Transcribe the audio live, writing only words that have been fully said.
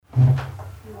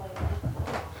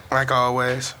Like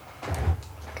always.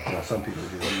 Some people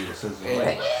just use the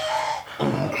scissors.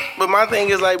 But my thing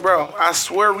is like, bro, I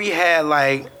swear we had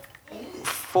like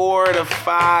 4 to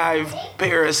 5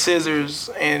 pair of scissors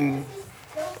and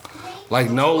Like,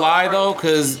 no lie, though,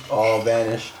 because... All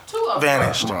vanished.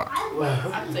 vanished. I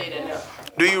can say that now.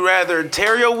 Do you rather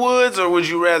tear your woods or would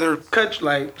you rather cut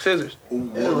like scissors? It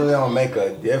really don't make a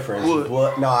difference. Wood.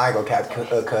 Well, no, I ain't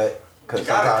gonna cut. Cause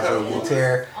sometimes when you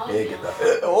tear, it get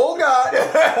the oh god.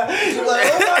 You're like,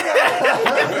 oh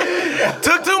my god.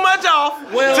 Took too much off.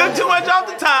 Took too much off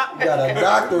the top. You got a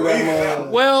doctor that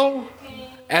man. Well,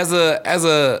 as a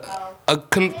Wood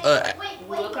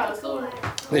connoisseur.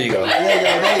 there you go.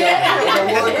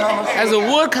 Yeah. As a wood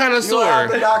You have to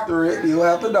connoisseur, doctor it. You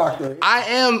have to doctor it. I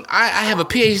have a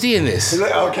PhD in this.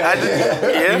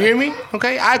 Okay. You hear me?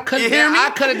 Okay, I cut it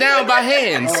down by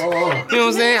hands. You know what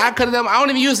I'm saying? I cut it down. I don't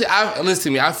even use it. Listen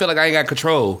to me. I feel like I ain't got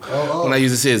control when I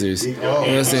use the scissors. You know what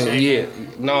I'm saying? Yeah.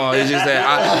 No, it's just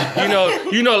that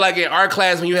you know, like in art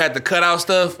class when you had to cut out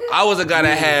stuff. I was a guy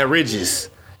that had ridges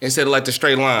instead of like the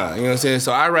straight line. You know what I'm saying?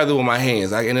 So I rather with my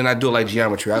hands. And then I do it like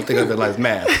geometry. I think of it like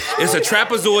math. It's a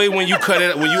trapezoid when you cut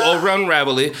it. When you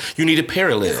unravel it, you need a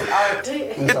parallel.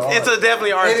 It's a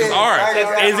definitely art. It's art.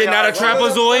 Is it not a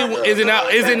trapezoid? Is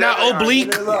it not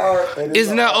oblique? Is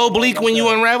it not oblique when you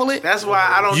unravel it? That's why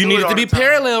I don't. You do need it it all to be the time.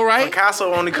 parallel, right?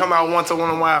 Picasso only come out once in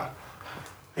a while.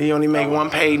 He only make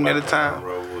one painting at a time.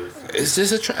 It's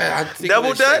just I think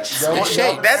Double it's Dutch. shapes. It's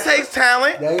shapes. That takes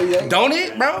talent. Don't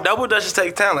it, bro? Double Dutches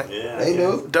take talent. Yeah. They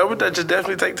do. Double Dutches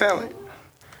definitely take talent.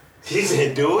 He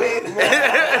said, do it.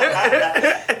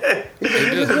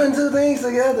 Just putting two things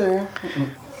together.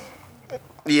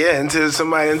 Yeah,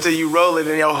 until you roll it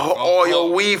and all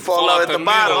your weed fall out at the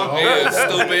bottom. Yeah,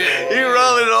 stupid. You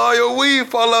roll it and all your weed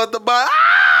fall out the bottom.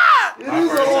 Yeah.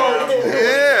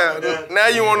 Now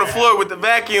you on the floor with the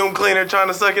vacuum cleaner trying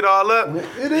to suck it all up. You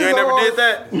ain't never did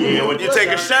that? Yeah, with You the take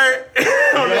a shirt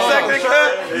on the second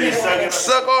cut,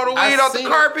 suck all the weed off the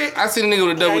carpet. I seen a nigga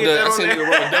with a double Hang it dutch. I down seen a there.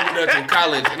 nigga roll a double dutch in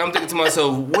college, and I'm thinking to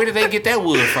myself, where did they get that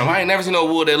wood from? I ain't never seen no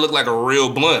wood that looked like a real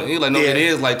blunt. He's like, no, Yeah. it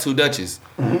is like two Dutches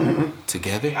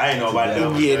together. I ain't know about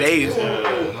that. Yeah, they.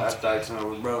 I started telling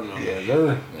with bro. No.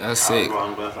 Yeah, That's I was sick.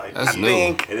 wrong, but like, That's new.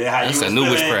 think- and then how That's you a was new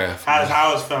feeling, witchcraft. How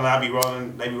I was feeling,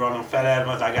 they be rolling fat ass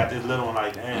ones. I got this little one,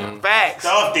 like, damn. Facts.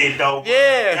 Stuffed it, though.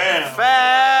 Yeah. Damn.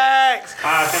 Facts.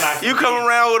 Can I You come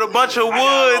around with a bunch of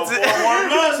woods. One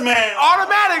blunts, man.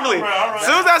 Automatically. All right. As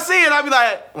soon as I see it, I'll be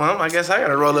like, well, I guess I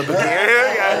gotta roll up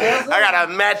again. I gotta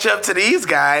match up to these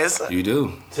guys. You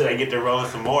do. Till they get to rolling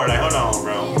some more. Like, hold on,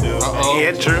 bro. Dude. Uh-oh.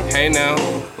 Yeah, true. Hey now,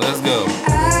 let's go.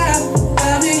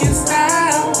 Loving your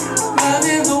style,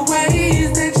 loving the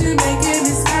ways that you're making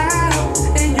me smile,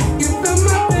 and you feel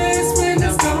my face when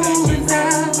it's going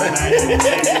down.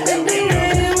 And be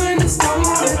ready when it's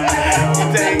going down.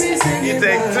 You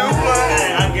take 2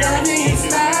 blunts, I guarantee you.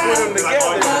 put them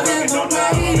together, Loving the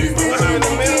ways put them in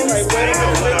the middle, like, wait a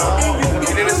minute.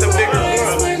 And then it's a bigger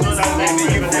blunt. And then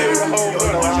you feel the whole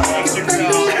blunt.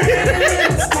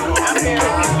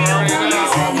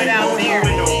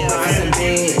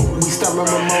 We start my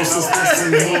mimosas, this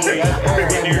and that.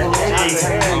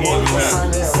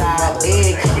 Sunny-side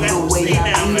egg. The way I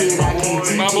eat it, I can't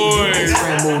teach My it. boy.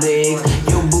 Scrambled eggs.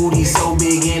 Your booty so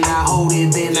big and I hold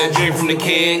it, then I That drink from the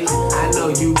king. I know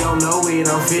you don't know it,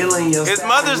 I'm feeling your It's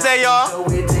Mother's Day, y'all. So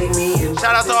it take me and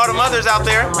Shout out to all the mothers out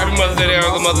there. Happy Mother's Day to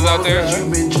all the mothers out there. you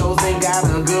been chosen, got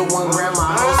a good one,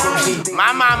 grandma. Also, she think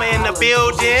My mama in the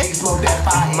building. smoke that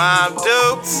fire. Mom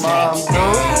Dukes. Mom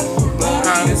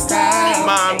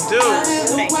Dukes.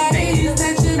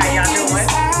 How y'all doing?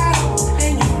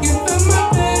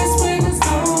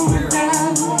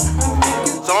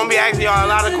 So I'm gonna be asking y'all a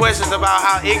lot of questions about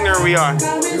how ignorant we are. Okay?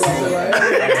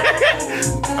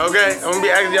 I'm gonna be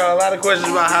asking y'all a lot of questions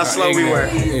about how slow we were.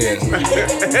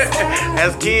 Yeah.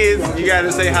 As kids, you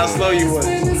gotta say how slow you was.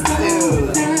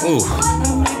 Ooh.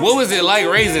 What was it like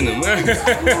raising them?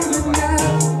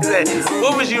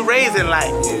 What was you raising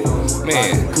like?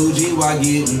 Man, Coochie while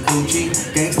getting coochie.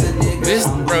 Gangsta nigga. this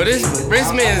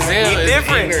man Zell He is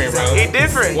different. ignorant, bro. He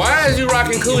different. Why is you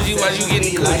rocking Coogee while you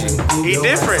getting Coogee? He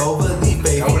different.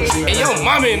 And your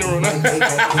mama in the room.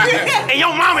 And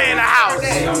your mama in the house.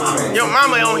 Your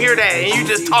mama don't hear that, and you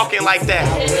just talking like that.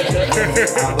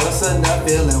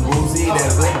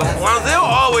 Wanzel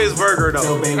always burger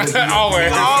though.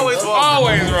 Always,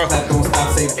 bro.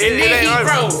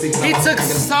 He took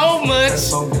so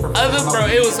much other, bro.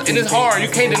 And it's hard. You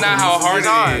can't deny how hard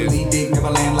it is.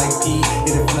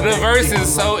 The verse is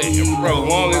so, bro,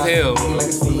 long as hell.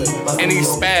 And he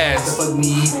spazzed.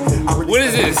 What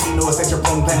is this? How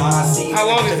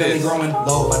long is this?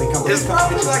 It's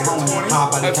probably like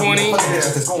A 20?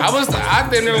 I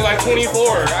think they were like 24.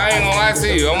 I ain't gonna lie to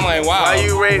you. I'm like, wow.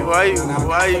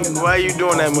 Why you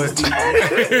doing that much?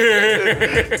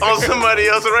 On somebody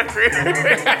else's record.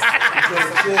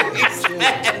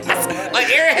 Like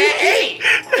Aaron had 8.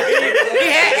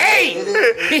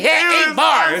 He had 8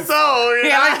 bars. He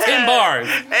had like 10 bars.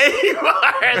 8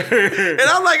 bars. And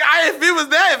I'm like, if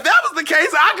that was the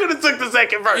case, I could have took the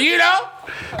second verse. You know?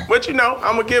 But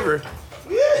I'm a giver.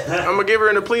 I'm a giver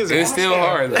and a pleaser. It's still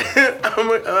hard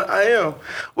though. I am.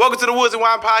 Welcome to the Woods and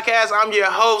Wine Podcast. I'm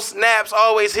your host, Snaps,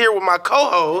 always here with my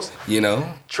co-host, You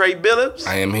know? Trey Billups.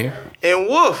 I am here. And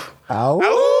Wolf. Ow.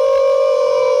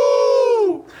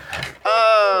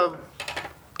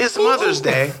 It's Mother's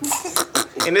Day.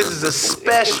 And this is a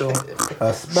special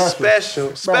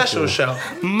show.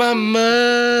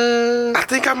 Mama. I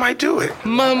think I might do it.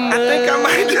 Mama. I think I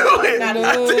might do it. I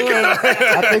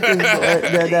think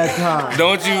it's that time.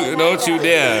 Don't you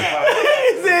dare.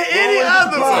 Is there any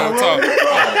other one? Talk.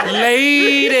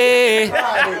 Lady,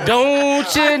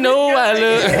 don't you know I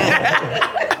love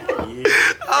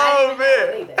Oh,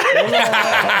 man.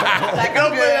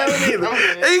 Don't play that one either.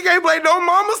 And you can't play no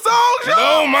mama songs, yo?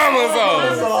 No mama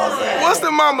song. What's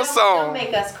the mama song?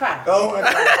 Make us cry.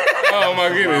 Oh my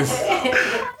goodness.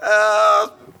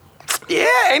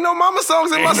 Yeah, ain't no mama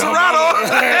songs in my Serato.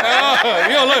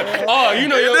 Yo, look. Oh, you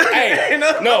know your. Hey,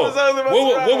 no.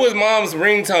 What was mom's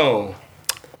ringtone?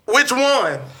 Which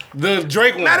one? The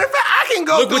Drake one. Matter of fact, I can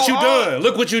go Look through what you all- done.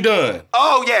 Look what you done.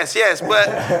 Oh, yes, but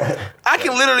I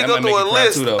can literally That go might through make a you cry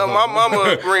list too, though. of my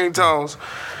mama ringtones.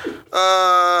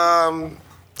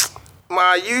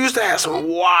 You used to have some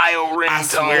wild ringtones. I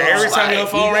swear, every time your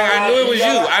phone rang, I knew it was you.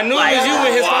 I knew it was you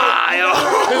with his phone. Wild.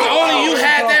 Because only you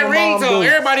had that ringtone.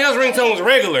 Everybody else's ringtone was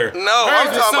regular. No, Hers I'm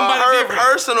was talking about somebody her different.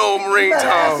 personal Answer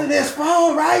ringtone. this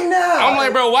phone right now. I'm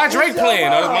like, bro, why Drake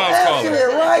playing? Oh, his mom's Answer calling.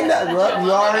 it right now. Well,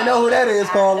 you already know who that is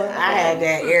calling. I had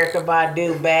that Erykah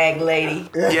Badu bag lady.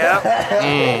 Yeah.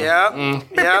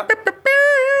 Yeah.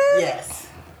 Yes.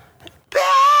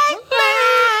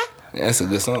 Yeah, that's a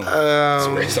good song. That's a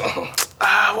great song.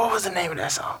 What was the name of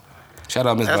that song? Shout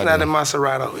out Miss That's not in Badu. my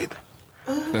Serato either.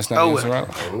 That's not Oh, in well.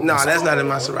 Serato. No, that's not in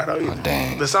my Serato either.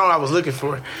 dang. The song I was looking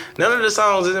for. None of the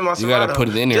songs is in my You Serato. gotta put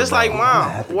it in there, Just bro. like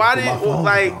mom. Why did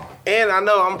and I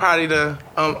know I'm probably the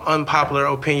unpopular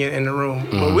opinion in the room,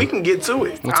 but we can get to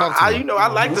it. Well, talk to me. I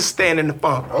like to stand in the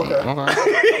funk. Okay.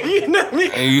 You know what I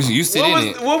mean? And you sit in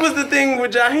it. What was the thing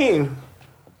with Jaheim?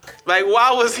 Like,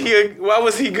 why was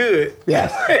he good?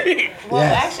 Yes. Well,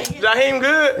 Yes. actually, Jaheim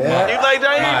good? Yeah. You like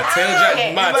Jaheim?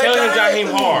 Tell him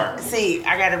Jaheim hard. see,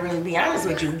 I gotta really be honest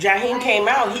with you. Jaheim came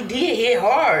out, he did hit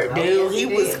hard, dude. He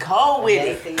was cold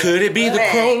with it. Could it be the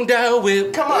chrome dial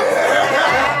whip? Come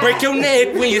on. Break your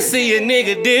neck when you see a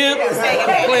nigga dip.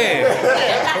 Quit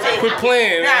playing. Quit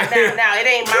playing. Now, it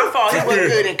ain't my fault. He wasn't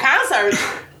good in concert.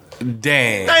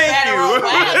 Damn. Thank you.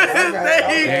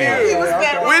 Thank He you. was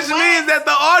better on Which means that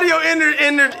the audio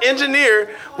engineer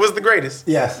was the greatest.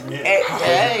 Yes.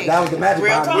 Hey, That was the magic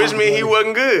Real behind talk. it. Which means he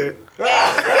wasn't good.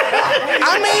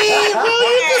 I mean,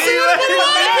 well, you can say that about a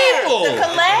lot of people. The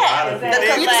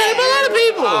collab. You can say that about a lot of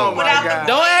people. Oh my God.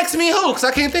 Don't ask me who, because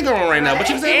I can't think of one right now. But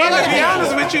you can say it And about a lot to be of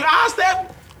honest people. with you,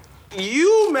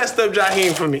 you messed up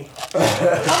Jaheim for me.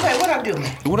 Okay, what I do?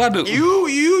 What I do?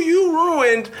 You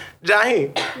ruined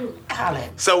Jaheim. Holla.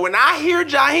 So when I hear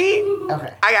Jaheim,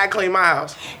 Okay. I gotta clean my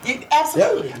house.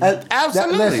 Absolutely.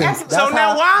 Absolutely. So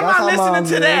now why am I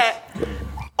listening to that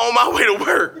on my way to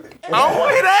work? I don't want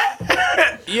to hear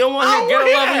that. You don't want I him don't to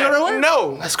get wanna a hear love in that. your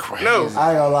way? No. That's crazy. No. I ain't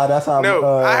gonna lie, that's how.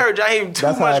 No. I heard Jaheim too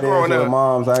That's how much it is growing with up.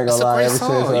 moms. I ain't That's gonna a lie. great Ever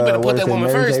song. since You better put what that is it,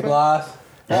 woman Mary first, J. man. Blige.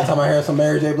 Every time I hear some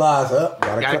Mary J. Blige,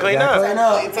 Gotta clean up.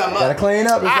 Gotta clean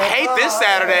up. I hate this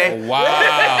Saturday. Wow.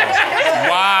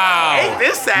 Wow. Hate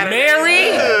this Saturday.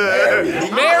 Mary?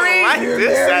 Mary? I like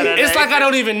this Saturday. It's like I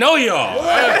don't even know y'all.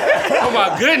 Oh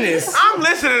my goodness. I'm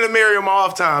listening to Mary on my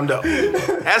off time though.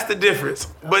 That's the difference.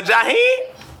 But Jaheim,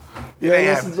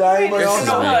 Yeah, this is Jaheim. but This is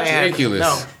also- ridiculous.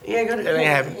 no, Yeah, go to that ain't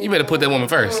happening. You better put that woman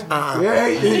first. Yeah,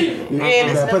 you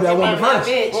gotta put that woman first.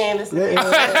 Yeah, listen. Yeah,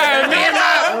 yeah. Me and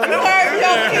my-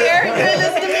 Don't care. You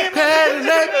listen to me.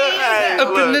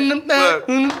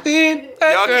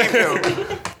 Y'all keep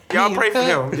him. Y'all pray for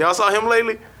him. Y'all saw him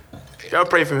lately? Y'all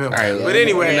pray for him. All right, But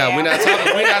anyway, we're not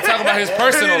talking about his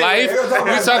personal life. We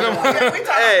talking about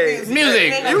hey,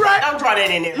 music. You right. Don't draw that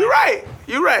in there. You're right.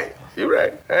 You're right. You're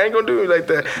right. I ain't gonna do you like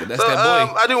that. But that's that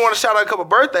boy. I do want to shout out a couple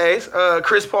birthdays.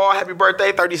 Chris Paul, happy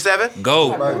birthday, 37.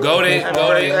 Go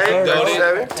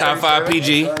it. Top 5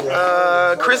 PG.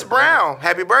 Chris Brown,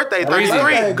 happy birthday,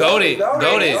 33. Goat it.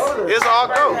 It's all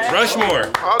goats. Rushmore.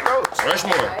 All goats.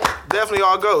 Rushmore. Definitely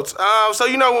all goats. So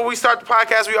when we start the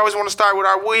podcast, we always want to start with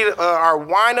our weed, our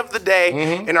wine of the day,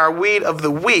 and our weed of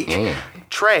the week.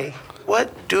 Trey,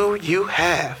 what do you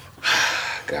have?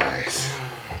 Guys.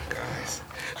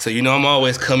 So I'm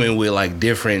always coming with like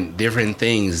different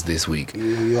things this week.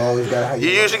 You always got. You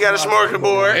usually got a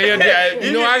smorgasbord. I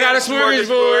got a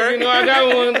smorgasbord. I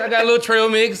got one. I got a little trail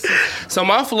mix. So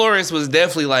my florist was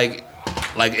definitely like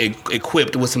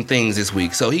equipped with some things this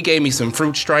week. So he gave me some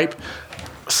fruit stripe.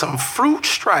 Some fruit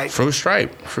stripe. Fruit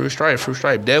stripe.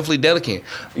 Definitely delicate.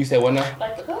 You said what now?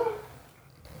 Like the color?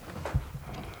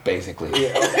 Basically. Yeah,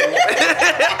 okay.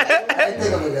 I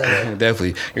think I'm gonna.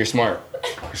 Definitely. You're smart.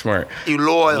 You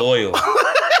loyal.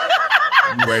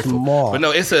 Grateful. Smart. But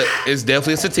no, it's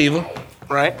definitely a sativa.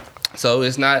 Right? So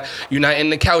you're not in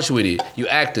the couch with it. You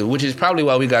active, which is probably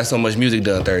why we got so much music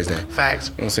done Thursday. You know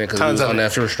Facts. what I'm saying? Because Tons we was of on it.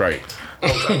 that fruit stripe. On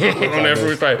that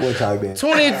fruit stripe. What type in?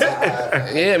 20.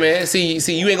 Yeah, man. See,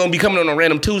 you ain't gonna be coming on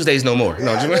random Tuesdays no more.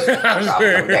 No, I'm just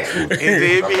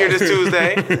Indeed, be here this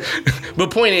Tuesday. But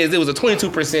point is, it was a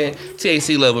 22%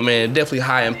 THC level, man. Definitely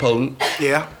high and potent.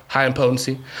 Yeah. High in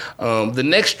potency. The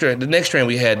next strain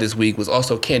we had this week was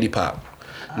also Candy Pop.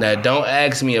 Now, don't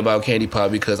ask me about Candy Pop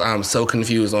because I'm so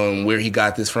confused on where he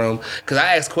got this from. Because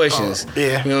I asked questions.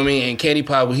 Yeah. You know what I mean? And Candy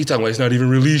Pop, he talking about it's not even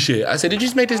released yet. I said, did you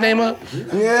just make this name up?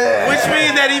 Yeah. Which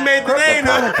means that he made the name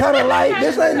up. Kind of like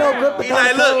this ain't no grip. He's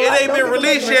like, look, it ain't been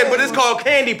released yet, but it's called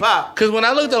Candy Pop. Because when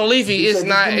I looked on Leafy, it's said,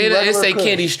 not, "Give me it regular say Kush."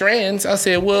 Candy Strands. I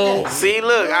said, well, See,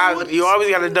 look, you always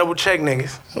got to double check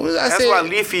niggas. That's why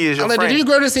Leafy is your I'm like, friend. did you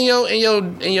grow this in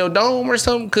your dome or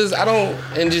something? Because I don't,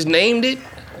 and just named it.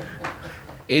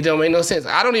 It don't make no sense.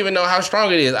 I don't even know how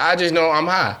strong it is. I just know I'm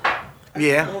high.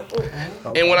 Yeah.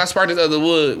 And when I spark this other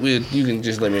wood, you can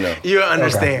just let me know. You'll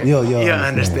understand. You'll You'll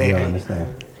understand.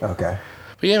 understand. Okay.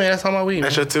 But yeah, man, that's all my weed.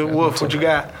 That's your two. Wolf, what you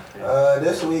got?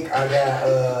 This week I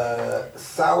got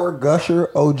Sour Gusher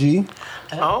OG.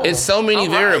 Oh. It's so many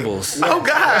variables. Oh,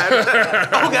 God.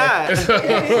 Oh, God.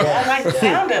 I like the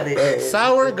sound of it.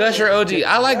 Sour Gusher OG.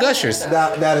 I like Gushers.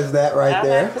 That is that right I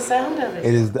there. like the sound of it.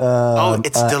 It is.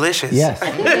 It's delicious. Yes.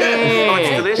 Oh, it's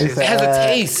delicious. It has a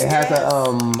taste. It has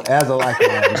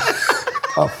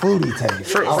a fruity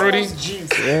taste. Fruity.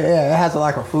 Yeah, it has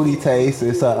like a fruity taste.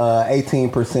 It's a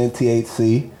 18%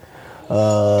 THC.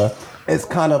 It's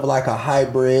kind of like a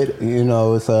hybrid,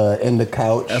 it's in the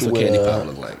couch. That's what Candy Pop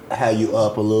look like. Have you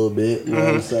up a little bit, you know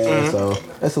what I'm saying? So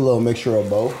it's a little mixture of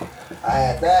both. I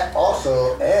had that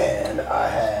also, and I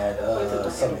had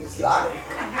some exotic.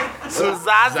 Some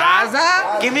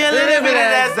Zaza? Give me a little bit of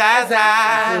that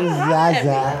Zaza.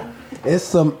 Zaza. It's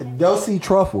some Dosey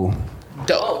truffle.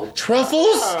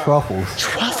 Truffles? Truffles.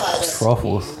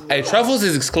 Hey, truffles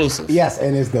is exclusive. Yes,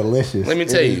 and it's delicious. Let me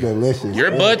tell you. It's delicious.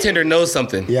 Your bud tender knows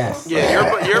something. Yes.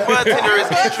 Yeah, your bud tender is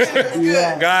interesting.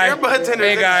 Yeah. Guy. Your bud tender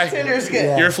Hey, is guy. Tender's good.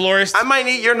 Yeah. You're a florist. I might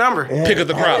need your number. Pick up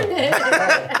the crop.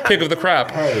 Pick up the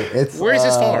crop. Hey, it's Where's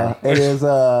his farm? It is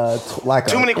like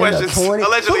Too many questions, 20,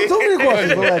 allegedly. Too many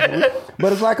questions, allegedly.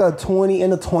 But it's like a 20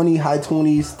 high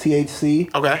 20s THC.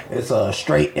 Okay. It's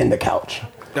straight in the couch.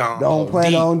 No. Don't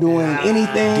plan on doing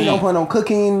anything. Deep. Don't plan on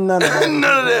cooking. None of that.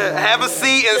 None of that. Have a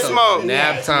seat and smoke.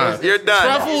 Nap time. You're done.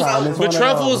 Truffles, but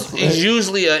truffles is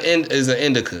usually an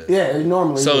indica. Yeah, it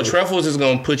normally. So is. truffles is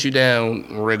gonna put you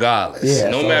down regardless. Yeah,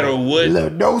 no so matter what. A little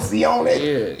dosey on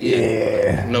it.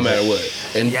 Yeah. No matter what.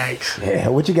 And Yikes. Yeah.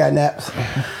 What you got, Naps?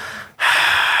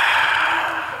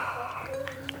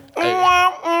 Oh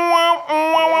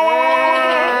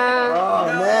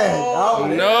man. Oh,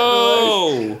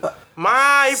 no.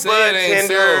 My bud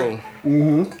tender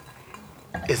So.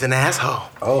 is an asshole.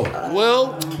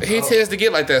 Well, he tends to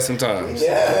get like that sometimes.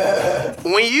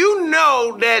 When you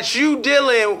know that you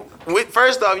dealing with,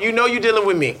 first off, you know you dealing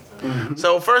with me.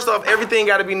 So first off, everything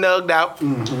got to be nugged out,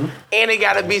 and it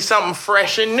got to be something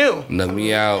fresh and new. Nug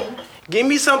me out. Give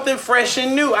me something fresh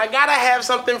and new. I gotta have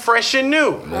something fresh and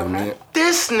new. Nug me out.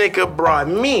 This nigga brought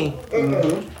me,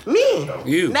 me,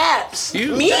 You. Naps,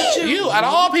 You. me, You out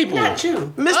of all people. Not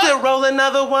you. Mr. Roll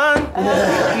another one.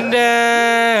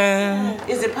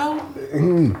 Is it Poe?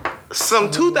 Some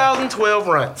 2012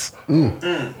 runs.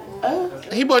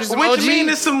 He bought you some What OG. you mean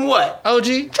is some what? OG.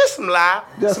 Just some live.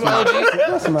 Just Some OG.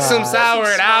 Some sour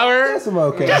and hour. Just some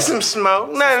okay. Just some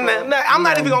smoke. No. I'm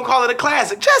not even gonna call it a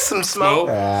classic. Just some smoke.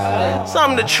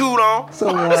 Something to chew on.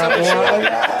 Some wine.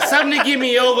 Something to get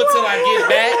me over till I get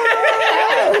back.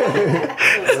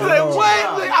 It's like,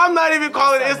 what? I'm not even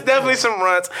calling it. It's definitely some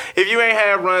runs. If you ain't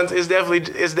had runs, it's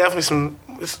definitely some.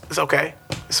 It's okay.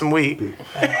 It's some weed.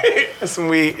 It's some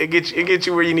weed. It gets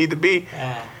you where you need to be.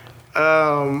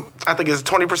 I think it's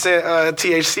 20%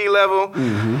 THC level.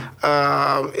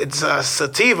 It's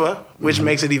sativa, which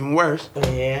makes it even worse.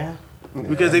 Yeah.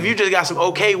 Because if you just got some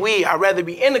okay weed, I'd rather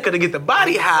be indica to get the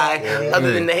body high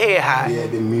other than the head high. Yeah,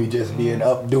 than me just being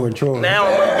up doing chores. Now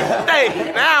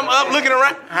I'm up looking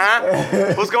around.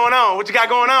 Huh? What's going on? What you got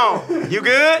going on? You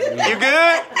good? You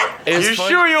good? It's You funny.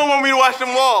 sure you don't want me to watch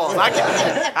them walls? I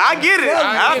get it.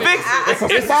 I fix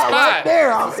it. It's a spot. Right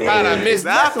there. I'm Spot I missed.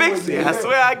 I fix it. I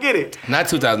swear I get it. Not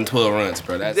 2012 runs,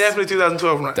 bro. That's Definitely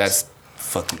 2012 runs. That's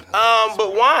fucking.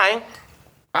 But wine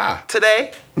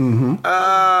today.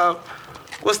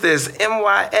 What's this?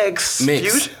 MYX Mix.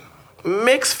 Fusion?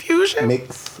 Mix Fusion?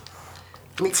 Mix.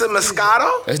 It's a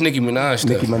Moscato? That's Nicki Minaj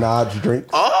stuff. Nicki Minaj drink.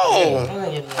 Oh,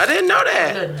 I didn't know A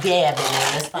that. little dab in there.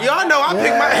 That's fine. Y'all know I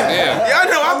pick my. Yeah. Y'all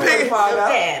know I pick.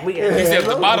 Dab. We got He said if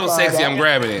the bottle's sexy, I'm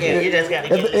grabbing it. Yeah, you just gotta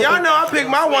get it. Y'all know I pick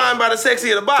my wine by the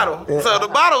sexy of the bottle. So the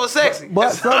bottle is sexy.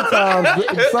 But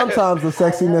sometimes the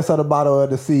sexiness of the bottle will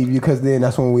deceive you, because then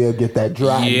that's when we'll get that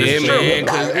dry. Yeah, This is true. man.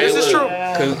 This is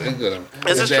true.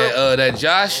 This is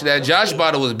that Josh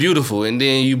bottle was beautiful, and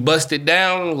then you bust it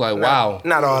down like wow.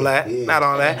 Not all that. Not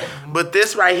all that. But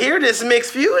this right here, this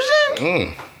mixed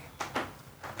fusion,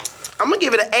 I'm gonna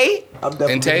give it an 8. I'm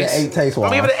definitely In taste? giving it 8 taste I'm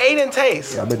wise. gonna give it an 8 in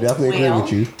taste. I would definitely agree Well.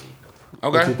 with you.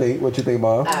 What you Okay. think? What you think,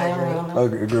 Bob? I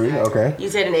agree. Agree. Okay. You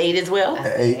said an 8 as well?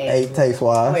 8 taste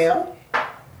wise. Well,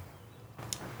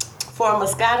 for a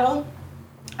Moscato,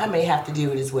 I may have to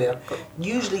do it as well.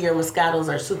 Usually your Moscatos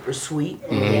are super sweet.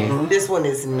 This one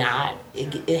is not.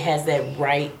 It has that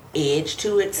right edge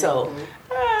to it, so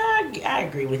I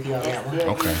agree with you on that one.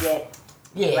 Okay.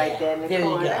 Yeah, Right there in the there you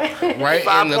corner. go. Right in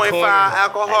the 5.5 corner.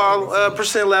 alcohol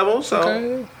percent level. So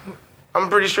Okay. I'm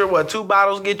pretty sure 2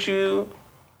 bottles get you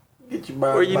Get you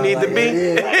where you need to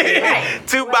be.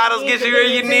 2 bottles get you where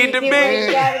you need to be.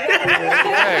 Right.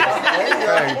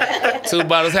 2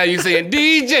 bottles. How you saying?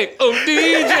 DJ, oh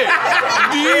DJ,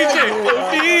 DJ,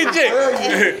 oh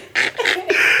DJ.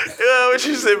 What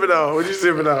you sipping on? What you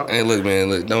sipping on? Hey, look, man,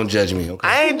 look. Don't judge me, okay?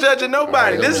 I ain't judging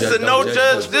nobody. Don't This is a judge- no don't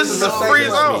judge. This is a free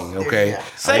zone. Okay.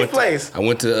 Safe place. I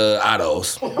went to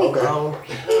Otto's.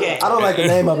 Okay. I don't like the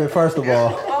name of it, first of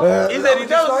all. He said he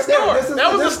that was the store.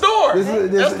 That was the store.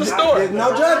 That's the store. There's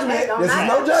no judgment. This is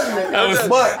no judgment.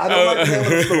 But I don't like the name of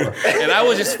the store. And I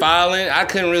was just filing. I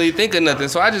couldn't really think of nothing,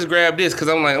 so I just grabbed this because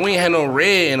I'm like, we ain't had no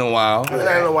red in a while. You know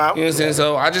Not in a while. what I'm saying?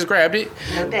 So I just grabbed it,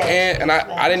 and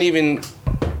I didn't even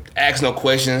ask no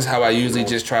questions. How I usually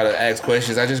just try to ask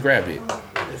questions. I just grabbed it.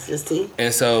 It's just tea.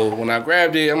 And so when I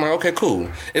grabbed it, I'm like, okay, cool.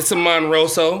 It's a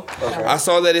Monroso. I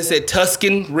saw that it said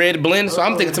Tuscan red blend, so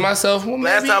I'm thinking to myself, well, maybe.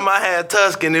 Last time I had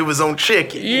Tuscan, it was on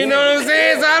chicken. You know what I'm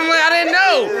saying? So I'm like, I didn't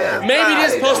know. Maybe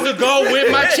this supposed to go with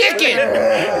my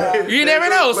chicken. You never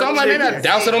know. So I'm like, maybe I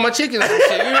douse it on my chicken or some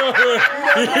shit. You know?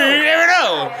 You never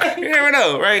know. You never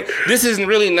know, right? This is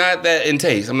really not that in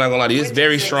taste. I'm not gonna lie to you. It's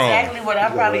very strong. Exactly what I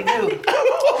probably do.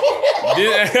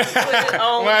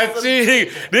 My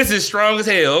cheek. This is strong as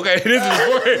hell. Okay,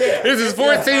 this is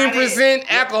 14%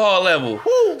 alcohol level.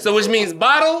 So which means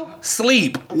bottle,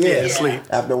 sleep. Yeah, sleep.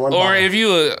 After one Or bottle. if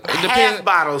you it Half depends.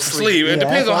 bottle sleep. It Yeah,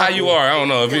 depends on that's how you are. I don't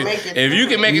know if you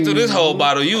can make it through this whole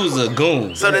bottle. You was a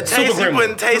goon. So the taste you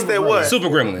putting taste at what? Super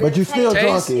gremlin. But you still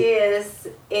Taste drunk it. Is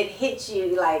it hits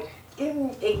you like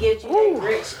it gives you that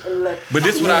rich look. But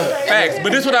this what I facts.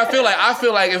 But this what I feel like. I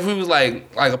feel like if we was like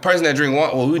a person that drink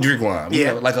wine. Well, we drink wine.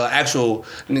 Yeah. Like a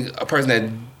person that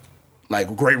like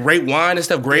rate wine and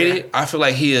stuff graded. I feel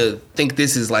like he'll think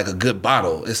this is like a good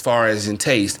bottle as far as in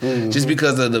taste, just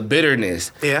because of the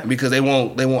bitterness. Yeah. Because they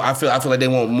won't. I feel like they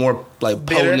want more like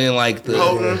Bitter? potent in like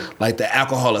the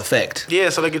alcohol effect. Yeah,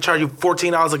 so they can charge you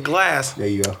 $14 a glass. There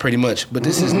you go. Pretty much. But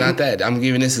this is not that. I'm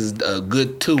giving this is a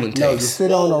good 2 in No, you taste.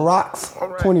 sit on the rocks,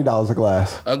 $20 a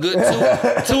glass. A good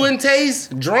 2 in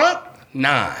taste. Drunk. 9.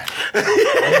 Yeah,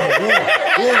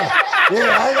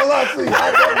 I ain't gonna lie to you. I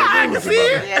I can see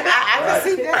it.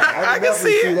 I can see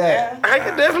it. I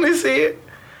can definitely see it.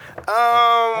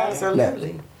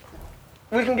 Absolutely.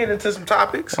 We can get into some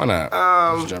topics. Why not?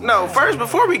 Just jump No, right first,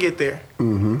 before we get there,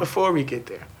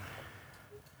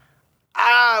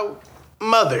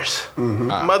 Mothers.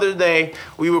 Mother's Day,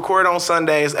 we record on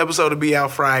Sundays, episode will be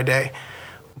out Friday.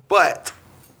 But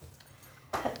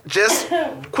just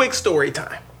quick story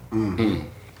time. Mm-hmm.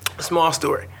 Small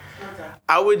story.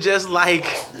 I would just like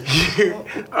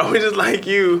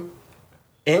you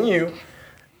and you.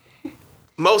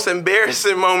 Most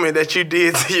embarrassing moment that you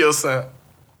did to your son.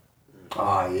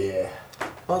 Oh yeah.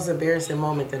 Most embarrassing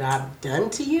moment that I've done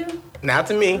to you? Not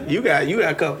to me. You got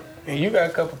a couple. And you got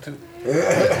a couple too.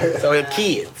 So your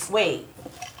kids. Wait.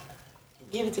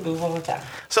 Give it to me one more time.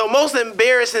 So most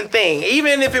embarrassing thing,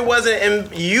 even if it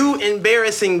wasn't you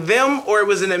embarrassing them or it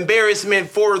was an embarrassment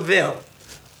for them.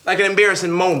 Like an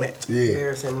embarrassing moment. Yeah.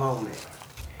 Embarrassing moment.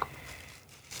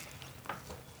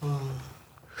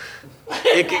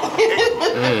 He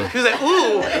was like,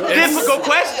 ooh, difficult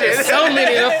question. So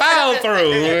many to file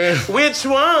through. Which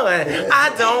one?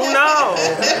 I don't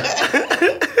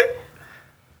know.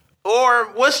 Or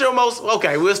what's your most,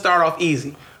 okay, we'll start off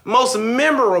easy. Most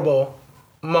memorable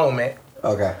moment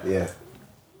Okay, yeah.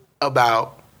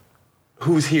 about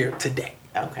who's here today.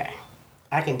 Okay.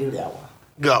 I can do that one.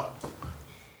 Go.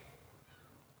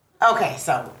 Okay,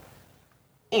 so,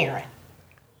 Aaron.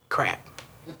 Crap.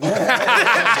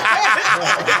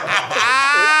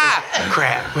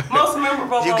 Crap. Most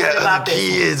memorable You moment got about other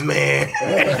this. kids, man.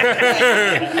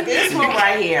 This one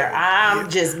right here. I'm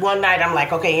just, one night I'm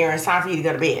like, okay, Aaron, it's time for you to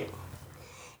go to bed.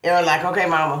 Aaron like, okay,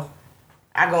 mama.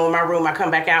 I go in my room, I come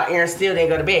back out, Aaron still didn't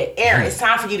go to bed. Aaron, it's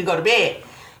time for you to go to bed.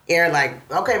 Aaron like,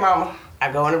 okay, mama.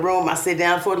 I go in the room, I sit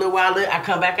down for a little while, I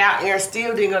come back out, Aaron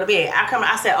still didn't go to bed.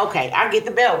 I said, okay, I get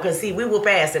the belt, because see, we will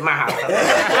pass in my house.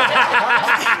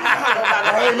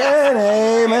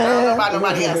 Amen. About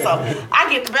nobody else. So I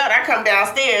get the belt, I come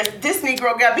downstairs, this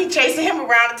Negro got me chasing him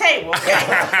around the table. Okay?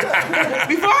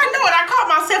 Before I knew it, I caught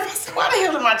myself, I said, why the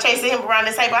hell am I chasing him around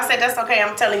the table? I said, that's okay,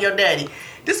 I'm telling your daddy.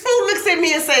 This fool looks at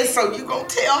me and says, so you gonna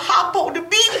tell Hoppo to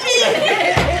beat me?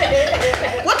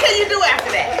 What can you do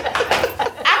after that?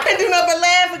 I couldn't do nothing but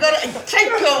laugh and go to take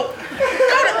your ass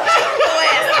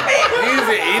to bed. He's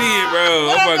an idiot, bro.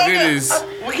 What Oh my I'm gonna do? goodness.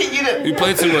 What can you do? You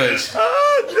play too much. Oh,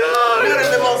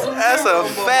 no. That's a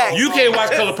fact. You can't watch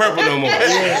Color Purple no more.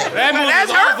 That movie That's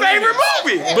is her awful. favorite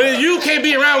movie. But you can't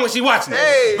be around when she watching it.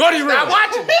 Hey, Go to your room. stop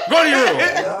watching. Go to your room.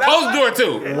 Close the door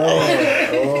too.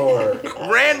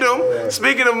 Random,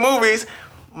 speaking of movies,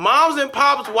 moms and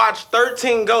pops watch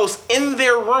 13 Ghosts in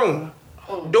their room.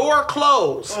 Door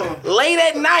closed. Late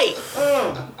at night.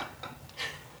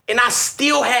 And I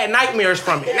still had nightmares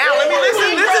from it. Now, let me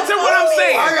listen to what I'm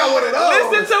saying. I got one of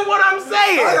those. Listen to what I'm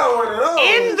saying. I got one of those.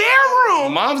 In their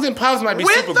room, Moms and pops might be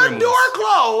with super the gremlins. door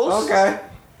closed, Okay.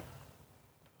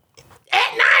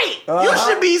 at night, you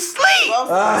should be asleep.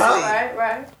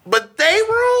 Right. But they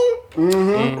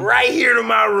room, right here to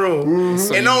my room.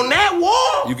 So And you- on that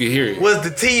wall You can hear it. was the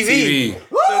TV. TV.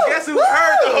 So guess who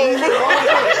heard the whole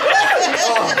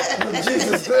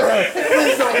Jesus,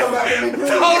 please don't come back to me.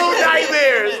 total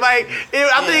nightmares? Like,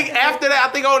 I think after that, I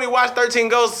think I only watched 13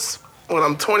 Ghosts when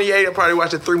I'm 28. I probably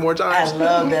watched it 3 more I times.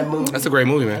 love that movie. That's a great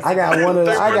movie, man. I got one of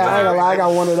those. I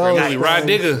got one of those. Movie, Rod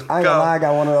Digger. I ain't gonna lie, I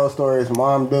got one of those stories.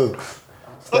 Mom Dukes,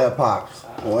 Step Pops,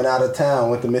 went out of town,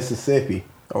 went to Mississippi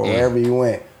or wherever you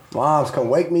went. Moms, come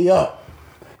wake me up.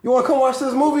 You wanna come watch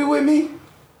this movie with me?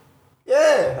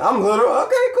 Yeah, I'm little.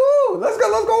 Okay, cool. Let's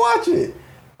go watch it.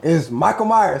 It's Michael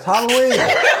Myers, Halloween.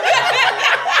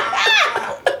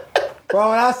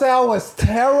 Bro, when I say I was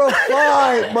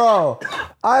terrified, bro.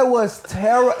 I was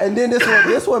terrified. And then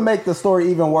this would make the story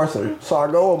even worse. So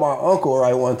I go with my uncle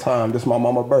right one time. This is my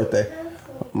mama's birthday.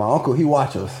 My uncle, he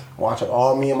watching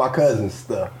all me and my cousins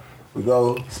stuff. We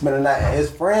go spend the night at his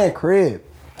friend crib.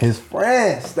 His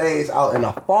friend stays out in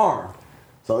a farm.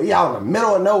 So he out in the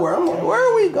middle of nowhere. I'm like, where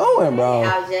are we going, bro?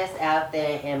 I was just out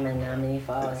there in Menominee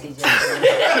Falls. He just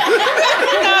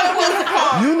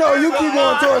You know, you keep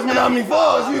going towards Menominee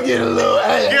Falls, you get a little,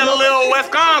 Get a little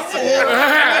Wisconsin. Get a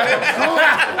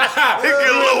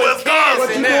little what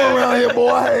Wisconsin. you doing around here,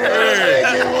 boy? Hey,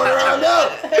 get one around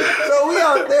up. So we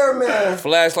out there, man.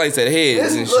 Flashlights at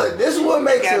heads and shit. This is what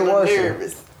makes Got it a little worse.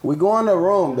 nervous. We go in the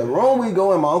room. The room we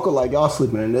go in, my uncle like, y'all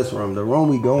sleeping in this room. The room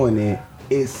we going in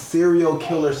is serial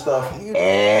killer stuff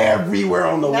everywhere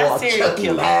on the Not wall. serial Chucky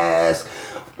killer. mask.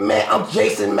 Man, I'm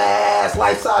Jason mask,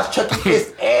 life size Chucky.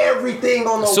 It's everything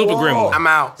on the Super wall. Gremlin. I'm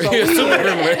out. So Yeah, Super we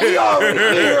Gremlin.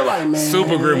 already here like, man.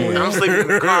 Super Gremlin. I'm sleeping in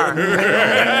the car.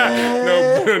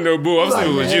 No, boo. I'm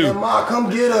sleeping with you. Ma, come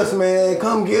get us, man.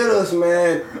 Come get us,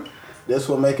 man. This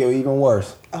will make it even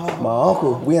worse. My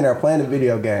uncle, we in there playing the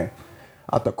video game.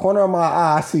 Out the corner of my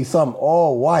eye, I see something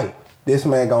all white. This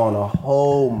man got on a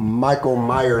whole Michael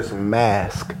Myers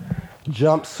mask,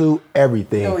 jumpsuit,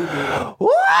 everything. No, he didn't.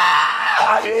 Wow!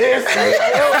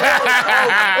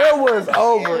 It was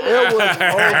over. Bro,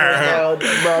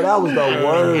 that was the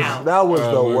worst. That was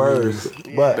the worst.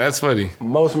 But That's funny.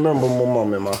 most memorable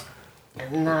moment, man.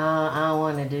 No, I don't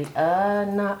want to do.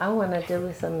 No, I want to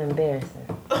do something embarrassing.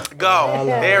 Go.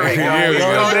 There we go. Here we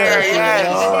go. Go there.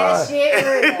 Yes. That shit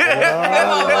real.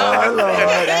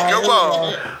 Come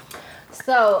on.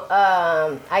 So,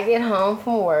 I get home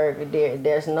from work.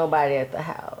 There's nobody at the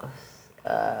house.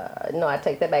 No, I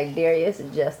take that back. Darius,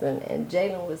 Justin, and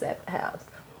Jalen was at the house.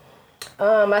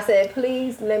 I said,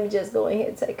 please let me just go in here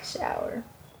and take a shower.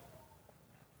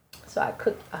 So I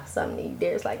cooked something to eat.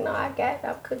 Darius like, no,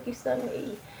 I'll cook you something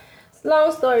to eat.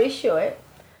 Long story short,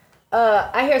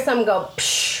 I hear something go,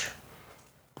 psh.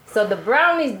 So the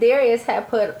brownies Darius had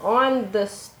put on the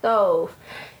stove,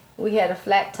 we had a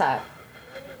flat top.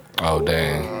 Oh,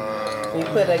 dang. We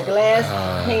put a glass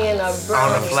pan of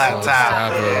brownies On the flat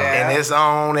top. And it's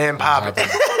on and popping.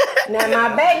 Now my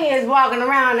baby is walking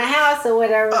around the house or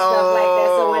whatever stuff like that.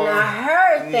 So when I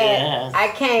heard that, I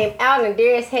came out and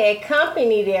Darius had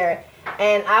company there,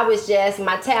 and I was just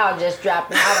my towel just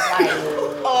dropped, and I was like,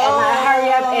 and I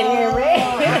hurry up and then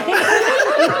ran.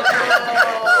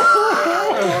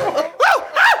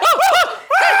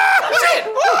 Shit!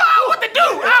 What to do?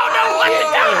 I don't know what to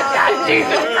do. God,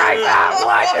 Jesus Christ!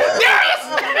 What? Darius!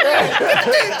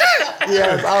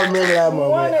 Yes, I remember that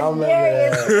moment.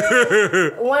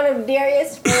 One of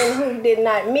Darius' friends who did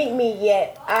not meet me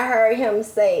yet, I heard him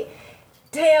say,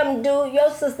 damn, dude,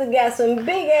 your sister got some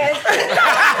big ass.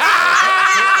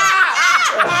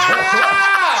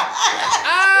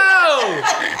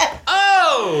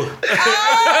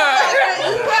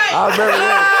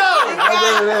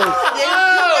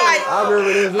 I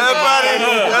remember this. That's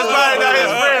probably not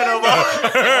his friend no more.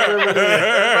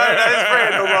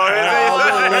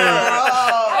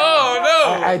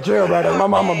 Hey, Jill, brother, my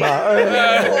mama about. We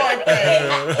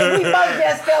both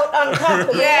just felt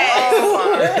uncomfortable.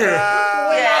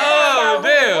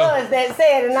 Was that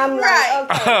said, and I'm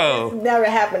like, okay, this never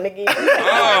happened again.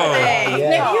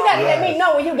 Nigga, you gotta let me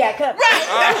know when you got cut.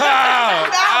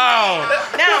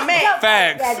 Now, man.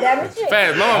 Facts.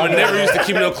 Facts. My mama never used to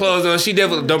keep no clothes on. She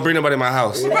definitely don't bring nobody in my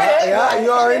house. Yeah,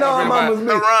 you already know my mama's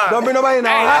me. Don't bring nobody in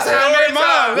our house. That's how I met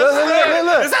mom. Look.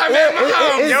 That's how I met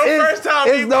mom. Your first time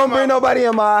It's don't bring nobody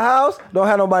in my house, don't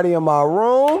have nobody in my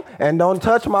room, and don't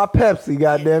touch my Pepsi,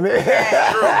 goddammit.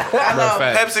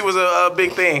 Pepsi was a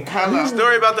big thing.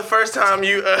 Story about the first time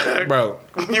you Bro.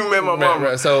 you met my mama.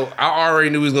 Right. So I already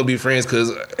knew we was gonna be friends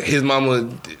because his mama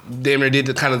damn near did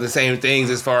the kind of the same things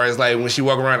as far as like when she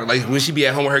walk around, like when she be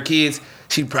at home with her kids,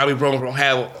 she probably don't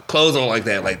have clothes on like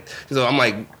that. Like, so I'm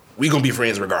like, we gonna be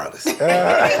friends regardless.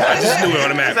 I just knew it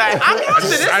automatically. Like, I'm used to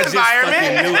this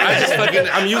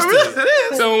environment. I'm used to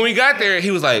it. So when we got there,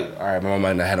 he was like, all right, my mama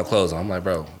might not have no clothes on. I'm like,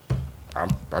 bro,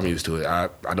 I'm used to it. I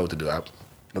know what to do.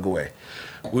 Look away.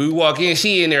 We walk in,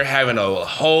 she in there having a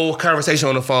whole conversation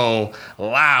on the phone,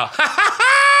 loud.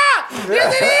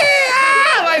 Yes, it is.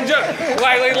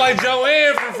 Like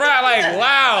Joanne from Friday, like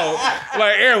loud.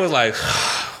 Like Aaron was like,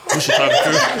 who's she talking to?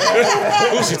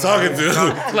 Who's she talking to?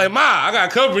 Like, Ma, I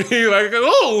got company. Like,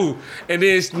 ooh. And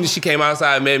then she came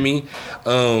outside, met me.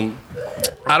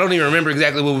 I don't even remember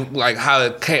exactly how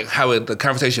the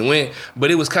conversation went,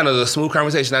 but it was kind of a smooth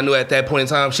conversation. I knew at that point in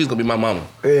time she's gonna be my mama.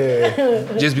 Yeah.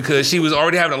 Just because she was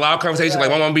already having a loud conversation like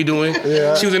my mama be doing.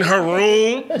 Yeah. She was in her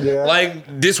room,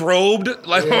 like disrobed,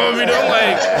 like my mama be doing.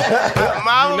 Like,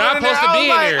 you're not supposed to be in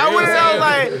there. I went out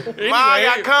like, Ma, I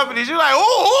got company. She was like,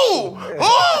 ooh.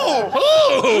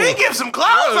 Let me get some clothes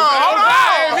on. Hold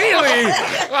on.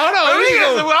 Hold on.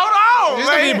 She's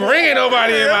gonna be bringing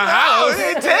nobody in my house.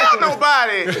 Didn't tell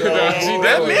nobody.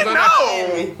 Let me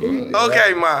know.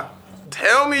 Okay, Ma.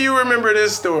 Tell me you remember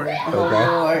this story.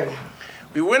 Okay.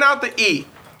 We went out to eat,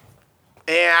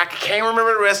 and I can't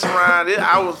remember the restaurant.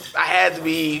 I had to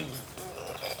be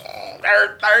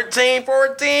 13,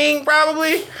 14,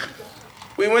 probably.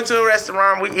 We went to a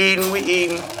restaurant. We eating.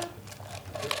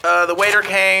 The waiter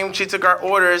came. She took our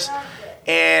orders.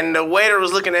 And the waiter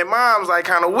was looking at Mom's like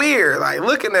kind of weird, like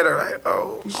looking at her like,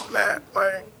 oh, snap,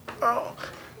 like, oh.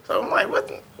 So I'm like,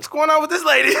 what's going on with this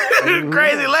lady?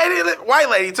 Crazy lady, white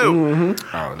lady too. Mm-hmm.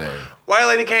 Oh, damn. White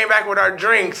lady came back with our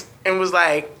drinks and was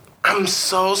like, I'm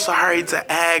so sorry to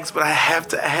ask, but I have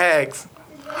to ask.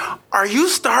 Are you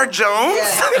Star Jones?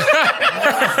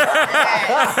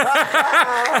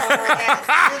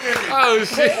 Oh,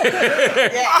 shit.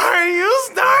 Are you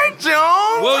Star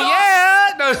Jones? Well,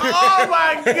 yeah. No. Oh,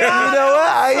 my God. You know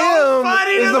what? I am.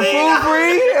 Is the food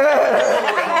free?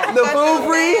 The food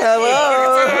free? Hello.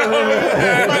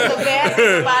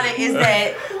 thing about it is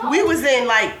that we was in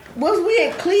was we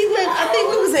in Cleveland? I think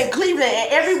we was in Cleveland, and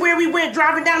everywhere we went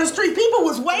driving down the street, people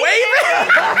was waving.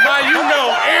 Man, you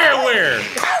know everywhere.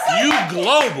 You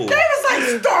global. They was like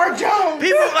Star Jones.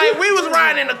 People we was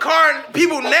riding in the car and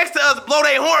people next to us blow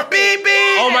their horn, beep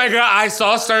beep. Oh my God, I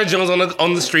saw Star Jones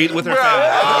on the street with her family.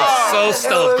 I was so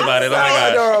stoked about it. Oh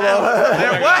my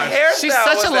gosh. What hairstyle? She's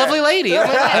such a lovely lady. Oh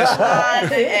my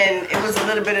gosh. And it was a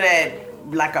little bit of that,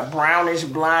 like a brownish,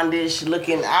 blondish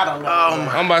looking. I don't know.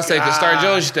 I'm about to say, because Star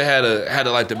Jones used to had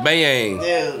a like the bang,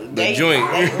 the joint.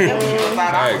 They was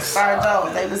like, I was Star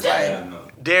Jones. They was like,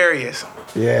 Darius,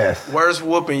 Yes. worst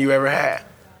whooping you ever had?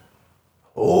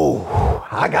 Oh,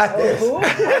 I got this.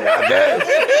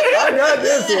 I got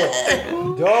this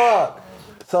one. Dog.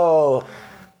 So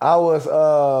I was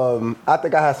I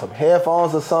think I had some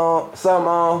headphones or something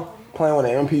on, playing with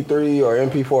an MP3 or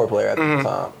MP4 player at the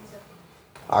time.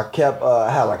 I kept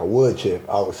I had like a wood chip.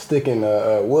 I was sticking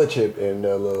a wood chip in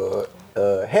the little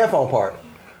headphone part.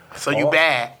 So you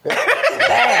bad.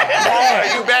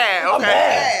 Bad. You bad. Okay.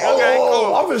 Bad. Okay,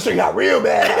 cool. I'm finna got real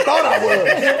bad. I thought I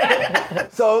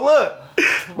was. So look,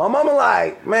 my mama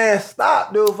like, man,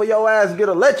 stop, dude, for your ass to get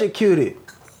electrocuted.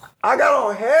 I got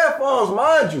on headphones,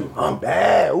 mind you. I'm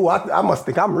bad. Ooh, I must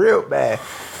think I'm real bad.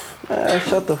 Man,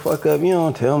 shut the fuck up. You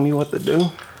don't tell me what to do.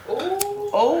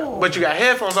 oh. But you got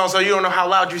headphones on, so you don't know how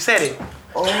loud you said it.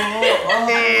 First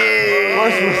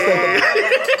mistake.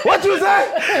 What you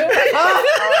say?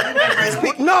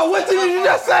 Huh? No, what did you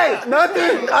just say?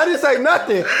 Nothing? I didn't say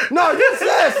nothing. No, you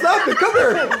said something. Come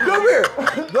here.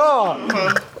 Dog.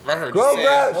 Go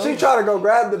grab. She tried to go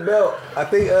grab the belt. I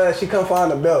think she couldn't find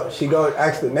the belt. She go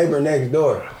ask the neighbor next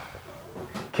door.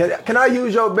 Can I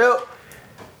use your belt?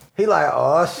 He like,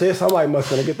 oh shit, somebody must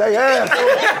gonna get their ass. You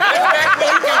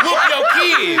can whoop your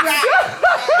kids.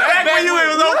 Back when you it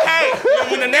was okay.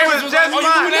 When the neighbors was just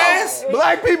fine.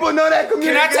 Black people know that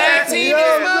community. Can I tag team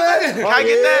this motherfucker? Can I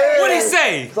get that? What'd he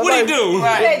say? What'd he do?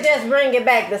 They just bring it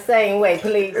back the same way,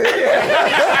 please.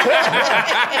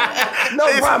 No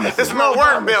promises. It's my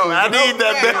work belt. I need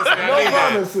that belt. No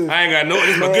promises. I ain't got no.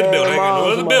 This is my good belt. I ain't got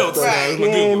no other belts. This is my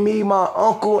good one. Me, my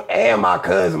uncle, and my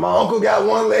cousin. My uncle got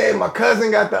one leg. My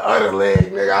cousin got the other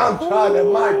leg. Nigga, I'm trying to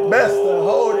my best to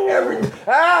hold everything.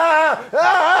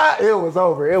 It was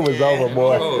over. It was over,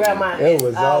 boy. Grandma It is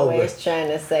was always over. trying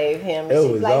to save him. It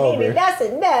She's was like, over. Baby, that's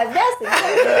enough. That's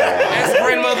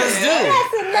grandmothers do.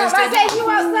 That's enough. I say, you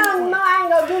want something? No, I ain't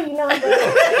gonna do you nothing.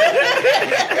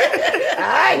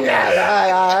 I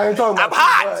ain't talking about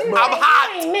I'm hot.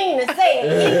 He ain't mean to say it. He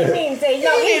didn't mean to say it.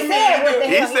 No, he said what the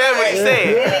hell He said what he said.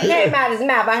 And it came out his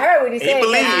mouth. I heard what he said.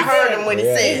 believed I it. heard him when he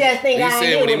said. He just think He I said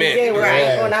ain't what he what he meant. said.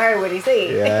 Right. When I heard what he said.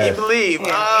 He Yeah. believed.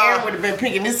 Aaron would have been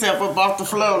picking himself up off the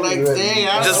floor like, dang,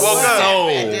 I Just woke up.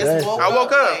 I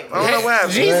woke up. I don't know what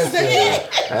happened. Jesus.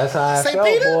 That's how I Say felt,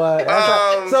 Peter? boy.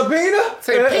 Sabina?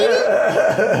 Say Peter.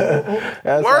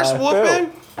 That's Worst how I felt. whooping?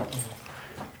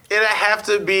 It'd have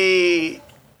to be.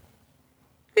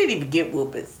 Didn't even get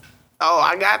whoopings. Oh,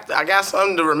 I got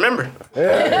something to remember.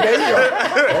 Yeah,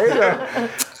 there you go.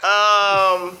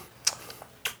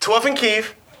 12th and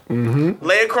Keith.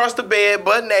 Lay across the bed,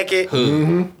 butt naked.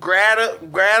 Grab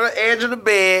the edge of the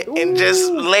bed and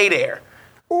just lay there.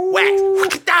 Wax.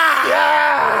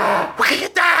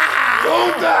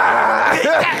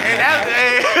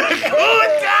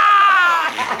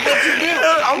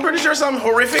 I'm pretty sure something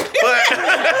horrific, but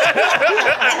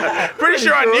pretty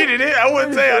sure I needed it. I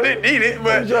wouldn't say I didn't need it,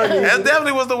 but that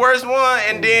definitely was the worst one.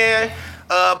 And then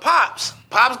Pops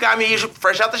got me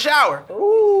fresh out the shower.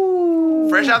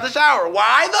 Fresh out the shower.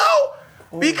 Why though?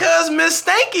 Because Miss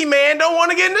Stanky Man don't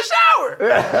want to get in the shower.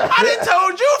 I done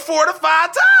told you 4 to 5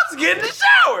 times to get in the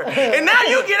shower. And now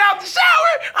you get out the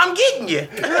shower, I'm getting you.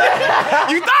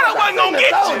 You thought I wasn't gonna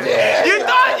get you. You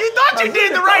thought you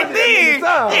did the right thing.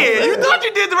 Yeah, you thought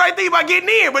you did the right thing by getting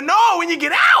in. But no, when you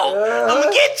get out, I'm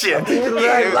gonna get you.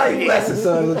 Life lesson,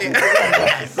 son. Teach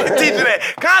you that.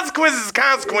 Consequences is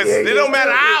consequences. It don't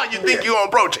matter how you think you're gonna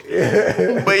approach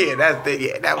it. But yeah,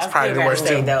 that was probably the worst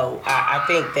thing. too. Though, I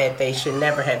think that they should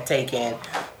never have taken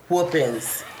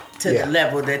whoopings to the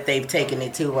level that they've taken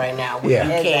it to right now. Where you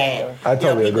can. I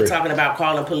totally people agree. talking about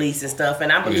calling police and stuff,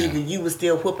 and I believe if you were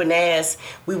still whooping ass,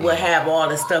 we would have all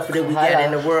the stuff that we got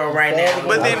in the world right now.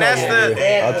 But then that's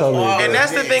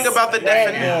the thing about the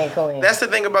definition. Queen. That's the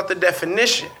thing about the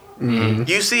definition.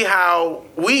 You see how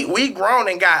we grown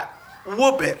and got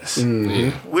whoopings.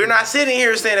 We're not sitting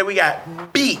here saying that we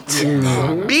got beat.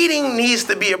 Beating needs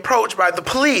to be approached by the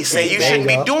police, and you shouldn't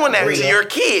be doing that to your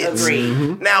kids.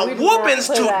 Now, whoopings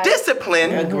to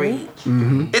discipline.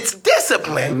 It's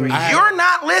discipline. You're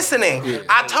not listening.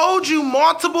 I told you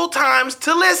multiple times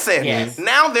to listen.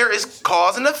 Now there is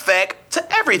cause and effect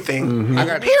to everything.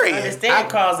 Period. Understand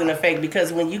cause and effect,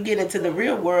 because when you get into the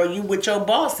real world, you with your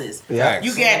bosses. Yeah.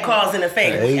 You got cause and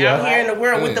effect. There you Out go. here in the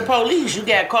world with the police, you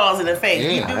got cause and effect.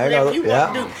 You do whatever you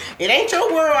want to do. It ain't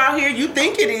your world out here. You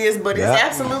think it is, but it's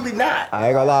absolutely not. I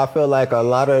ain't gonna lie, I feel like a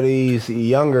lot of these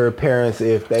younger parents,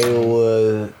 if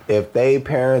they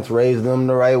parents raise them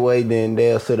the right way, then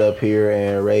they'll sit up here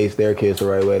and raise their kids the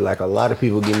right way. Like, a lot of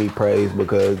people give me praise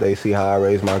because they see how I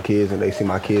raise my kids and they see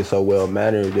my kids so well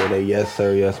mannered that they yes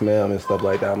sir, yes ma'am and stuff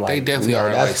like that. I'm like, They definitely are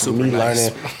that's like super me nice.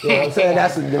 learning. You know what I'm saying?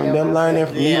 That's them learning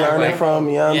from me learning from,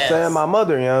 you know what I'm saying, my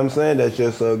mother, you know what I'm saying? That's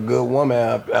just a good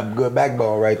woman, a good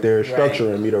backbone right there,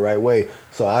 structuring me the right way.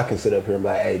 So I can sit up here and be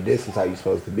like, hey, this is how you're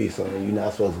supposed to be, son. You're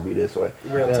not supposed to be this way.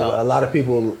 A lot of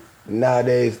people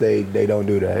nowadays, they don't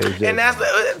do that. It's just, And that's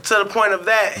to the point of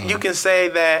that. You can say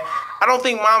that I don't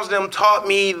think moms them taught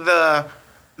me the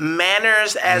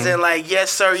manners as in like yes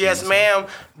sir, yes ma'am,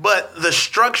 but the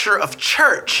structure of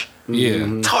church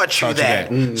taught you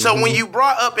that. So when you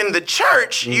brought up in the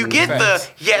church, you get the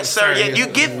yes sir, you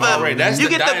get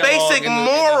the basic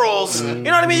morals. You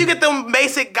know what I mean? You get the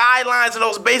basic guidelines and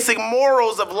those basic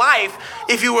morals of life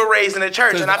if you were raised in the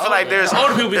church. And I feel like there's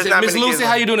older people there's say, not Miss many Lucy, kids.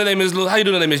 how you doing today, Miss Lucy? How you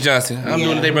doing today, Miss Johnson? I'm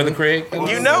doing today, Brother Craig. You know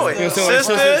it. You know what I'm saying?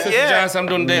 Sister, Johnson, I'm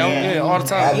doing today all the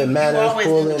time. having manners,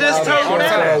 pulling Just out total for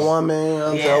manners. a woman.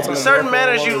 opening certain the door for a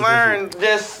manners you woman. learn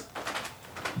just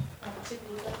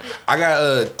I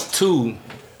got 2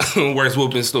 worst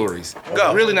whooping stories.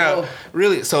 Go. Really not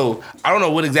really. So I don't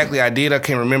know what exactly I did. I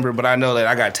can't remember, but I know that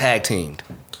I got tag teamed.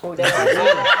 Oh, that ass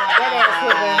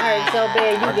whooping hurt so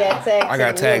bad you got tag team. I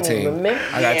got tag team.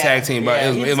 I got tag team, but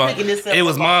it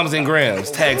was moms and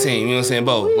grams tag team. You know what I'm saying?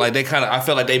 Both. Like they kind of. I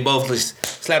felt like they both just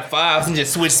slapped fives and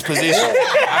just switched position.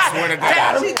 I swear to God.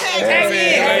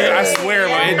 I swear,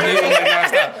 bro. It didn't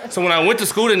stop. So when I went to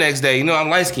school the next day, you know I'm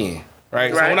light skinned,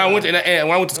 right? So when I went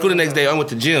to school the next day, I went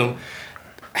to gym.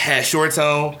 I had shorts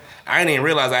on. I didn't even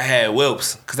realize I had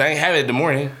whelps because I didn't have it in the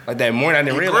morning. Like that morning, I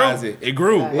didn't realize it. It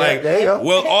grew like there you go.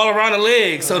 well all around the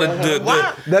leg. So the gym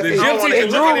teacher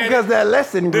looking at because that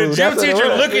lesson grew. the gym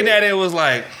teacher looking at it was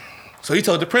like, so he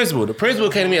told the principal. The principal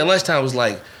came to me at lunchtime was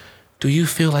like, do you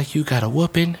feel like you got a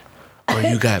whooping or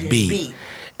you got beat?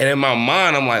 And in my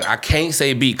mind, I'm like, I can't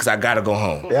say beat because I gotta go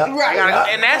home. and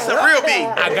that's the real beat.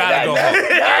 I gotta go home.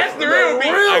 That's the real beat.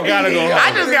 I gotta go home.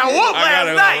 I just got whooped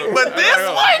last night, but this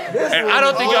one. And I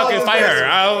don't think y'all can fight her.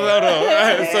 I don't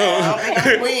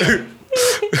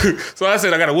know. So I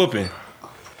said I got a whooping,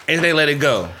 and they let it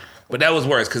go. But that was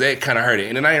worse because it kind of hurt it.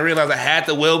 And then I didn't realize I had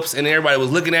the whelps, and everybody was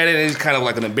looking at it, and it's kind of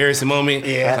like an embarrassing moment.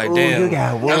 Yeah. Like, damn.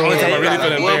 That's the only time I really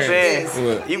felt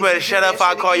embarrassed. You better shut up if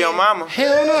I call your mama.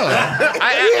 Hell no.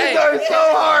 It's so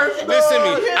hard. Listen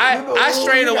to me.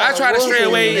 I try to stray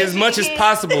away as much as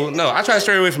possible. No, I try to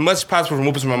stray away as much as possible from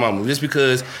whoopings from my mama. Just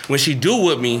because when she do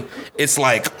whoop me, it's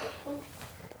like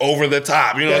over the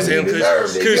top, you know what I'm saying?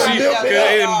 Because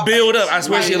it build up. I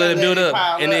swear she let it build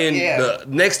up. And then the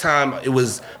next time, it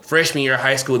was freshman year of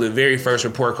high school, the very first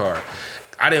report card.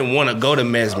 I didn't want to go to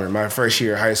Mesmer my first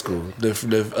year of high school,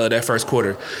 that first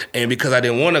quarter. And because I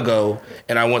didn't want to go,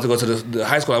 and I wanted to go to the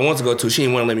high school I wanted to go to, she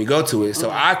didn't want to let me go to it.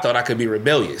 So I thought I could be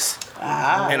rebellious.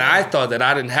 And I thought that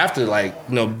I didn't have to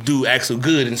do actual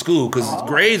good in school because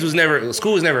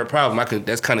school was never a problem.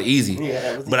 That's kind of easy.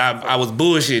 But I was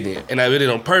bullshitting it, and I did it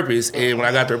on purpose. And when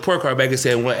I got the report card back, it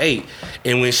said 1.8.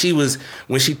 And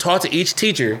when she taught to each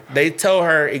teacher, they told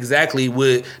her exactly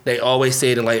what they always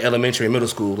said in like elementary and middle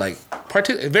school, like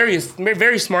very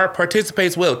very smart,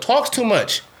 participates well, talks too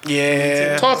much.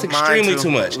 Yeah, talks extremely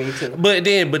too much. Me too. But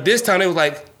this time it was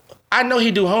like, I know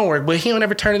he do homework, but he don't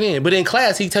ever turn it in. But in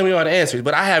class, he tell me all the answers.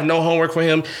 But I have no homework for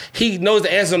him. He knows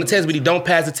the answers on the test, but he don't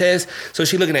pass the test. So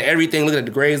she looking at everything, looking at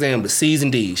the grades and the C's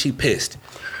and D's. She pissed.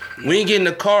 We ain't get in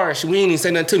the car. We ain't even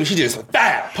say nothing to me. She just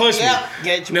punched me.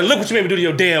 Now look what you made me do to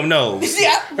your damn nose.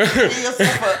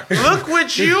 Look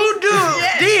what you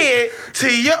did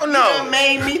to your nose. You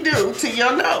made me do to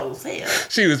your nose. Hell.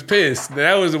 She was pissed.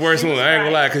 That was the worst one. I ain't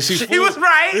gonna lie, because she was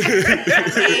right. Made me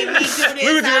do this. Look what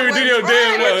you made me do to your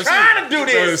damn nose. Trying to do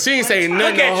this. She ain't saying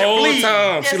nothing the whole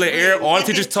time. She let all the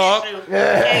teachers talk.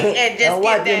 And just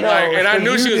get that. And I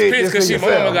knew she was pissed because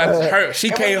my mama got hurt.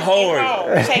 She can't hold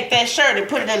her. Take that shirt and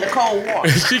put it in the cold water.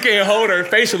 She can't hold her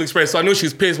facial expression, so I knew she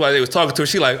was pissed while they was talking to her.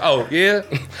 She like, oh, yeah?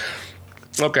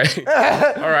 Okay.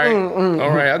 All right. All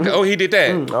right. Okay. Oh, he did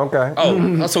that. Okay.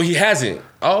 Oh, so he hasn't.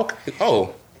 Oh, okay.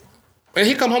 Oh. And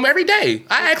he come home every day.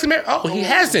 I asked him. Oh, he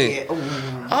hasn't.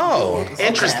 Oh,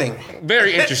 Interesting.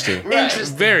 very interesting.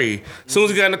 Very. As soon as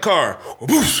he got in the car,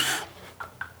 whoosh.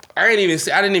 I didn't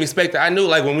even expect that. I knew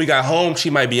like when we got home, she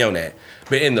might be on that.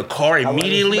 But in the car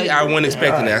immediately, I wasn't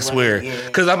expecting that. I swear,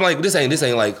 because I'm like, this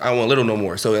ain't like I want Little no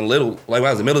more. So in Little, like when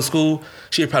I was in middle school,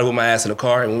 she'd probably put my ass in the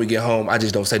car, and when we get home, I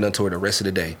just don't say nothing to her the rest of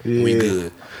the day. We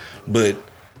good. But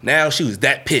now she was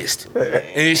that pissed,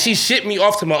 and she shipped me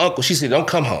off to my uncle. She said, "Don't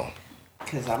come home.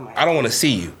 I don't want to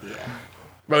see you." Yeah.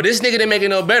 Bro, this nigga didn't make it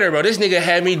no better, bro. This nigga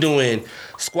had me doing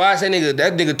squats. That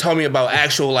nigga taught me about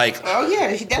actual like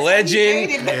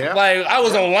pledging. Like I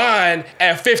was online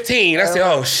at 15. I said,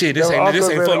 "Oh shit, this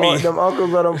ain't for me." Them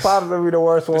uncles or them pops will be the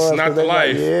worst ones. It's not the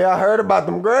life. Like, yeah, I heard about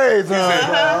them grades.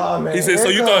 Oh, man. He said, "So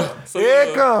you thought?"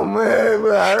 Here come, man. I heard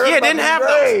about didn't them have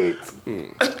grades.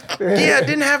 Yeah,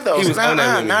 didn't have those. He was on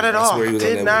that with me. Not at I all. swear he was on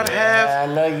Did that not with me. have.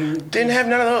 I know you Didn't have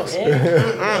none of those.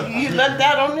 You lucked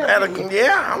out on them.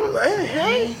 Yeah, I'm like,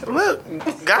 hey, look,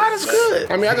 God is good.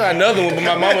 I mean, I got another one, but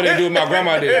my mama didn't do it. My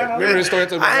grandma did. Remember the story I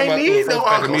told my I grandma? ain't need no first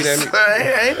pack of meat uncles. at me?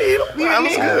 I ain't need them. I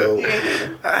was good.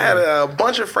 I had a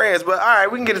bunch of friends, but all right,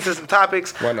 we can get into some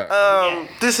topics. Why not?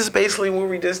 This is basically where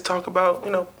we just talk about,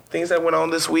 things that went on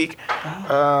this week.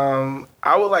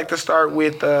 I would like to start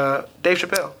with Dave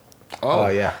Chappelle. Oh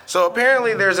yeah. So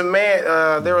apparently there's a man,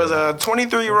 there was a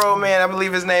 23-year-old man, I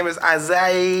believe his name is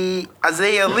Isaiah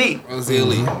Lee.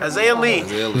 Isaiah Lee.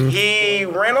 He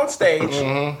ran on stage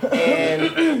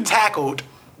and tackled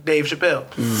Dave Chappelle.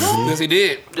 Yes, he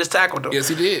did. Just tackled him. Yes,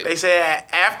 he did. They said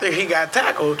after he got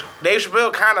tackled, Dave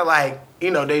Chappelle kind of like,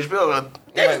 Dave Chappelle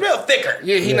thicker.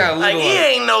 Yeah, he not Like little.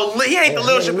 he ain't the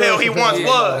little Chappelle he once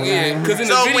was. Yeah, because in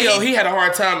the So when video, he had a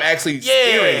hard time actually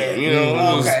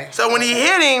steering. So when he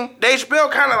hit him, Dave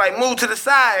Chappelle kind of like moved to the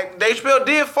side. Dave Chappelle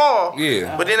did fall.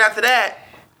 Yeah. But then after that,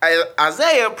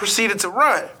 Isaiah proceeded to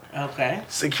run. Okay.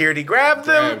 Security grabbed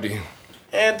him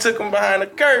and took him behind the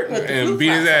curtain and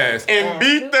beat his ass. and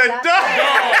beat the dog.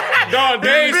 Dog,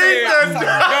 Dave said,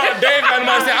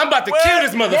 "I'm about to kill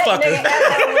this motherfucker."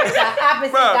 The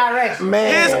opposite direction.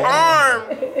 Man. His arm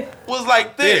was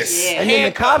like this. And then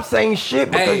the cops ain't shit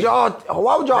because y'all.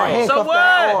 Why would y'all handcuff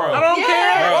that arm? I don't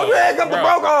care. Why would you handcuff the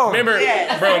broke arm? Remember the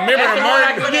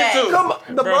Martin? Come on,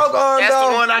 the broke arm. That's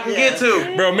dog. the one I can get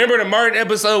to. Bro, remember the Martin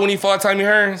episode when he fought Tommy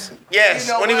Hearns? Yes,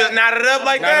 when he was knotted up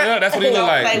like that. That's what he looked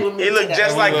like. He looked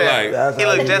just like that. He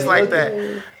looked just like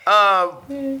that.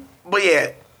 But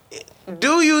yeah,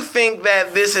 do you think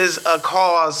that this is a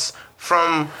cause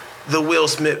from the Will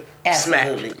Smith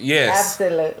Absolutely. smack? Yes.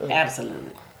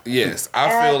 Absolutely. Yes.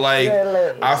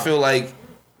 I feel like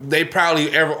they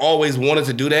probably always wanted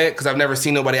to do that because I've never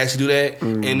seen nobody actually do that.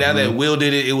 Mm-hmm. And now that Will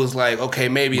did it was like, okay,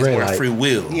 maybe it's more free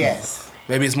will. Yes.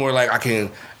 Maybe it's more like I can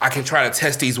try to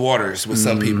test these waters with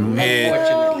some people.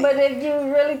 No, but if you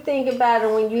really think about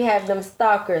it, when you have them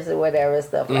stalkers or whatever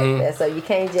stuff like that, so you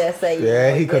can't just say.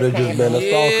 Yeah, he could have just been a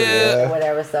stalker.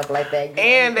 Whatever stuff like that.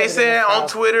 And they said on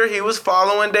Twitter he was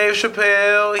following Dave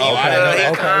Chappelle. He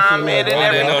commented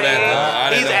and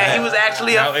everything. He was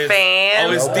actually a fan.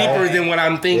 Oh, it's deeper than what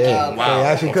I'm thinking. Yeah, wow.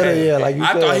 actually could have. Like you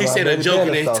I said, thought he said a maybe joke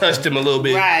and been they a touched him a little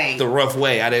bit the rough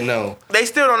way. I didn't know. They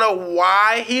still don't know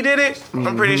why he did it.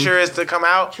 I'm pretty sure it's to come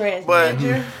out.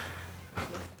 Transgender.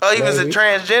 Oh, he was a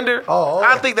transgender? Oh.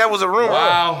 I think that was a rumor.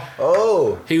 Wow.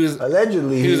 Oh. He was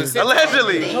allegedly. He was a centaur.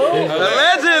 Allegedly he the was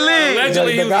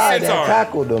guy a that centaur.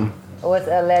 tackled him. Was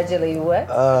allegedly what?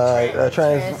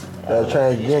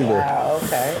 Transgender. Wow,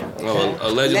 okay. Oh,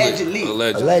 allegedly.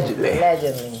 Allegedly.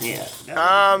 Yeah.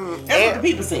 And That's what the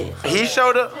people said. he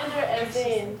showed up.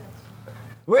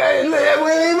 We ain't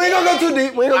gonna go too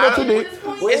deep.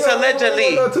 It's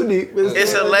allegedly. Go too deep.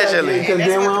 It's allegedly. Because That's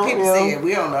then what the people you know, said.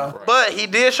 We don't know. But he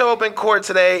did show up in court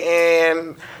today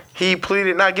and he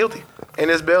pleaded not guilty. And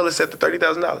his bail is set to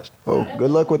 $30,000. Oh,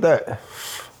 good luck with that.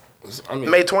 I mean,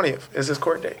 May 20th is his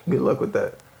court date. Good luck with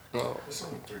that. oh.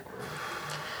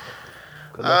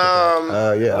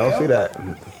 Yeah, I don't see that.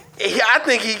 I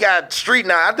think he got street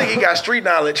knowledge. I think he got street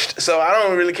knowledge. So I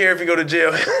don't really care if he go to jail.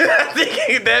 I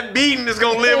think that beating is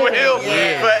gonna live with him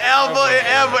forever and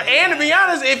ever. And to be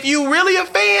honest, if you really a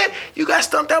fan, you got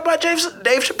stumped out by Dave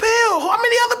Chappelle. How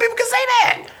many other people can say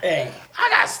that? Hey. I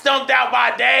got stumped out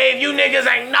by Dave. You niggas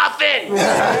ain't nothing.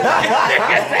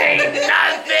 Niggas ain't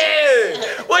nothing.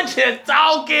 What you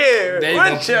talking? Dave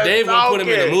gonna put him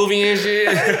in a movie and shit.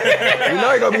 You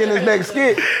know he gonna be in his next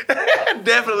skit.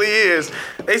 definitely is.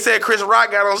 They said Chris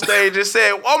Rock got on stage and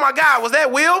said, "Oh my God, was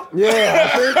that Will?" Yeah,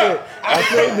 I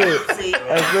think it. See,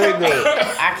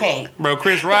 I I can't. Bro,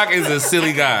 Chris Rock is a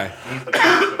silly guy.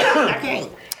 I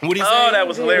can't. What he say? Oh, that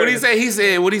was hilarious. What he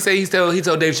say? What he say? He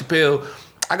told Dave Chappelle,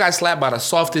 "I got slapped by the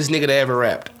softest nigga that ever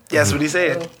rapped." That's what he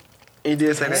said. He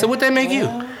did say that. So what that make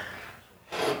you?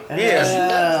 Yes.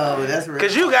 Oh, that's real.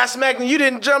 Because you got smacked and you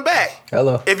didn't jump back.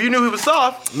 Hello. If you knew he was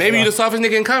soft, Maybe you the softest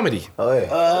nigga in comedy. Oh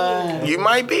yeah. you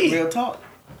might be. Real talk.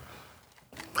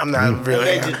 I'm not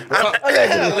really. I'm just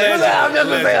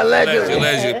gonna say allegedly.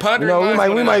 Legend. You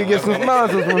know, we might get some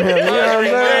sponsors from him. You know what I'm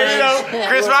saying? You know,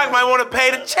 Chris Rock might want to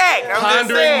pay the check. I'm just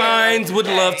Pondering saying. minds would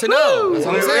love to know. That's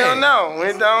what I'm We saying. don't know.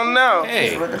 We don't know.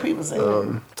 Hey, What the people say.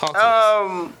 talk to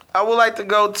us. I would like to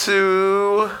go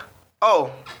to.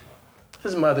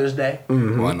 It's Mother's Day.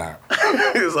 Why not?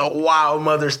 It's a wild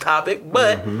mother's topic,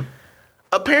 but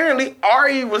apparently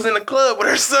Ari was in the club with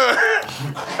her son.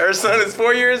 Her son is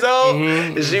 4 years old,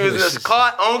 and she was just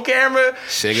caught on camera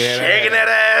Shaking that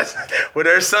ass with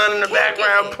her son in the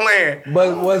background playing.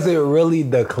 But was it really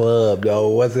the club though?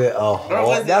 Was it a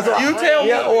hall? That's what You tell me.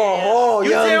 Yeah, or a hall.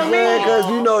 You know what tell I'm me. saying? Because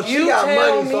you know she You got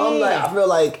tell money, so I'm me. like, I feel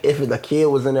like if the kid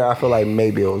was in there, I feel like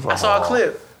maybe it was. I saw a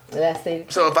clip. That's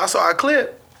it. So if I saw a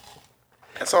clip,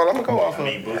 that's all I'm gonna go off I of.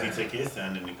 mean, Boosie took his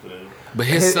son in the club. But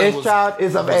his His, son his was child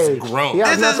is of age. grown. He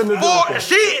has This is nothing to do 4.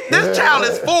 with it. This child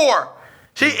is 4.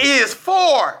 She is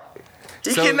 4.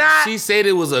 He So cannot. she said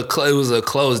it was a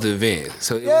closed event.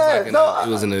 So it Yeah, was like no, it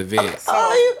was an event.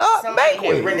 Somebody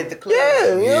banquet. had rented the club. Yeah,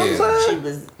 you know Yeah. what I'm She saying?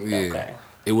 was Yeah. okay.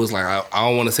 It was like I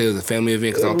don't want to say it was a family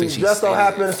event because I don't think she Just so stated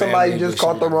happened somebody family, just but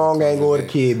caught she the was wrong a angle of the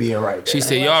event. kid being right there. She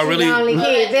said y'all really. The only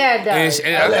kid there, though.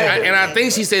 And I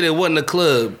think she said it wasn't a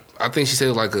club. I think she said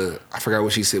it was like I forgot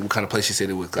what she said, what kind of place she said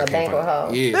it was. A banquet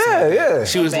hall. Yeah. Yeah.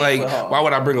 She was like, banquet hall. why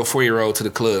would I bring a 4-year-old to the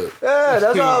club? Yeah,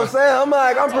 that's what I'm saying. I'm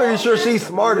like, I'm pretty sure she's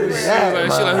smarter than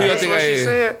that. She like, who y'all think I What she am?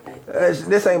 said.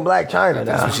 This ain't Black China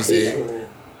That's now. what she said.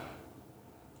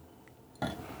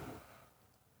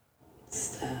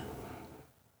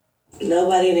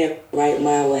 Nobody in their right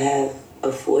mind would have a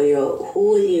 4-year-old. Who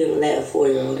would even let a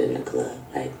 4-year-old in the club?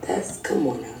 Like, come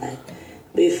on now. Like,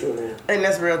 be for real. And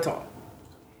that's real talk.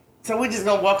 So we just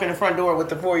gonna walk in the front door with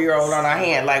the 4-year-old on our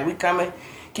hand, like we coming,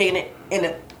 kicking it in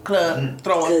the club,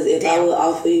 throwing. Because if I would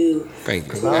offer you,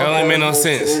 Thank you. That only made no to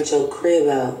sense. rent your crib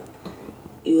out,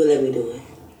 you would let me do it.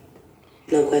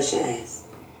 No question asked.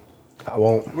 I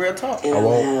won't. Real talk. And I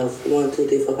would have 1, 2,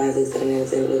 3, 4, 5, 6, 7, 8,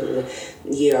 7,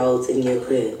 year-olds in your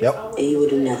crib. Yep. And you would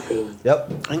do nothing. Yep.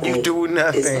 And you Like, do It's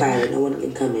nothing. private. No one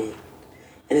can come in.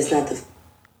 And it's not the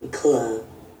club.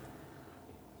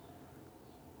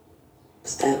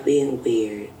 Stop being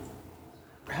weird.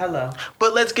 Hello.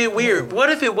 But let's get weird. What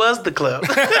if it was the club?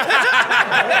 But what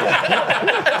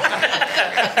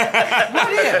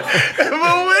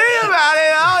about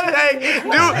it? I was like,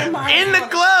 in the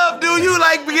club, do you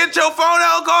like get your phone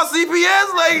out and call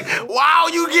CPS? Like, wow,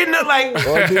 you getting it? Like,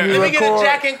 Or do you let me get a record-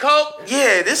 Jack and Coke.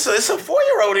 Yeah, it's a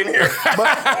 4-year-old in here.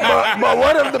 But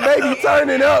what if the baby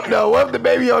turning up though? What if the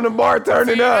baby on the bar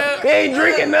turning up? He ain't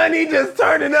drinking nothing. He just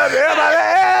turning up. Everybody,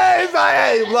 hey, it's like,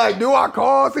 hey, like, do I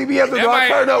call CBS or do I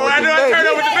turn up with Why this do I baby? turn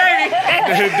up with the baby?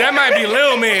 That might be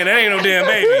Lil Man. That ain't no damn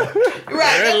baby.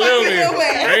 Right. That's Lil Man.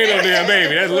 That ain't no damn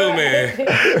baby. That's Lil Man. Hey,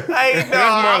 no, That's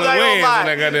I'm Marlon not Wayans on gonna that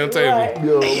lie. goddamn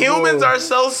table. Humans are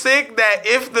so sick that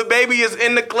if the baby is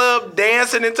in the club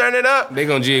dancing and turning up, They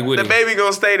gonna jig with the him. baby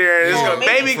gonna stay there and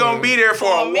baby gonna be there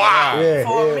for a while. Yeah,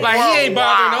 yeah. Like he ain't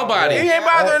bothering He nobody. ain't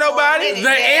bothering nobody. The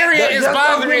area is Just don't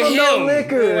bothering give him no him.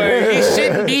 liquor. He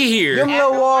shouldn't be Give him here.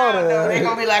 no water. They're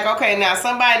gonna be like, okay, now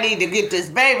somebody need to get this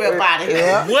baby up out of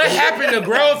here. What happened to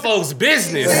grown folks'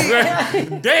 business?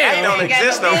 Don't Damn.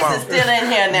 exist no more. Still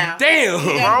in here now. He Damn.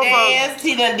 done danced.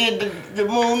 He done did the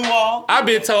moonwalk. I've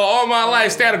been told all my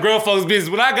life stay out of grown folks' business.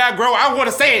 When I got grown, I want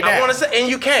to say it now. I want to say, and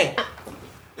you can't.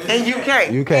 And you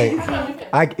can't. You can't.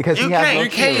 Because You he has can't. no You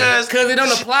can't kids. because it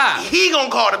don't apply. He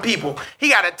gonna call the people. He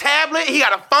got a tablet. He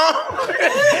got a phone.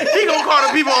 He gonna call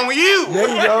the people on you. There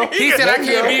you go. He said I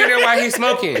can't be there while he's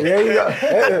smoking. There you go.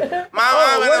 My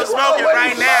mom is smoking what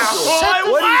right he now.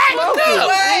 smoking? What he smoking?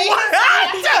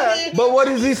 What? But what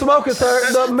is he smoking,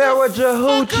 sir? The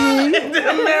marijuana. The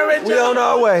marriage. We on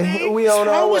our way. We on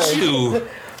our What's way. you?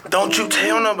 Don't you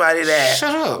tell nobody that.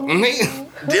 Shut up. nigga.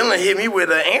 Dylan hit me with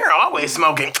an Aaron always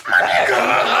smoking. My nigga.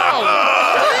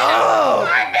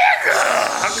 My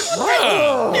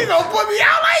nigga. You gonna put me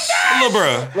out like that? Little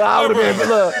bruh. Look, I would have been.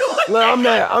 Look, I'm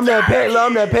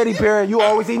that petty parent. You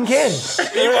always eating candy.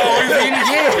 You always eating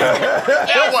candy.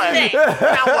 Now what?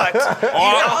 Now what? You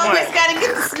always gotta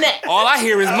get the snap. All I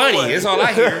hear is money. That's all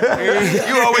I hear.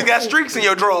 You always got streaks in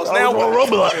your drawers. Now what?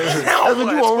 Roblox. That's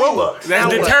what you want, Roblox. That's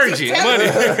detergent. Money.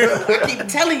 I keep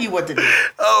telling you what to do.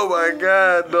 Oh my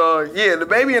God, dog. Yeah, the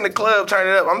baby in the club, turn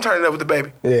it up. I'm turning it up with the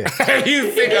baby. Yeah.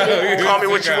 You think Call me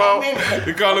what you want.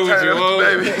 You call it what Turn you it up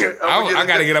with the want. baby. I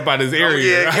gotta get up out of this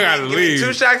area. I gotta give me leave.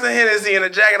 2 shots of Hennessy and a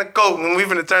Jack and a Coke, and we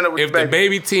finna turn up with If the the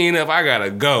baby. baby teeing up, I gotta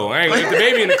go. If the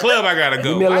baby in the club, I gotta go.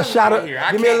 Give me a little shot of,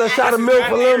 milk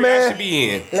for little I man. should be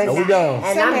in. There we go.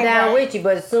 And I'm down with you,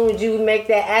 but as soon as you make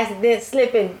that accident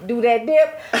slip and do that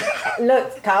dip,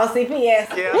 look, call CPS.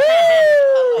 Yeah.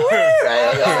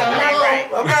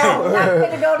 I'm not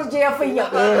gonna go to jail for you.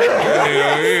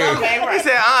 He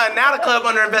said, now the club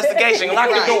under investigation. Lock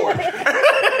the door.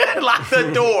 Lock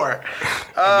the door.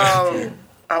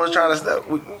 I was trying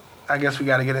to I guess we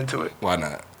got to get into it. Why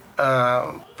not?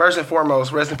 First and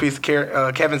foremost, rest in peace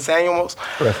to Kevin Samuels.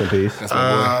 Rest in peace. That's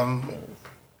my boy.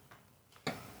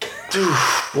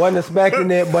 Wasn't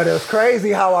expecting it, but it was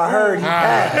crazy how I heard he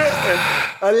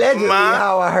passed. Allegedly,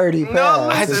 how I heard he passed. No,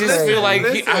 I listen, just feel like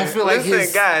listen,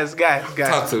 his. guys.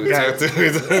 Talk to me.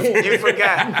 You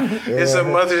forgot. It's a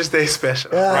Mother's Day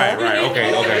special. Right.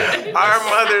 Okay. Our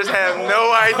mothers have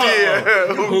no idea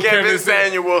who Kevin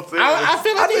Samuels is. I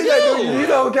feel like they do. You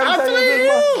know who Kevin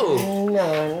Samuels is?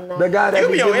 No. The guy that You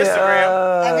be on giving,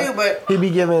 Instagram. I do, but he be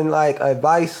giving like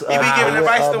advice. He be giving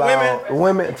advice to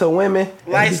women. To women.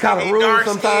 Light He kind of skin, rude dark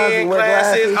sometimes. skin, and wear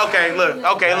glasses. glasses. Okay, look.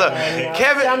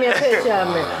 Show me a picture of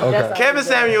me. That's all. Kevin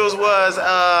Samuels was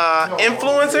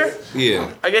influencer.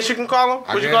 Yeah. I guess you can call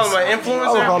him. Would you call him an influencer?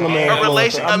 I would call him a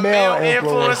male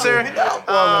influencer.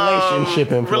 Or relationship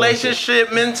influencer.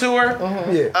 Relationship mentor.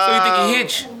 Yeah. So you think he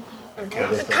hitch?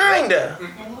 Kinda.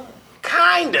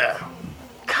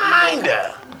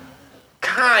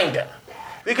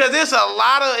 Because it's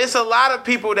a lot of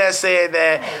people that said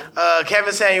that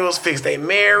Kevin Samuels fixed their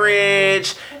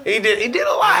marriage. He did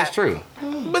a lot. That's true.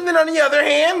 But then on the other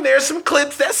hand, there's some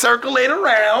clips that circulate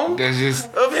around There's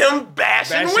just of him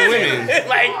bashing women.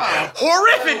 Like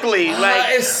horrifically. Like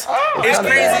it's he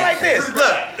crazy. was like this.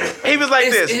 Look, he was like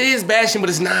It this. is bashing, but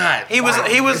it's not. He was at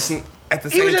the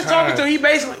same he was just time. talking to. He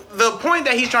basically the point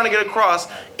that he's trying to get across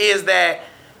is that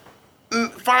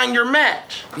find your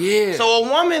match. Yeah. So a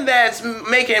woman that's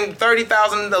making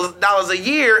 $30,000 a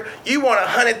year, you want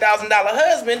 $100,000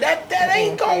 husband. That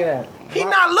ain't going. He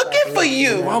not looking for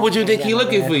you. Why would you think he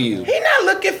looking for you? He not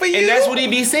looking for you. And that's what he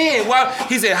be saying. Well,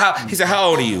 he said, how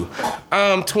old are you?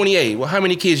 28. Well, how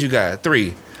many kids you got?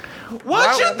 3.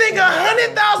 What you think a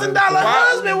 $100,000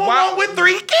 husband will want with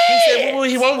 3 kids? He said, what would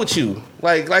he want with you?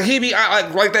 Like he be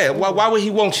like that. Why would he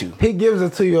want you? He gives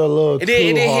it to you a little And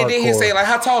then he say like,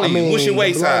 how tall are you? What's your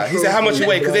waist size? He said, how much you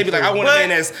weigh? Because they be like, I want a man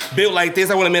that's built like this.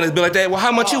 I want a man that's built like that. Well,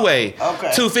 how much you weigh?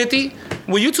 Okay. 250.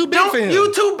 Well, you too big for him.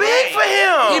 You too big for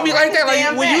him. He be like that.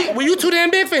 Like, were you too damn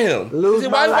big for him? Lose He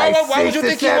said, by like why would you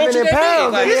think he wants you 60, 70 that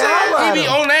big? Like, pounds. he be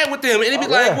on that with them, and he be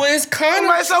like, well, it's kind of.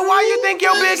 Right, so why you think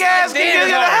your big ass can get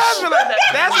a husband like that?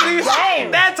 That's what he was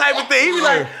that type of thing. He be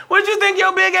like, what you think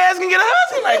your big ass can get a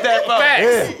husband like that for?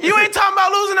 Facts. You ain't talking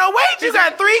about losing no weight. You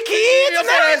got 3 kids and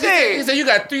everything. He said, you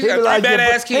got 3 He be like,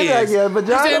 badass he be like, kids. yeah, He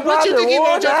vagina said, what you think he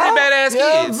probably want your 3 wore badass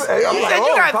down. kids? Yeah, I'm He like, said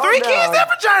you got calm 3 down. kids. That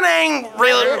vagina ain't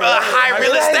real high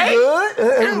real estate.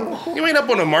 Good. You ain't up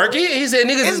on the market. He said,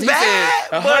 niggas, It's he bad,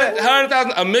 said,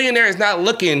 100,000, a millionaire is not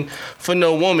looking for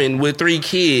no woman with 3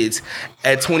 kids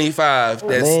at 25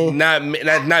 that's not meeting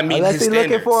Unless his he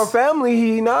standards. looking for a family,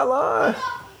 he not lying.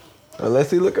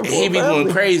 Unless he looking for He a be family.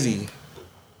 going crazy.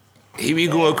 He be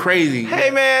going crazy.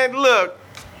 Hey man, look,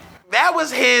 that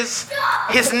was his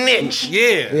niche.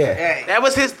 Yeah. Yeah. That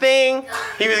was his thing.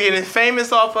 He was getting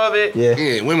famous off of it. Yeah.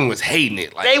 Yeah, women was hating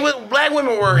it. Like, Black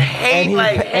women were hating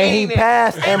And he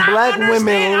passed, and black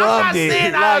women loved it. I'm not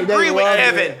saying I Like, they agree with loved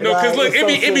Evan. it. no, cause Like, look,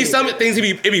 it's it be so some things.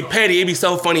 It be petty. It be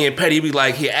so funny and petty. It be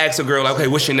like he asks a girl like, "Okay,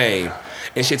 what's your name?"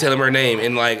 And she tell him her name,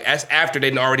 and like as after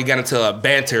they already got into a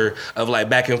banter of like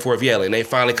back and forth yelling, they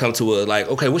finally come to a like,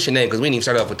 "Okay, what's your name?" Because we didn't even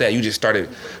start off with that. You just started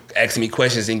asking me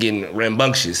questions and getting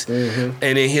rambunctious. And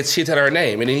then she tell her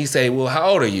name, and then he say, "Well, how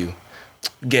old are you?"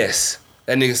 Guess.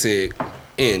 That nigga said,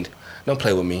 "End. Don't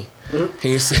play with me."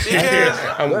 He said,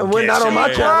 We're not on my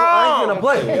channel. I ain't gonna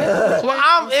play.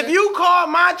 Well, if you call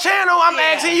my channel, I'm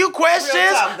asking you questions.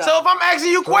 talk, though. So if I'm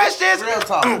asking you questions, Real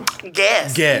talk.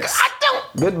 guess. Guess. I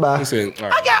don't. Goodbye. He said, all I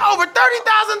right. got over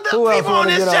 30,000 Who else people on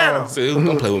wanna this get channel. on? So,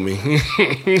 don't play with me.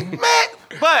 Man,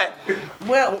 but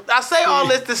Well, I say all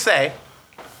this to say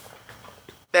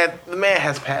that the man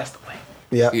has passed away.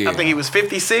 Yeah. I think he was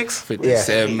 56.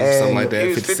 57, Yeah. something like that. He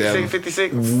was 57.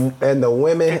 56. And the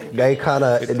women, they kind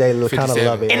of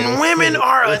love it. And women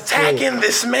are attacking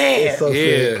this man. It's so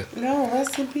Yeah. No,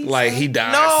 rest in peace. Like he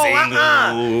died No,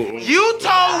 single. You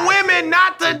told women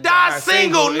not to die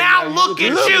single. Now look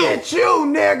at Look you. at you,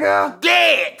 nigga.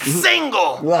 Dead,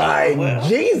 single. Like,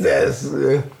 Jesus.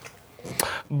 But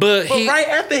But he right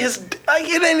after his,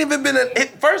 it ain't even been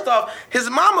first off, his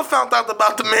mama found out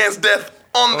about the man's death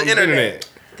on the internet.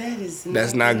 That is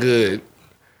That's not good.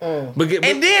 But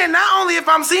And then not only if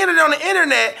I'm seeing it on the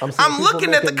internet, I'm seeing I'm people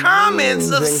looking at the making comments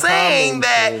memes of and saying comments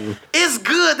that and- it's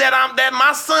good that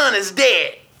my son is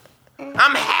dead.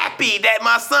 I'm happy that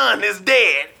my son is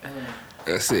dead.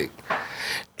 that's sick.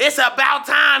 It's about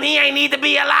time. He ain't need to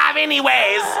be alive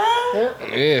anyways.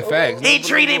 Yeah, facts. He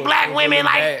treated black women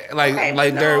like. Like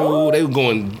they were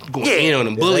going Yeah. in on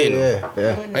him, bullying him.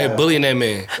 Yeah. They bullying that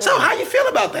man. So how you feel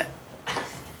about that?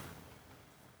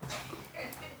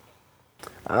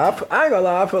 I ain't gonna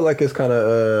lie. I feel like it's kind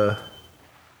of.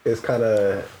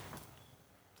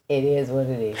 It is what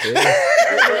it is.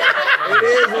 It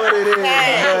is what it is.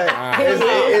 But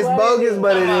it's bogus,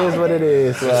 but it is what it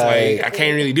is. It's like I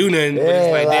can't really do nothing. But it's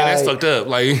Yeah, like, damn, that's like- fucked up.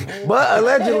 Like, But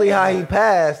allegedly, how he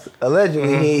passed.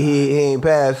 Allegedly, he ain't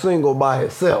passed single by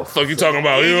himself. fuck you talking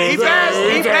about? You know He what I'm passed. saying?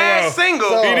 What He you talking passed about?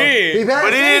 single. He did. He passed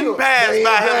But he didn't single, pass but he by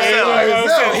passed himself. by Like I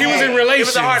himself. said, he was in relations. It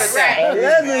was a heart attack.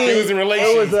 Allegedly, He was in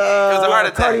relations. It was a heart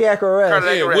attack. cardiac arrest.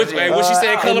 Cardiac Yeah, arrest. what she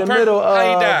said, in color the purple? middle How he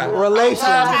of died? relations.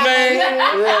 Man,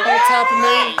 on top of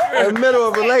me. In the middle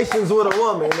of relations with a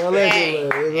woman, allegedly.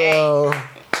 So,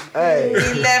 hey.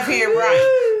 He left here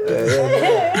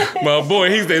right. My boy,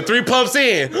 he's there 3 puffs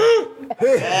in. I'm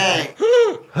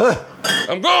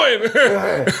going.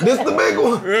 This the big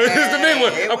one. This is the big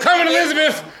one. I'm coming,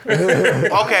 Elizabeth.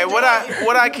 Okay, what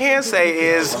I can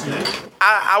say is,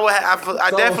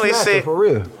 I definitely Snapper, sit. for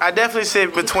real. I definitely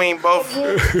sit between both.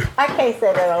 I can't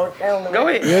say that on the Go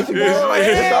ahead. Yes, you Go can.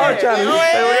 ahead. Start trying to Go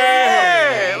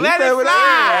ahead. Let it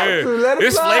fly. Let it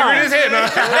It's fly. flavored as hell.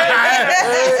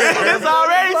 It's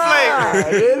already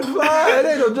flavored. It's fly. It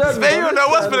ain't no judgment. Man, you don't know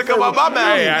what's gonna come out my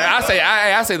mouth. Hey,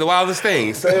 I say the wildest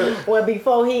things. Well,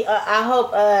 before he, I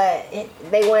hope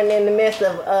they weren't in the midst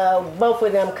of both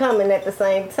of them coming at the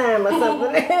same time or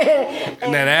something.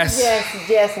 And Now that's- he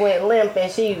just went limp,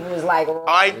 and she was like,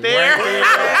 Right there.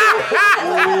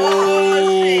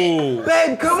 Ooh.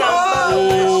 Babe, come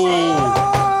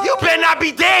on. You better not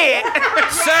be dead.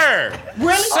 Sir.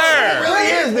 Really? Sir. Really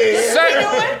is there. Sir.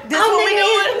 This what we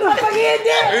doing? "Motherfucker,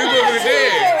 dead." He's gonna be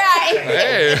dead.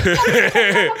 Hey.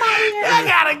 I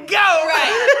gotta go.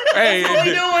 Hey, What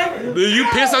we doing? do you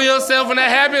piss on yourself when that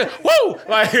happens? Woo!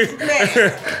 Like,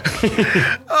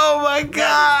 Oh my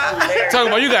God. talking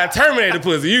about you got Terminator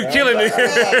pussy. You killing it.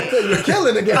 You're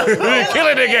killing the game. You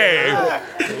killing the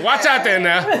game. Watch out there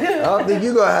now. I don't think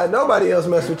you gonna have nobody else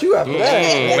mess with you after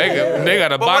that. They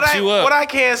gotta But box you up. what I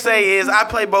can say is I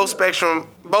play both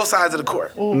sides of the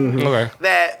court. Okay.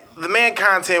 That the man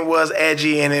content was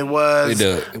edgy and it was,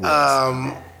 It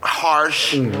was.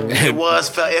 harsh.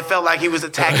 It felt like he was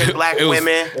attacking black It was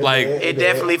women. like It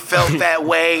definitely felt that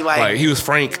way. like he was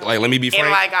frank. Like, let me be frank.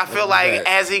 And like I feel like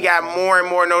as he got more and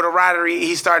more notoriety,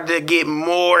 he started to get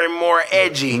more and more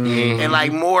edgy and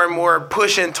like more and more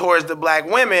pushing towards the black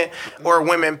women or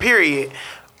women period.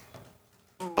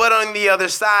 But on the other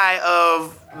side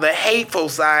of the hateful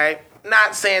side,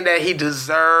 not saying that he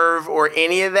deserved or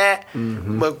any of that,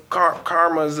 but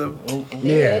karma's a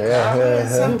Yeah,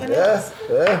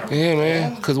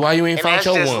 man. Cause why you ain't and found that's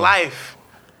your just one? life.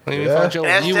 Why you ain't found your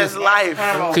That's one? just life.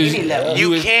 Cause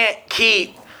You can't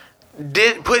keep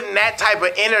putting that type of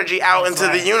energy out into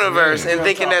the universe and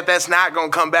thinking that that's not gonna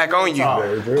come back on you.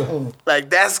 Like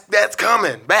that's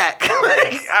coming back.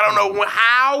 Like, I don't know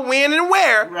how, when, and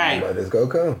where, Right. But it's gonna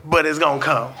come. but it's gonna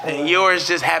come. And yours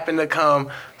just happened to come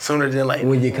sooner than later.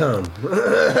 When you come. when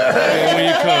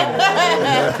you come.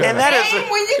 And that is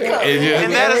When you come.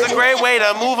 and that is a great way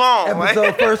to move on. Like,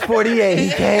 Episode first 48. He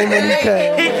came and he he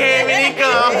came. came and he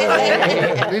come.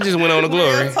 They just went on the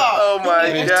glory. Oh my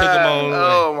They just took him on God. the way.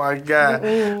 Oh my God.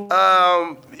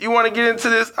 You want to get into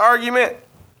this argument?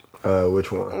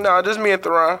 Which one? No, just me and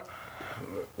Theron.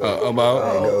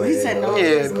 About. He said no. Yeah.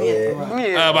 It's me and Theron.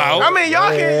 Yeah. About. I mean, y'all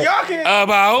can.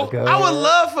 About. I would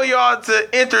love for y'all to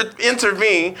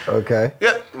intervene. Okay.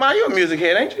 Yeah, Ma, you a music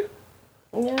head, ain't you?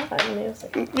 Yeah, I like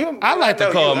music. I like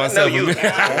to call myself you.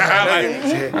 I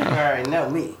like- All right, no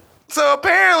me. So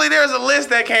apparently there's a list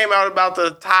that came out about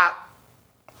the top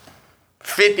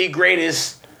 50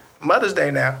 greatest Mother's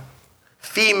Day now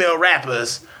female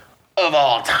rappers of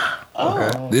all time.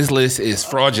 This list is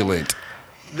fraudulent.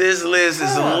 This list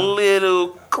is a little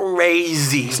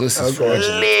crazy. This is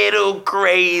Little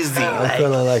crazy. I'm Like,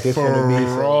 feeling like it's gonna be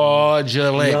some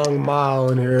fraudulent. Young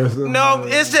Mile in here. Or something. no,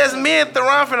 it's just me and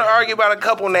Theron finna argue about a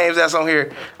couple names that's on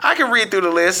here. I can read through the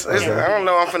list. I don't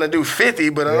know if I'm finna do 50,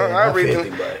 but I'll read 50,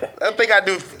 through. I think I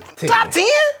do top 10?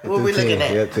 What we looking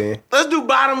at? Yeah, 10. Let's do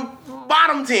bottom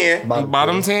 10.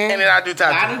 Bottom 10? And then I do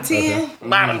top 10. Bottom 10?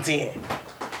 Bottom 10.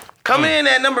 Coming in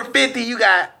at number 50, you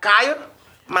got Kaya.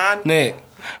 Mine. Nick.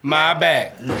 My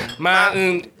back,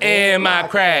 my and my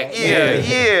crack.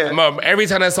 Yeah. Every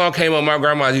time that song came on, my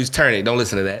grandma used to turn it. Don't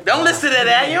listen to that. Don't listen to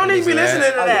that. You don't need to be listening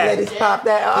to that. Ladies pop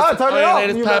that. Oh, turn it off.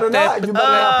 ladies You pop better that. not. You better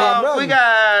not pop nothing. We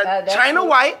got China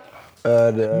White.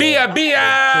 Bia.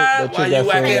 Why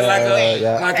you acting like Hey,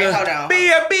 a hold on.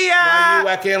 Bia. Why you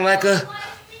acting like a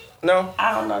No.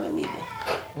 I don't know them either.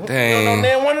 You don't dang? know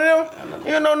name one of them?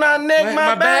 You don't know not neck,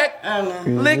 my back? I don't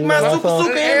know. Lick my super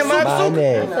and my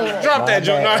super. Drop that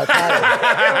joint. No.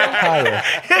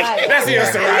 That's your I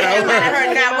might have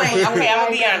heard that way. Okay, I'm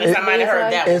gonna be honest. I might have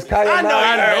heard that It's one. Kaya I know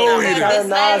Nas. you Kaya This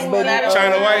Nas, lady, baby. but I don't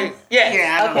China know. White. Yes.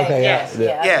 Yeah, I don't know. Okay, Yes. yeah.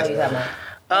 Yeah, I Yes. know what you're talking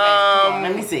about.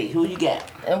 Let me see. Who you got?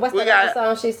 And what's We the got- other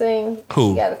song she sing?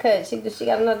 Who? She got a cut. She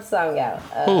got another song out.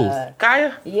 Who?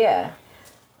 Kaya? Yeah.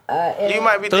 You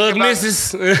might be Thug thinking about...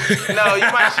 Mrs. No,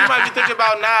 she might be thinking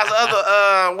about Nas'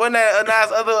 other, wasn't that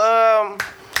Nas' other,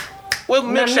 what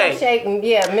milkshake?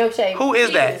 Milkshake. Who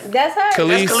is that? That's her.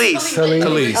 Khalees. That's Khalees.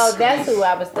 Khalees. Oh, that's who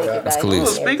I was thinking about. Khalees.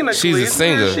 Speaking of She's Khalees, a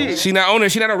singer. where is she? She not owner.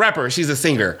 She not a rapper. She's a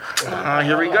singer.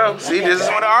 Here we go. See, this is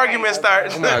when the argument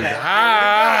starts. Oh my Here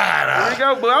God. we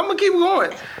go, but I'm gonna keep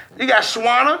going. You got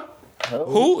Shawana.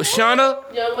 Who? Shauna?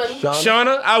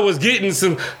 Shauna? I was getting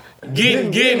some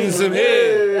head.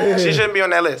 She shouldn't be on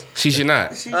that list. She should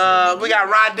not. We got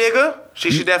Rod Digger.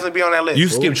 She should definitely be on that list. You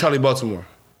skipped Charlie Baltimore.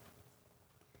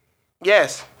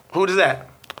 Yes. Who does that?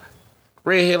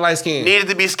 Redhead, light skin. Needed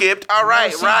to be skipped. All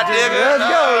right, Rod Digger.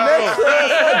 Let's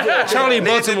go. Next. Charlie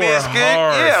Needs to be Baltimore. skipped.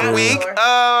 Hard. Yeah, I'm weak.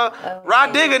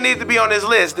 Rod Digger needs to be on this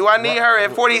list. Do I need her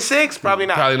at 46? Probably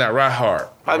not. Probably not. Raw hard.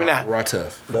 Probably not. Raw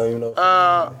tough. Don't even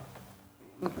know.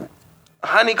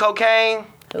 Honey Cocaine.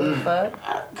 Who the fuck?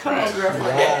 Come on, girlfriend.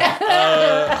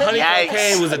 Honey Yikes.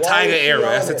 Cocaine was a Tiger era.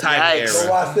 That's a Tiger Yikes.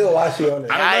 era. Why she on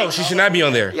there? I don't know. She should not be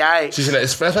on there. Yikes. She should not.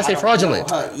 That's why I say fraudulent.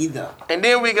 Her either. And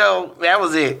then we go, that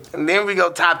was it. And then we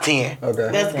go top 10. Okay.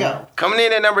 Let's go. Coming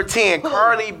in at number 10,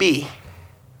 Cardi B.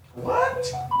 What?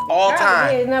 All Yeah,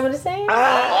 time. number the same.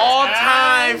 All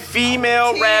time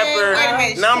female rapper. Wait a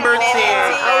minute, she Number 10, coming in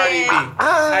at Cardi 10. B.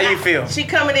 How you feel? She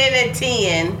coming in at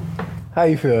 10. How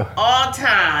you feel? All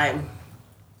time.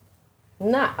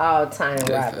 Not all time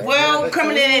rapper. Well,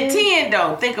 coming in at 10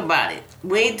 though. Think about it.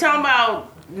 We ain't talking about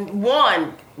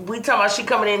one. We talking about she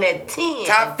coming in at 10.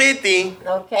 Top 50.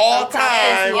 Okay. All okay,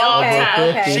 time. All time.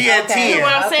 Okay. She at 10. You know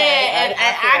what I'm Okay, saying? And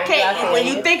I can't. When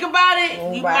you think about it,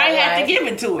 you Right, might have right. to give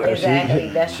it to her. Exactly.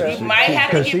 That's true. You might have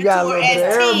to Cause give she it got a to her little bit of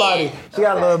as 10. everybody. She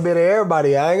got a little bit of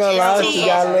everybody. I ain't gonna lie. She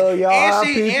got a little y'all And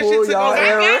she people, took y'all over- I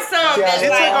era. got some She that's She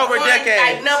took like, over one, decades.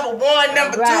 like number 1,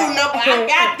 number 2, Right. I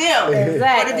got them.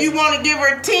 Exactly. But if you want to give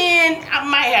her 10, I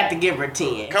might have to give her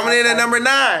 10. Coming in at number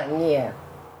 9, Yeah.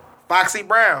 Foxy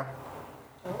Brown.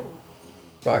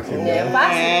 Foxy, Yeah.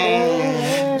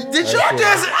 man. Foxy. Did y'all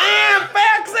just end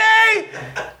Foxy?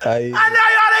 I know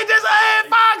y'all ain't just end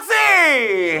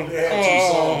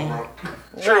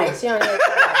Foxy. True. Right, she on there.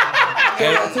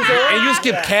 And you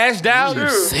skip Cashed Out? True.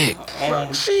 Sick.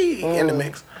 She in the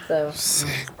mix. So,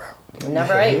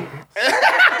 number 8.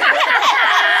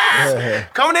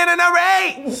 Coming in at number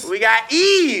 8, we got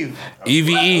Eve. EVE.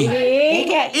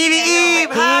 Eve,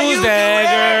 how you Who's doing?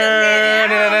 that girl?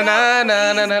 Na, na, na,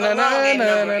 na, na, na, na,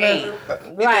 na,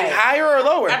 na. Right. Higher or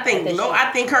lower? I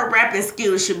think her rapping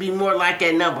skills should be more like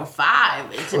at number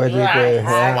 5. To What be you honest. think?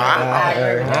 I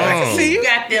agree. I can see You you.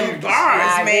 got them bars,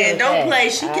 I agree man. with Don't that. play.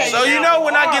 She can't. So you know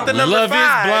when I get the number Love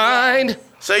 5. is blind.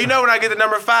 So you know when I get the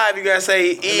number 5, you gotta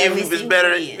say Let me Eve see is who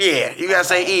better. it is. Yeah, you gotta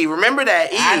say Eve. Remember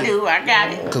that Eve. I do. I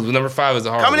got it. Because number 5 is a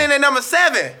hard Coming one. in at number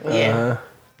 7, Yeah.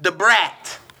 The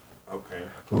Brat. Okay.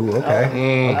 Ooh,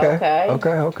 okay. Okay.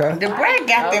 Okay. The Brad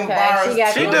got them Okay, bars. she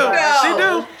got She them do. bars. She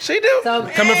do. She do. So,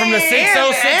 Coming from the And I ain't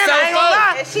 60604. gonna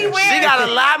lie, She she got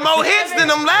a lot more hits than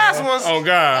them last ones. Oh,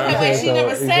 God. Wait, she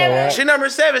number 7. She number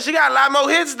 7. She got a lot more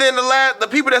hits than the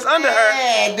people that's under her.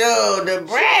 Man, dude, the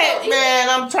Brad, man,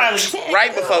 I'm trying to tell you.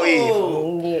 Right before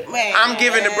Eve. Man. I'm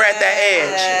giving the Brat that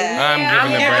edge. I'm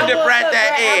giving giving the the bread. Brat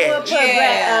that I would edge. put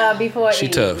Brad before She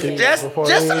Eve. tough. Just a little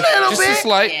Just a bit.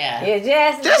 slight. Yeah.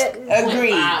 Yeah, just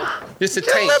Agreed. Just a Just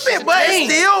a taint. little bit, but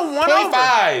it's still one over.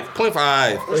 0.5.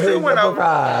 0.5. Still went over.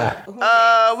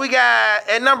 Five. We got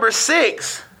at number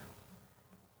 6.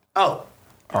 Oh,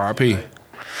 R.I.P.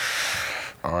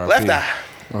 Left Eye.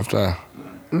 Left Eye.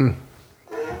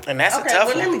 And that's Okay, a tough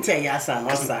well, let one. me tell y'all something.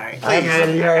 I'm sorry.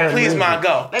 Please, Ma,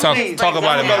 go. Talk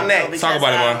about it, Go man. next. Talk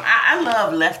about it, man. I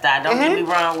love Left Eye. Don't get me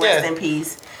wrong. Rest Yeah. in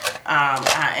peace.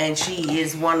 And she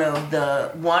is one of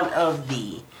the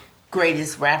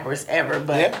greatest rappers ever.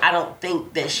 But Yeah. I don't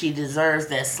think that she deserves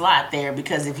that slot there,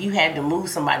 because if you had to move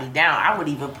somebody down, I would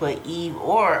even put Eve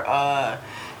or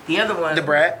the other one, The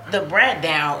Brat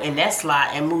down in that slot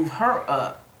and move her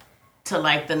up to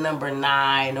like the number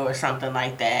 9 or something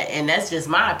like that. And that's just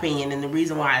my opinion. And the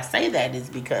reason why I say that is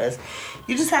because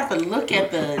you just have to look at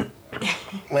the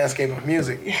landscape of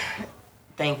music.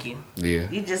 Thank you. Yeah.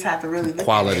 You just have to really look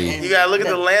Quality. at it. You gotta look at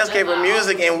the landscape of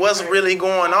music and what's really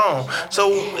going on.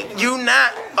 So you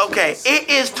not okay. It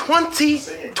is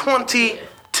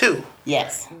 2022.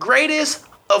 Yes. Greatest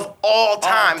of all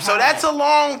time. So that's a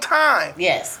long time.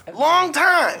 Yes. Long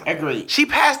time. Agreed. She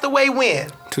passed away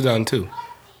when? 2002.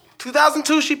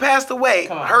 2002. She passed away.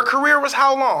 Her career was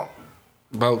how long?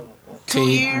 About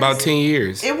 10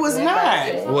 years. It was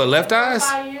not. What, Left Eyes?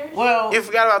 Well, you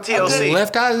forgot about TLC.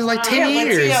 Left Eyes is like 10 yeah,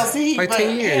 years. But TLC, like but,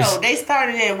 10 years. Hell, they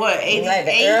started in what, 88? Like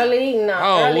the early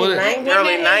 90s.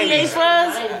 Early 90s.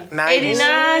 90s.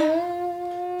 89?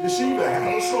 I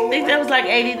think that was like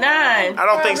 89. I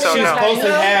don't think so. She was No. supposed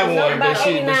to have one, but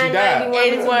she died.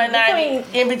 81,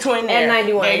 90, in between there. And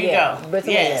 91, there you yeah. go.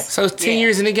 Between Yes. So it's 10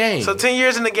 years in the game. So 10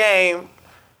 years in the game.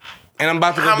 And I'm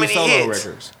about to How go do many solo hits?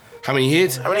 records. How many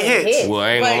hits? How many hits? Well,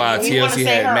 I ain't gonna lie. But you wanna TLC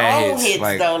say had her mad own hits. hits,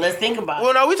 Like, though. Let's think about it.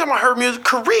 Well, no, we talking about her music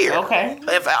career. Okay.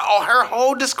 If her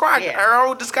whole discography, her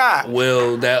whole discography.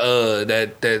 well,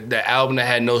 that album that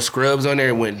had no scrubs on there,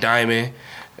 it went diamond.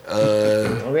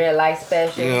 Red Light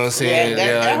Special. You know what I'm saying?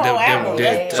 that whole album,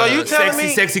 So you telling sexy,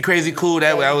 me- sexy, crazy, cool.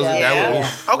 That was.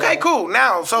 Okay, cool.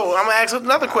 Now, so I'm gonna ask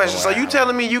another question. So you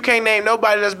telling me you can't name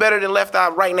nobody that's better than Left Eye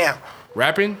right now?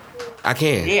 Rapping? I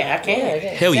can. Yeah, I can.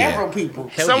 Hell yeah. Several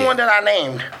people. Someone that I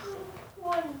named.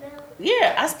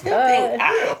 Yeah, I still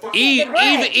think.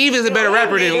 Eve is a better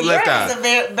rapper than Left Eye.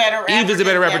 Eve is a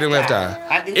better rapper than Left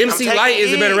Eye. MC Light is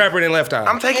a better rapper than Left Eye.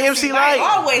 I'm taking MC Light.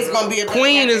 Always gonna be a better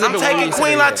Queen is a I'm taking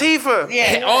Queen Latifah.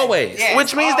 Yeah. Always. Yeah.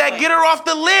 Which means that get her off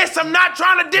the list. I'm not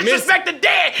trying to disrespect the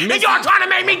dead. And y'all trying to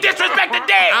make me disrespect the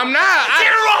dead. I'm not. Get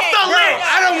her off the list.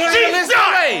 I don't want her to list no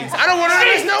ways. I don't want her to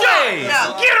list no ways.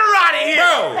 Get her out of here.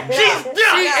 Bro. She's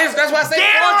done. She is, that's why I say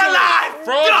Dead or alive.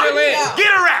 fraudulent. Done.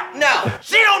 Get her out. No.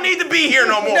 She don't need to be here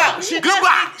no more. No, she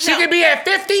Goodbye. She could be at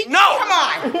 50? No. Come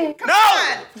on. No.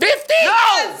 50?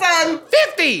 No. Son.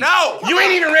 50? No. You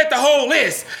ain't even read the whole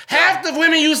list. Half the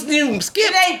women you skip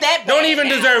It ain't that bad. don't even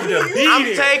deserve to be I'm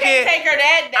there. taking. Take her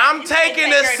that. I'm taking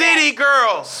the City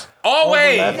Girls.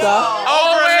 Always. Over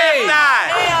Always. Left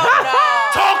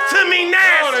Eye. Talk to me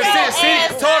now.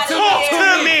 Talk to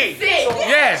me.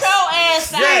 Yes.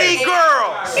 City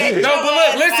Girls. No, but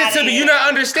look, listen to me. You not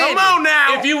understanding. Come on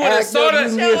now. If you would have saw the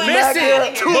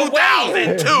listen,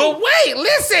 2002. but wait,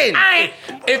 listen.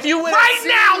 If you would Right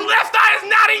now, Left Eye is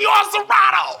not in your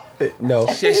Serato. No.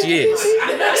 yes, she is.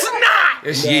 It's not.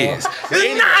 Yes, she is.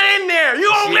 It's not in there. You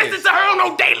don't She listen is. to her on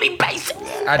no daily basis.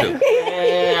 I do.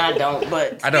 Yeah, I don't.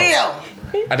 But I don't. still,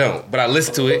 I don't. But I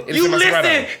listen to it. It's You in my Serato.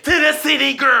 listen to the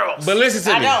City Girls. But listen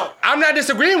to I me. don't. I'm not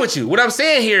disagreeing with you. What I'm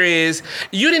saying here is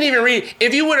you didn't even read.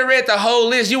 If you would have read the whole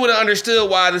list, you would have understood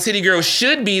why the City Girls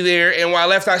should be there and why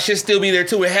Left Eye should still be there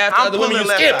too. And half the I'm other women you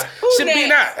pulling skipped Left Eye. should be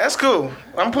not. That's cool.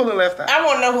 I'm pulling Left Eye. I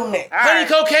want to know who next. Honey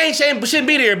Cocaine shouldn't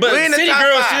be there, but We in the City top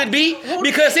Girls 5. should be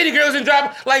because City Girls done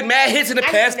dropped like mad hits in the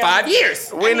past 5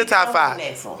 years. We're in the top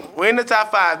 5. We're in the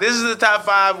top 5. This is the top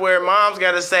 5 where mom's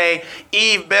got to say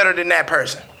Eve better than that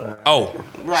person. Oh,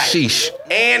 Right. sheesh.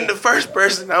 And the first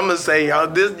person I'm gonna say,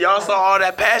 y'all saw all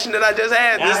that passion that I just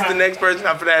had. This is the next person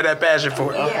I'm gonna have that passion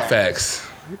for. Facts.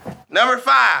 Number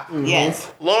 5, Yes.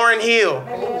 Lauren Hill.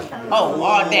 Oh,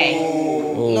 all day.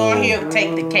 Lauren Hill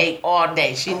take the cake all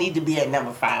day. She need to be at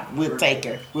number 5. We'll take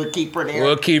her. We'll keep her there.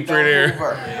 We'll keep her Don't there. move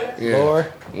her. Yeah.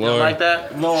 Lord. Y'all like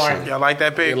that? Lauren. Y'all like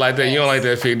that pick? You like that? You don't like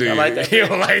that pick, do you? I like that pick. You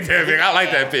don't like that pick. I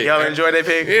like that pick. Y'all enjoy that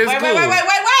pick? It's Wait, cool. wait.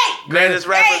 Greatest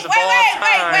rappers of all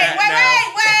time.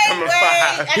 Number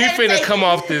 5. He finna come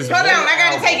off this. Hold on, I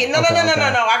gotta take it. No. Okay.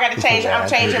 I gotta change. Okay, I'm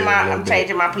changing I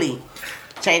figured my plea.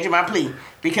 Changing my plea.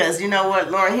 Because you know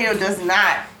what? Lauren Hill does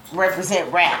not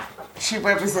represent rap. She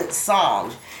represents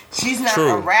song. She's not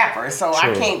True. a rapper, so I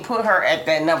True. can't put her at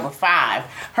that number 5.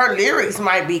 Her lyrics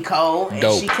might be cold, and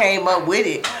Dope. she came up with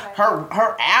it.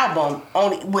 Her album,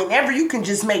 whenever you can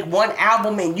just make one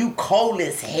album and you cold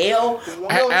as hell. you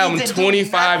don't album need to do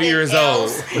 25 nothing years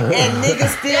else, old. and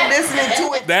niggas still listening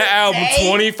to it. That album, today.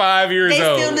 25 years They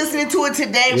old. still listening to it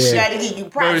today. We Yeah. gotta give you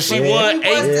props. Bro, she But won if he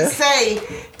was 8. to say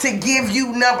to give you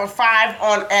number 5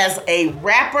 on as a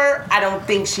rapper, I don't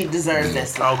think she deserves that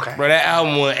slot. Okay. Bro, that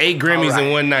album won 8 Grammys in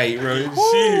one night, bro.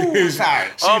 Ooh, sorry.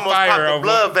 She Almost fire popped a over.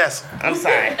 blood vessel. I'm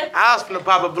sorry. I was finna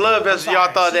pop a blood vessel.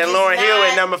 Y'all thought that She Lauryn does Hill not-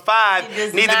 at number 5 she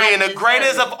does need to be not in the deserve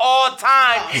greatest it. of all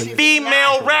time She does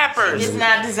female not. rappers. It's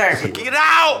not deserving. Get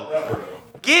out!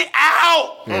 Get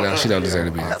out! Yeah, no, she don't deserve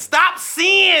to be. Stop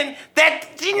seeing that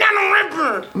she's not a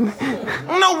rapper. I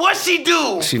don't know what she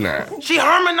do. She not. She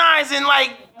harmonized and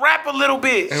like rap a little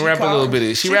bit. And rap a little bit.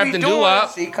 She She rapped be in doing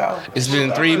doo-wop. She cold. It's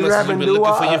been 3 months since you've been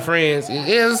looking for your friends. Yeah,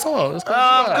 it's a song. It's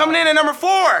called doo-wop. Coming in at number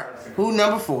 4. Who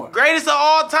number 4? Greatest of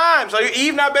all time. So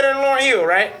Eve not better than Lauryn Hill,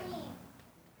 right?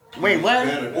 Wait, what?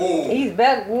 He's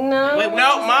better. No.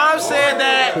 No, Mom said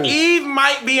that Eve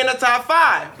might be in the top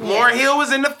 5. Lauryn Hill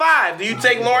was in the 5. Do you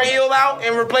take Lauryn Hill out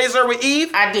and replace her with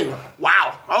Eve? I do.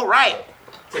 Wow. All right.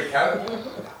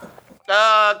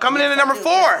 Coming in at number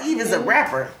 4. Eve is a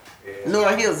rapper.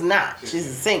 Lauryn Hill's not. She's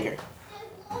a singer.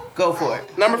 Go for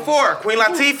it. Number 4, Queen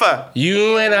Latifah.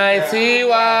 UNITY.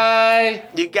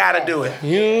 You gotta do it.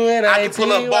 UNITY. I can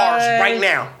pull up bars right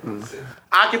now.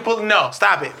 I can pull. No,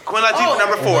 stop it. Queen Latifah,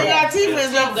 number 4. Queen Latifah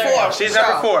is number 4. She's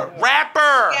number 4. Rapper.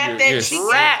 Got that, Yes. she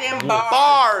got Rap. them bars.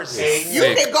 Bars. You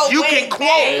can go You way can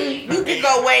quote. back. You can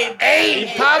go way back.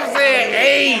 8. Pop said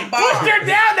 8. Push her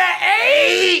down to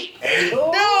 8.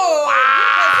 No.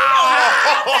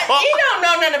 He don't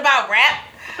know nothing about rap.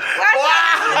 Why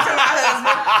not listen to my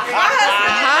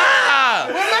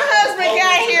husband? When my husband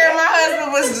got here, my husband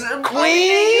was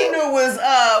Queen? You knew was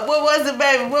what was it,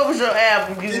 baby? What was your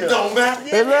album? You know. Don't matter.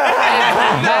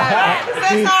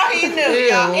 That's all he knew,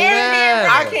 y'all. Everything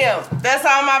rock him. That's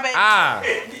all my baby.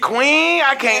 Queen,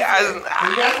 I can't.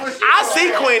 I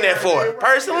see Queen at 4.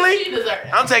 Personally,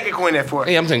 I'm taking Queen at 4.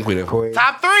 Hey, I'm taking Queen.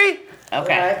 Top 3.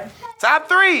 Okay. Top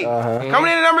 3.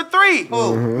 Coming in at number 3.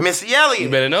 Missy You Elliott.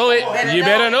 better know it. You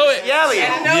better know it. Elliott.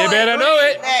 You better know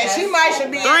it. Man, she might should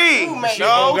be 3. at 2, maybe.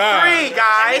 No, God. 3,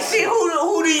 guys. See who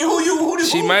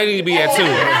She might need to be at 2.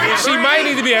 She might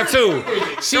need to be at 2.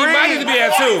 She might need to be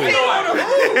at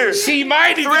 2. She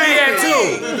might need to be at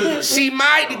 2. She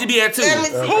might need to be at 2.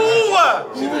 Who?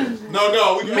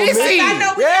 Missy. I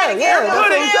know we Yeah, gotta yeah, get that's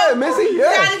what I'm saying, Missy. We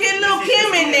Yeah. gotta get Lil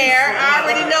Kim in there. I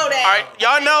already know that. All right,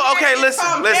 y'all know. Okay,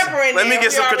 listen. Let me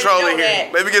get some control in here.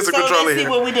 Let me get some control in Let's see here.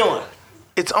 what we doing.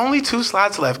 It's only 2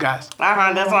 slots left, guys.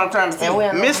 That's what I'm trying to see.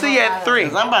 Missy at 3.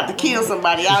 I'm about to kill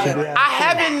somebody out there. I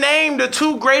haven't named the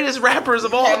 2 greatest rappers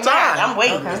of all time. I'm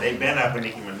waiting. They been up in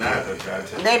Nicki Minaj, though, try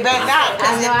to. They better not.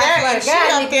 Because I know, I if swear to God,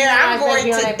 she up Nicki there, I'm Minaj going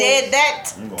be on to that dead that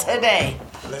today.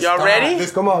 Y'all ready?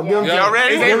 Come on, give them. Y'all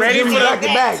ready? Is they ready Give for me the? back to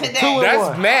back. Today. 2 and That's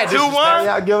 1. mad. 2-1.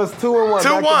 Yeah, give us 2 and 1.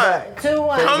 2-1. Back to back.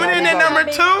 2-1. Coming in at number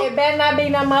 2. It better not be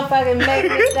no motherfucking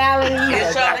Megan Stallion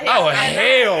either. Oh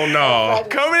hell no.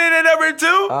 Coming in at number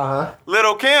 2.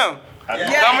 Little Kim.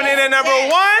 Coming in at number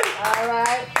 1. All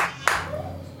right.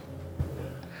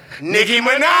 Nicki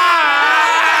Minaj.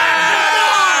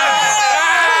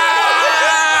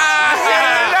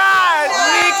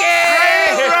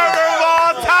 Greatest rapper of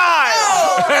all time.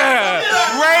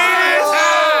 Greatest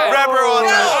rapper of all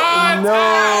time. No.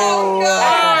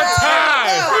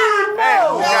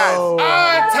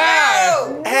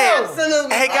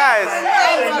 Hey guys.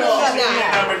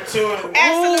 Number 2.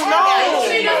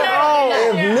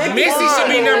 Missy should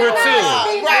be number 2.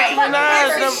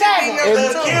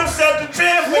 Kim set the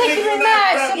trend for Nicki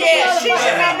Minaj.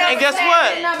 And guess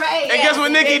what? And guess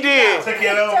what Nicki did? Took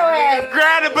it over.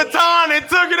 Grabbed the baton and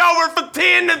took it over for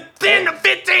 10 to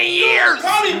 15 years.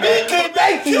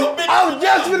 Thank you. I was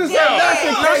just gonna say that's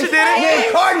the No, case. she didn't.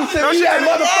 Yeah, Cardi said No, we she had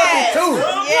didn't. motherfucking 2.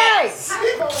 Yes.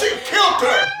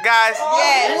 Guys.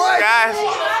 What? Guys.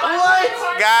 What?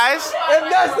 Guys. If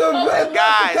that's the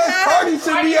Guys. case, Cardi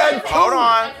should be at 2. Hold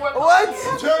on. What?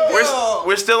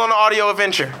 We're still on the audio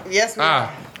adventure. Yes, ma'am.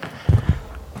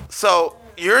 So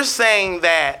you're saying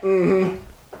that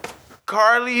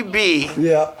Carly B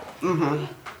Yeah.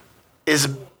 is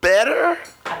better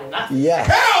Yes.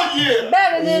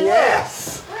 Better than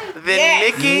Yes. than Yes.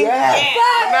 Nicki Yes.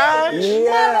 Minaj?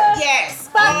 Yes. Yes.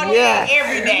 All day, Yes.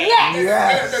 every day.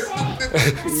 Yes.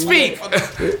 Speak.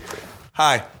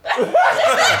 Hi.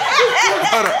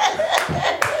 Hold up.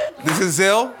 This is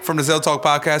Zell from the Zell Talk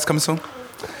Podcast coming soon.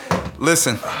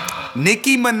 Listen,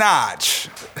 Nicki Minaj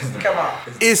Come on.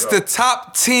 It's the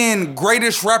top 10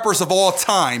 greatest rappers of all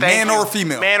time, Thank man you. or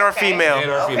female. Man or female.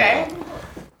 Okay.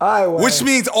 Which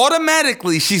means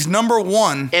automatically she's number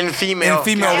 1 in female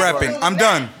rapping. I'm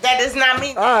done. That does not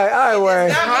mean. All right,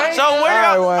 Wayne. So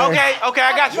where? Okay,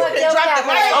 I got you. Okay.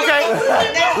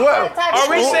 What? Are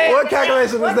we saying? What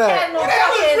calculation was that?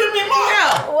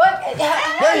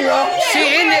 There you go.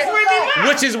 She in there,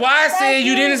 which is why I said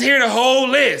you didn't hear the whole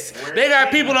list. They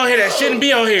got people on here that shouldn't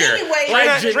be on here,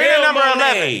 like Trina Janelle number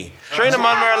Monáe. 11. Trina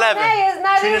number 11. Hey, it's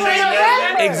not even a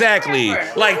rapper. Exactly,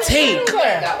 like Tink.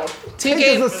 Tink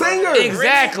is a singer.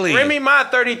 Exactly. Remy Ma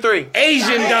 33.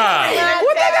 Asian guy.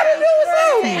 What they got to do with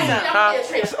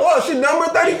something? Oh, she number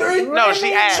 33? No,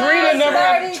 she asked. Trina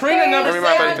number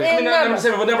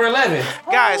 7, but number 11.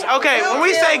 Guys, okay, when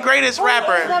we say greatest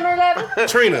rapper, Number 11.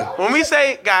 Trina. when we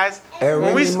say, guys,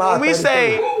 when we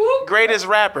say greatest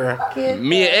rapper,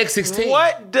 Mia X16.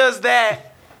 what does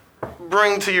that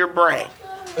bring to your brain?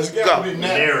 It's got to be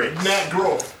Nat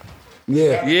growth.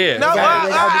 Yeah. Yeah. No,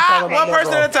 one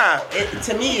person at a time.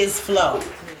 To me, it's flow.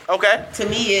 Okay. To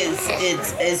me,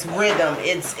 it's rhythm.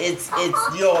 It's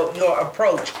your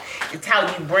approach. It's how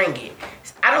you bring it.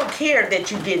 I don't care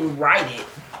that you didn't write it.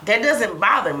 That doesn't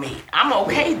bother me. I'm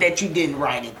okay that you didn't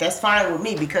write it. That's fine with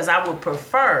me because I would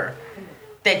prefer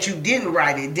that you didn't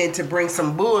write it than to bring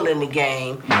some bull in the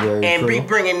game and be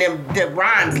bringing them the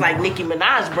rhymes like Nicki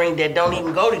Minaj bring that don't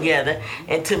even go together.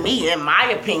 And to me, in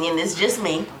my opinion, it's just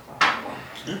me.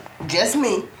 Just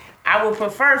me. I would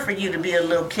prefer for you to be a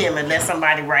Lil' Kim and let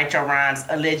somebody write your rhymes.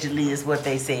 Allegedly, is what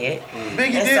they said. Biggie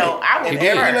and did so it. I would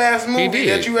Every last movie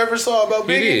that you ever saw about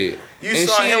He Biggie, did. you And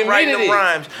saw she him writing admitted the it.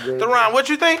 rhymes. The rhyme. What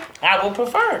you think? I would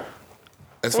prefer.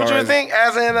 As What far you as- think?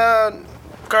 As in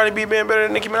Cardi B being better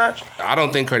than Nicki Minaj? I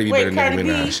don't think Cardi B better than Nicki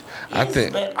Minaj.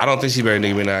 I don't think she better than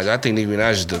Nicki Minaj. I think Nicki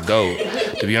Minaj is the GOAT.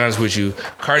 To be honest with you,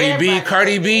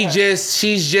 Cardi B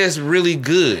she's just really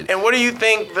good. And what do you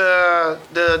think the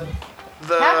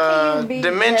How can you be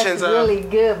dimensions just of? really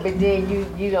good, but then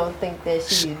you don't think that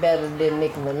she's better than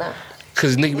Nicki Minaj?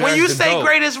 Cause Nicki Minaj When you the say GOAT.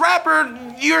 greatest rapper,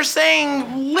 you're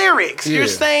saying lyrics. Yeah. You're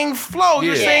saying flow.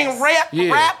 You're Yeah. saying rap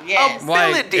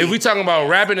Like, ability. if we talking about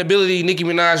rapping ability, Nicki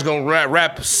Minaj gonna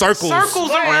rap circles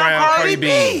around Cardi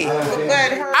B.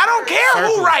 I don't care who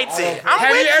Circles. writes it. I'm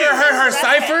Have with you ever heard her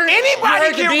cipher? Anybody you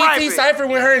heard can the write BET it. cipher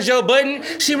with her and Joe Budden?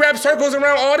 She rapped circles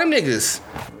around all them niggas.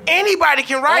 Anybody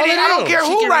can write All it. of I don't them. care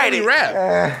She who can write really it. rap.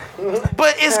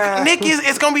 But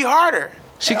it's gonna be harder.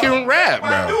 She can rap,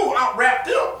 bro. Out rap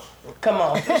them. Come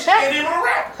on. She ain't even a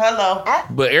rap. Hello.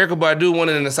 But Erykah Badu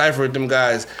wanted in the cipher with them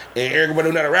guys, and Erykah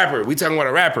Badu not a rapper. We talking about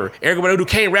a rapper. Erykah Badu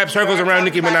can't rap circles around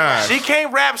Nicki Minaj. She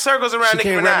can't rap circles around Nicki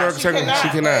can't rap Minaj. circles. She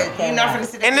cannot. You're not finna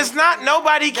sit And it's not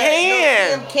nobody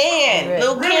can. Lil' Kim can.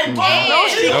 Lil' Kim can. No,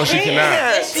 she No, she cannot.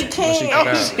 Yes, she can. No, she cannot.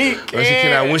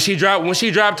 No, she cannot. When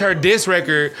she dropped her diss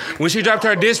record,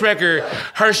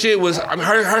 her shit was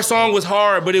her song was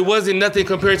hard, but it wasn't nothing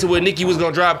compared to what Nicki was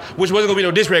gonna drop, which wasn't gonna be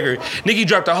no diss record. Nicki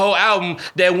dropped a whole album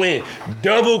that went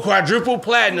double, quadruple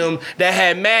platinum, that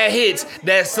had mad hits,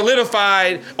 that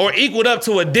solidified or equaled up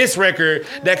to a diss record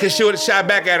that could shoot a shot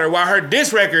back at her, while her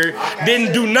diss record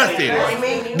didn't do nothing.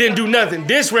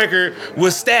 Diss record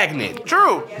was stagnant.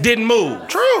 True. Didn't move.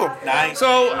 True.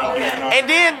 So And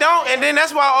then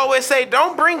that's why I always say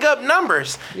don't bring up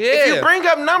numbers. If you bring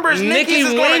up numbers, Nicki's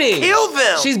is gonna winning. kill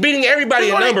them. She's beating everybody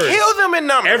She's in gonna numbers. kill them in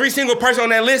numbers. Every single person on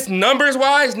that list, numbers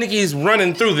wise, Nicki's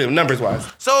running through them, numbers wise.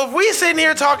 So if we sitting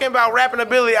here talking about rapping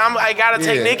ability, I gotta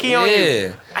take Nicki on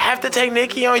you. I have to take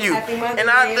Nicki on you. And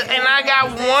I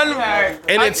got one.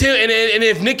 And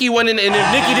if Nicki wasn't, and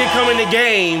if Nicki didn't come in the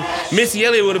game, Missy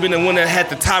Elliott would have been the one that had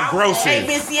the top grossing. Hey,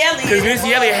 Missy Elliott. Because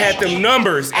Missy Elliott had them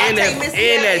numbers and take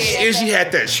Missy Elliott. she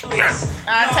had that.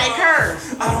 I'll take her.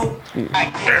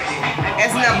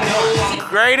 That's number one.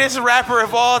 Greatest rapper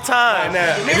of all time.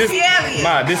 Missy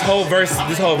Elliott. This whole verse is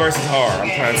hard. I'm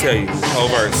trying to tell you, this whole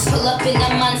verse. Pull up in a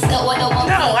monster or the one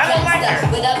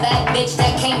with a bad bitch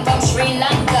that came from Sri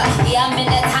Lanka. Yeah, I'm in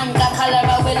that tanga, color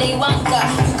of Willy Wonka.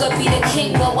 You could be the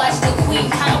king, but watch the queen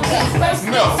conquer. First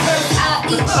things first, I'll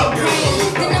eat your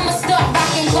brains. Then I'ma start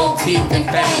rocking gold teeth and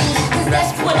fangs. Cause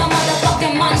that's what a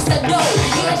motherfucking monster do.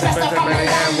 You trust her from the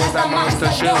land with the monster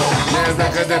shoe. There's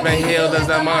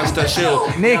a monster shoe.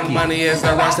 Nicki. Money is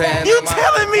the roster and You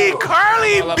telling me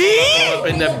Carly B? up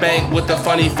in the bank with the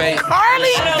funny face.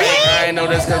 Carly B? I ain't know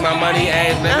this cause my money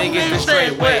ain't. Let me get this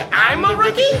straight. Wait, I'm a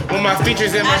rookie? when my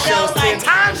features in my shows 10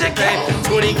 times a K,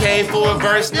 20K for a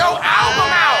verse, no album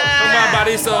out. When my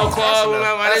body so close, when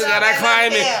my body's gotta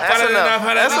climb it. That's enough.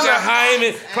 Climb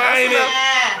it.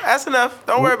 That's enough.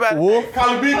 Don't worry about it.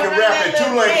 Carly B can rap in 2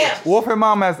 languages. Wolf and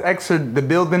Mom has extra the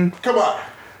building. Come on.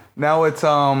 Now it's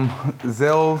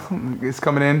Zell is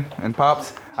coming in and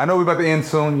Pops. I know we're about to end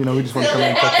soon. You know, we just want to come in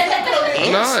and touch.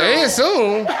 No, it ain't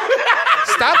soon.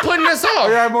 Stop putting us off.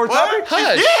 You have more topics?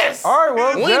 Hush. Yes. All right,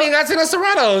 well, We ain't even got to the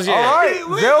Serranos yet. all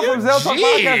right, Zell from Zell Talk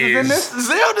Podcast is in this.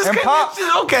 Zell just And came Pops.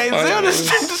 Okay, Zell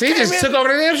just He came just in. took over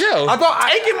the damn show. I thought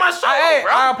Taking my show, Hey,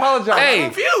 bro. I apologize. Hey,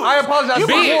 Confused. I apologize. You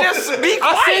for can Wolf. just be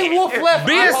I seen quiet. Wolf left.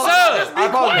 Be I a apologize. sub. I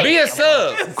apologize. Be a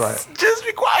sub. Go ahead. Just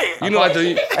be quiet. You know like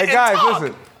the Hey guys,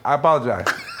 listen. I apologize.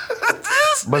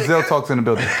 But Zell talks in the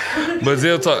building.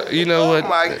 Brazil talk. You know Oh what?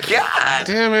 my God.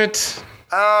 Damn it.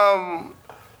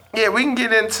 Yeah, we can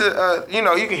get into, you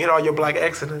can hit all your black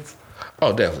excellence.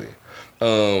 Oh, definitely.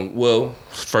 Well,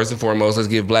 first and foremost, let's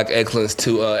give black excellence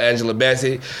to Angela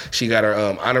Bassett. She got her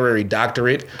honorary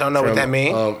doctorate. Don't know what that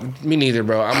means. Me neither,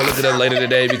 bro. I'm gonna look it up later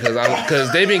today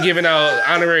because they've been giving out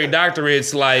honorary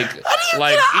doctorates like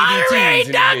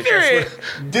EDTs. Doctorate.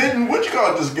 Didn't what you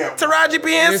call this guy? Taraji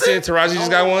P. Henson. Taraji just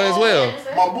got one as well.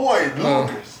 My boy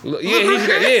Lucas. Yeah, he just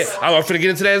got. Yeah, I'm finna get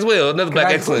into that as well. Another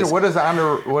black excellence. What is the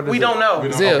honor? What is We don't know.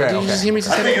 Zell, Okay, did you okay. just hear me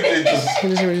just I say think that? it just.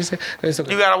 Did you hear me just say? It's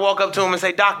okay. You gotta walk up to him and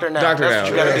say, "Doctor now." Doctor That's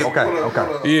now. what you gotta do.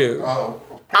 Okay. Yeah.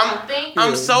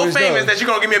 I'm so but famous no. that you're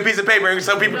gonna give me a piece of paper and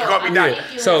so people can call me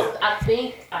doctor. So- I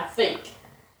think,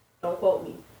 don't quote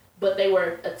me, but they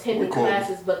were attending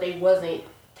classes, but they wasn't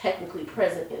technically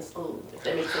present in school. If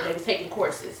that makes sense, they were taking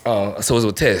courses. So it was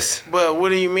a test. But what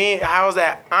do you mean? How is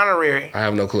that honorary? I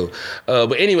have no clue.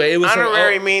 But anyway, it was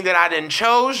Honorary mean that I didn't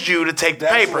chose you to take the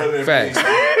paper. Facts. Yeah,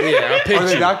 I Are picked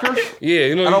they you. doctors? Yeah,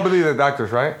 you know. I don't believe they're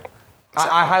doctors, right?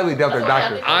 I highly doubt they're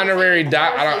doctors. Honorary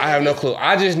doc. I have no clue.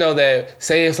 I just know that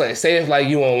say if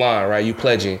you online, right? You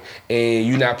pledging and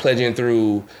you not pledging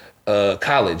through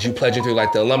college. You pledging through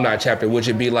like the alumni chapter, which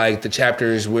would be like the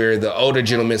chapters where the older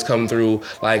gentlemen come through.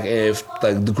 Like if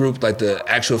like the group, like the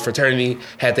actual fraternity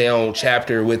had their own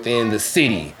chapter within the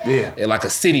city. Yeah. And like a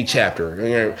city chapter. You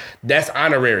know, that's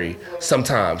honorary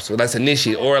sometimes. So that's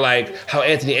initiate. Or like how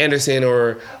Anthony Anderson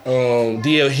or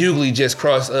D.L. Hughley just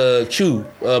crossed Q,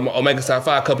 Omega Psi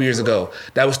Phi a couple years ago.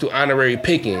 That was through honorary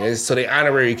picking. And so they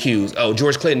honorary Qs. Oh,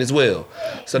 George Clinton as well.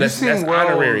 So that's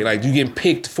honorary. Like you getting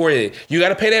picked for it. You got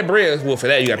to pay that bread. Well, for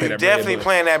that you got to pay that bread. Definitely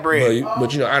playing that bread.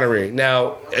 But honorary.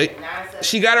 Now,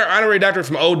 she got her honorary doctorate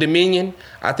from Old Dominion.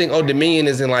 I think Old Dominion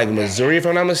is in like Missouri, if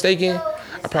I'm not mistaken.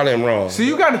 I probably am wrong. So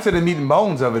you got into the meat and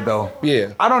bones of it, though.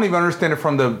 Yeah. I don't even understand it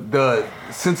from the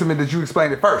sentiment that you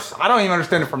explained it first. I don't even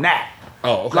understand it from that.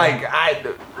 Oh, okay. Like,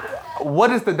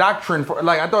 what is the doctrine for?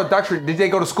 Like, I thought doctrine. Did they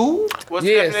go to school? What's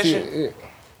the definition? See,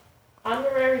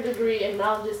 Honorary degree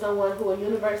acknowledges someone who a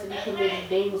university committee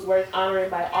deems worth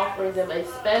honoring by offering them a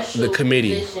special The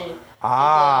committee. position in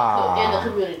Ah.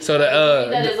 the community. So the,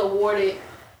 that is awarded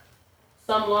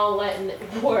some long Latin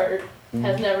word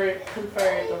has never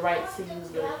conferred the right to use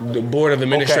the. The board of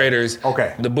administrators.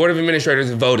 Okay. The board of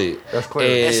administrators voted. That's clear.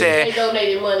 And It said, They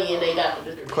donated money and they got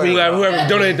the degree. whoever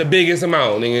donated the biggest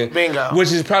amount, nigga. Bingo.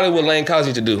 Which is probably what Lane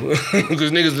College to do,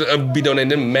 because niggas be donating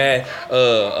them mad.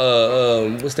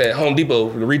 What's that? Home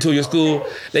Depot to retool your school.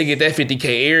 They get that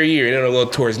 $50K every year, and they don't go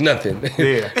towards nothing.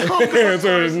 Yeah.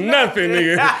 towards nothing,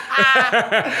 nigga.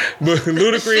 But shit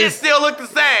Ludacris. still look the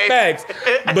same. Facts.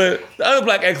 But the other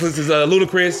black excellence is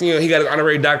Ludacris. You know, he got an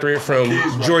honorary doctorate from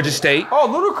Georgia State. Oh,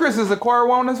 Ludacris is a choir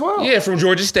one as well. Yeah, from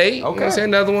Georgia State. You know what I'm Okay. saying?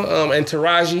 Another one. And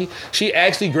Taraji, she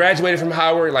actually graduated from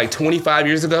Howard like 25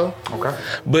 years ago. Okay.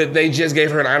 But they just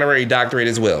gave her an honorary doctorate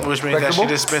as well. Which means that she Respectable.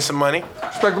 just spent some money.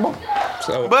 Respectable.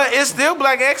 So, But it's still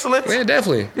black excellence. yeah,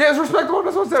 definitely. Yeah, it's respectable.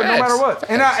 That's what's there, no Facts. matter what.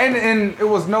 And and it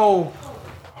was no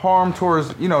harm towards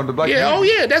the black. Yeah, community. oh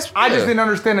yeah, that's. I just yeah. didn't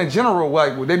understand in general.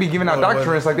 Like, would they be giving out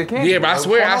doctorates like they can? Yeah, but I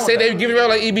swear, I said they were giving out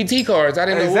like EBT cards. I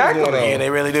didn't know Exactly. what was going Yeah, on. they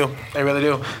really do. They really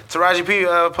do. Taraji P.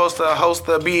 Supposed to host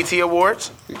the BET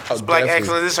Awards. It's Black definitely.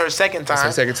 Excellence. This is her second time. That's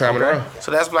the second time in a row. So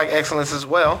that's Black Excellence as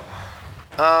well.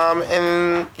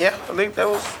 And yeah, I think that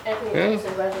was Anthony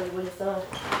Anderson graduated with his son.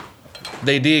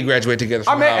 They did graduate together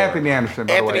I from met Howard. Anthony Anderson.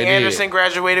 By Anthony the way. did. Anderson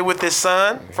graduated with his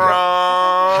son from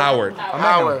Howard.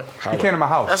 Howard. He came to my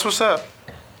house. That's what's up.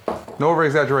 No over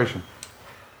exaggeration.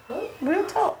 Real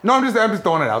talk. No, I'm just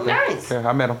throwing it out there. Nice. Yeah,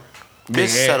 I met him.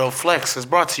 This head. subtle flex is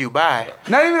brought to you by.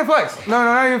 Not even a flex. No,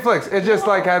 not even a flex. It just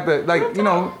like had the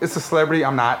it's a celebrity.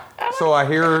 I'm not. So I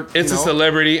hear. It's a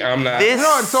celebrity. I'm not. This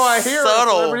No, so I hear a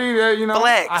subtle celebrity that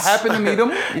flex. I happen to meet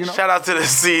him. Shout out to the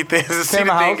See Things, the See Came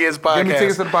the to my Thing house, Is Give me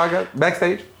tickets to podcast. the podcast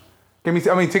backstage. Give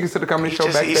me tickets to the comedy show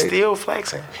He's backstage. still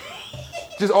flexing.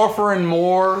 Just offering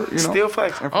more. Still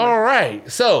flexing. All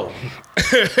right. So,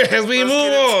 as we move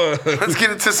on. Let's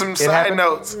get into some side happened.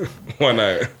 notes. Why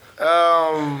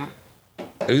not?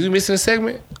 Are you missing a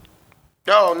segment?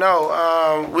 Oh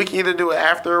no, we can either do it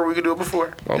after or we can do it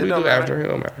before. Oh, we do it after. It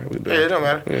don't matter. We do it don't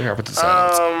matter. We have to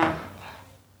silence.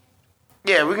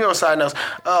 Yeah, we can go side notes.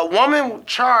 A woman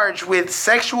charged with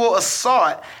sexual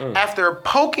assault after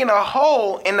poking a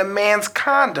hole in a man's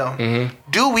condom.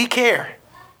 Do we care?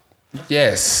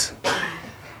 Yes.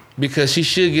 Because she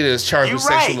should get us charged with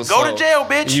sexual assault. Go to jail,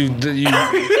 bitch.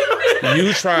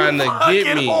 You trying to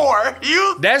get me.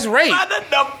 Whore. That's rape.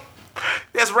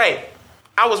 That's rape.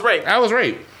 I was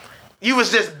raped. You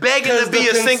was just begging to be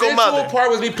a single mother. The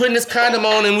part was me putting this condom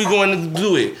on and we going to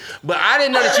do it. But I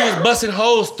didn't know that she was busting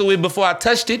holes through it before I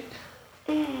touched it.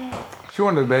 She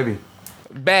wanted a baby.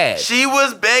 Bad. She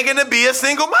was begging to be a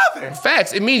single mother.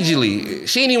 Facts, immediately.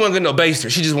 She didn't even want to get no baster.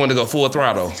 She just wanted to go full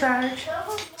throttle.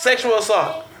 Sexual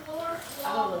assault.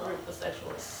 I don't agree with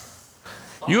sexual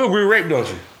assault. You agree with rape, don't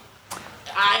you?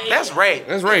 That's rape.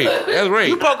 That's rape. That's rape.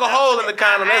 You poke a hole in the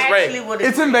condom, that's rape.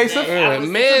 It's invasive.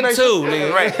 Men too,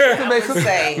 nigga. Right. It's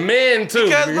invasive. Men too.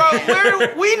 Because,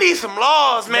 bro, we need some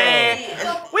laws, man.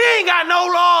 We ain't got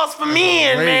no laws for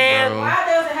men, man. Why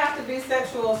does it have to be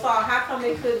sexual assault? How come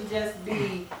it couldn't just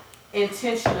be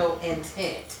intentional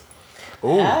intent?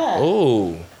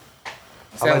 Ooh.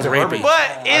 Sounds rapey.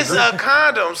 But it's a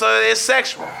condom, so it's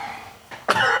sexual.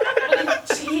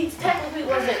 He technically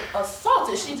wasn't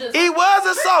assaulted. He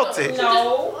was assaulted.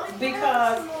 No,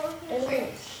 because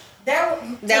that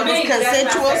was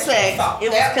consensual sex. It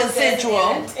was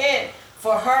consensual. Intent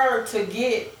for her to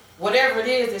get whatever it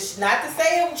is. It's not to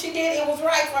say what she did. It was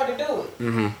right for her to do it.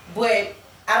 Mm-hmm. But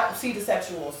I don't see the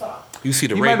sexual assault. You see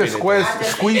the You rape might have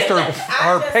squeezed her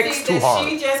pecs too hard.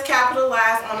 She just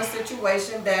capitalized on a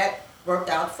situation that worked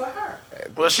out for her.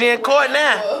 Well, she in court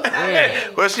now.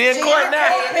 Well, she in court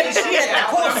now. She in the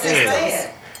court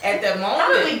system. At the moment.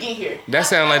 How did we get here? That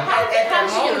sound like How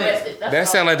did she arrested? that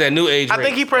sound like that new age rape. I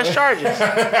think he pressed charges. It's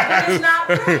not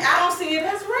rape. I don't see it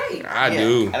as rape. I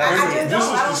do. This is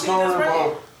the story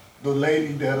about the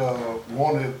lady that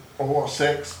wanted oral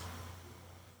sex.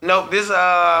 Nope, this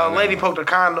lady poked a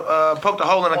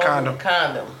hole in a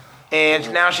condom.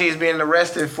 And now she's being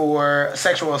arrested for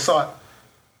sexual assault.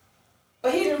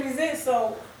 But he didn't resist,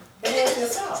 so it was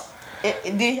assault.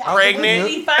 Pregnant. Did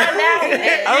he find out?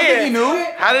 I don't think he knew.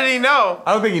 How did he know?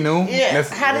 I don't think he knew. Yeah.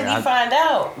 How did he find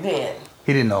out then?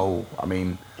 He didn't know. I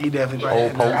mean, he definitely.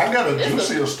 Old post. I got a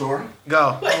juicier story.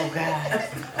 Go. Oh God.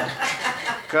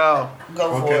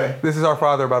 Go for it. This is our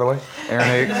father, by the way,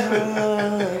 Aaron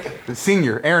Hicks, the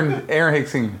senior. Aaron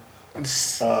Hicks Senior.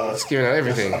 Just giving out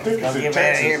everything. I think it's in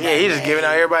Texas. Yeah, he just giving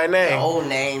out everybody's name. Old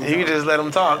name. You can just let him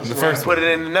talk. The first put it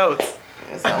in the notes.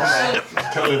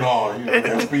 Tell it all. You know,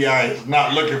 the FBI is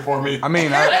not looking for me. I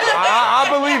mean, I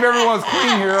believe everyone's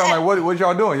clean here. I'm like, what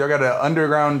y'all doing? Y'all got an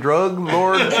underground drug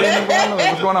lord thing going on?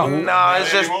 What's going on? No,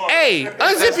 it's just. Hey,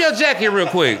 unzip your jacket real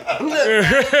quick.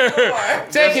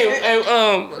 Take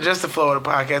it. Just the flow of the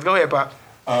podcast. Go ahead, Pop.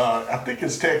 I think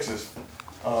it's Texas.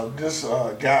 This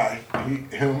guy,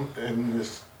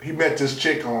 he met this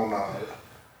chick on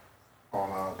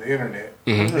the internet.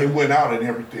 Mm-hmm. They went out and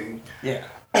everything. Yeah.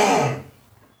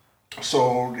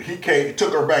 So he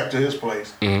took her back to his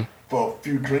place for a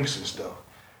few drinks and stuff.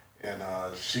 And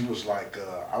she was like,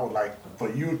 I would like for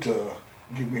you to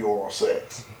give me oral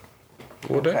sex.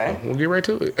 Well, damn. We'll get right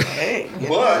to it. Hey,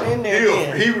 But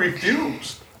he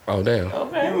refused. Oh, damn.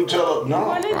 Okay. He would tell her,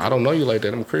 no. I don't know you like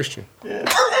that. I'm a Christian. Yeah.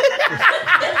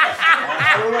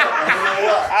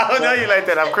 I don't know you like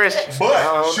that. I'm Christian.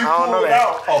 But she pulled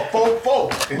out a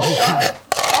 4-4 and shot it.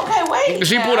 Okay, wait.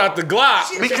 She pulled out the Glock.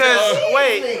 Because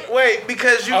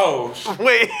because you.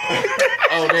 Wait.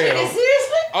 Oh damn.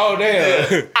 Seriously? Oh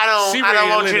damn. I don't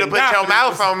want you to put your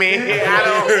mouth on me.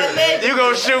 You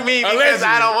gonna shoot me because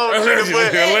I don't want you to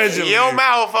put your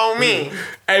mouth on me.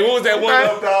 Hey, what was that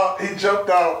one? He jumped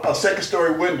out a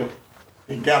second-story window.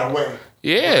 He got away.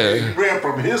 Yeah. He ran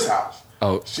from his house.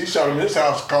 Oh. She shot him in his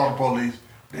house, called the police.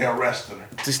 They arrested her.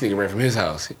 This nigga ran from his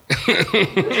house. I'm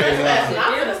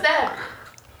gonna stab her.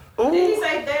 Did he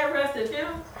say they arrested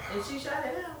him and she shot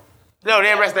at him? No,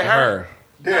 they arrested her.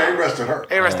 Yeah, they arrested her.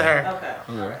 They arrested her.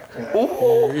 Okay.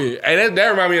 Ooh. Hey, that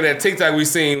remind me of that TikTok we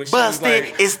seen. When she was Busted.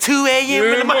 like, It's 2 a.m.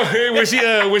 in the morning.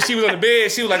 when she was on the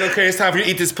bed, she was like, "Okay, it's time for you to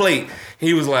eat this plate."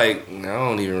 He was like, "No, I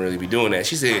don't even really be doing that."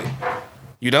 She said,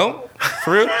 "You don't?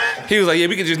 For real?" He was like, "Yeah,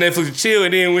 we could just Netflix and chill."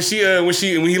 And then when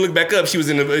he looked back up, she was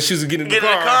getting in the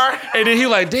car. And then he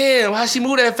was like, "Damn, how she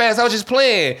moved that fast? I was just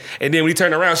playing." And then when he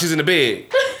turned around, she's in the bed.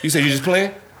 You said you just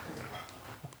playing?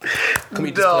 Come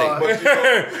eat this plate.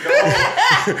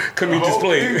 Come eat this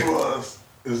plate. The whole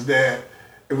thing is that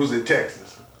it was in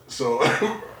Texas. So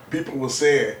people were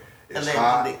saying it's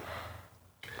hot.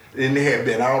 And they had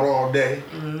been out all day.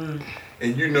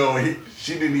 and you know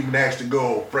she didn't even ask to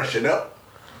go freshen up.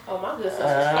 Oh my good sister.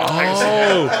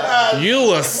 Oh, you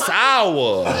were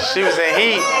sour. She was in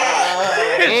heat.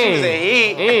 She was in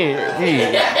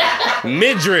heat.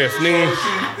 Midriff,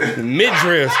 nigga.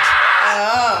 Midriff.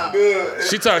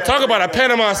 She talk about a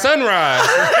Panama sunrise.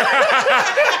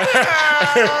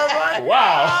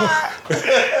 Wow. She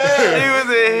was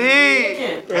in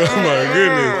heat. Oh my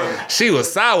goodness. She was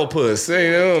sourpuss.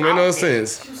 Ain't no make no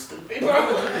sense.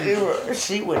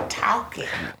 She was talking.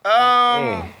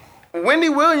 Wendy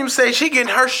Williams say she getting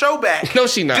her show back. No,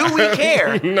 she not. Do we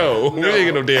care? No, we ain't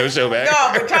get no damn show back.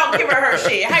 No, but y'all give her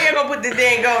shit. How you gonna put the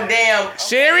dang go damn?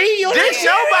 Sherry, you Did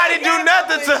nobody do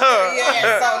nothing to her?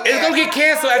 It's gonna get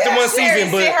canceled after one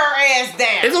season, but sit her ass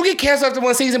down. it's gonna get canceled after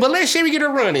one season. But let Sherry get her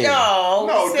run in. No,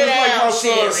 No, sit just like down, my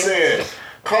son Sherry. said,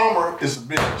 karma is a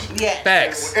bitch. Yeah.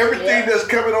 Facts. Everything that's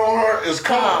coming on her is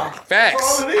karma.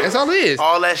 Facts. That's all it is.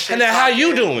 All that shit. And then how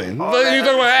you doing? But you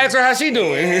talking about ask her how she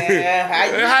doing?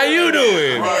 Yeah, How you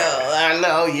doing? Well, I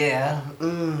know, yeah.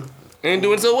 Ain't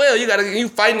doing so well. You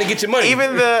fighting to get your money.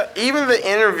 Even the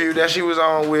interview that she was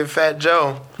on with Fat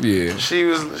Joe. Yeah. She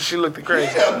looked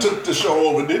crazy. Yeah, took the show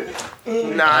over, didn't he?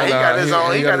 Nah, he got his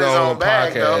own. He got his own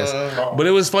bag though. But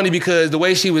it was funny because the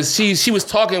way she was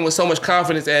talking with so much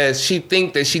confidence as she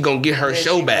think that she gonna get her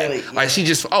show back. really- Like she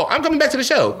just, I'm coming back to the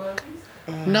show.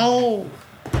 No,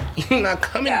 you're not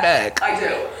coming back. I do.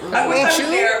 I wish I was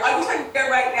there. I wish I was there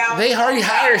right now. They already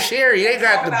hired Sherry. They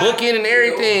got the booking and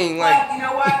everything. Like But you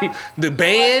know what? the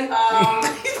band.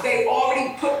 They've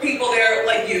already put people there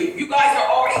like you. You guys are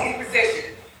already in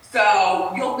position.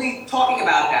 So you'll be talking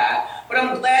about that. But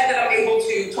I'm glad that I'm able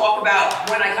to talk about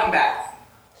when I come back.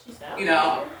 You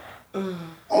know?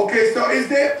 Okay, so is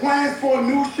there plans for a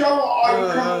new show, or are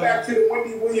you coming back to the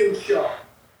Wendy Williams show?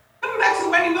 Coming back to the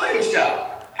Wendy Williams show.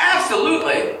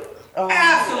 Absolutely.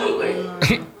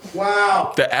 Absolutely.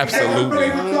 Wow. The absolutely.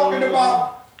 And we're talking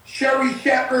about Sherry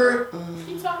Shepherd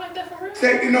She talking like that for real?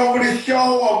 taking over the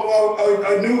show, or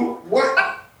a new what?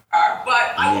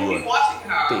 But I will be watching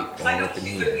her because I know what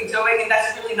she's going to be doing, and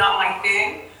that's really not my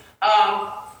thing.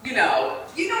 You know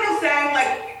what I'm saying?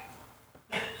 Like,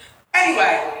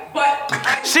 anyway, but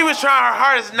She was trying her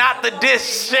hardest not to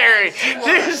diss Sherry. She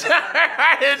was trying her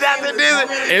hardest not to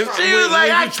diss her. She was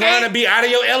like, I you trying to be out of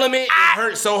your element, it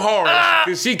hurts so hard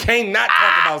because she can't not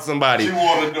talk about somebody. She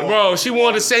wanted to. Bro, she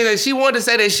wanted to say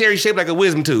that Sherry shaped like a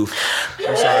wisdom tooth.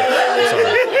 I'm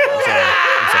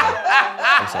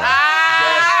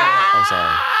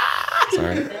sorry.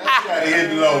 Gotta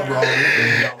hit low, bro.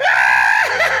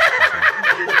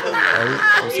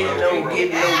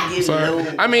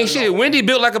 I mean, shit, Wendy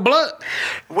built like a blunt.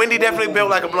 Wendy definitely built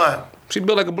like a blunt. She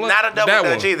built like a blunt. Not a double That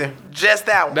Dutch one. either. Just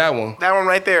that one. That one. That one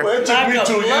right there. Well, it took me Like a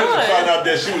 2 years to blunt. find out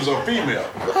that she was a female.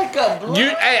 Like a blood.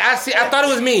 I thought it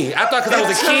was me. I thought because I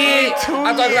was a kid. I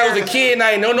thought because I was a kid and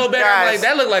I didn't know no better. I'm like,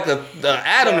 that looked like the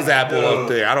Adam's apple up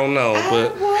there. I don't know,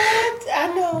 but What? I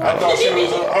know. I thought she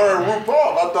was her and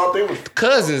RuPaul. I thought they was.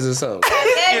 cousins or something.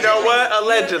 You know what?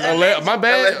 Allegedly. My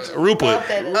bad, Rupert.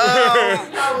 You know what?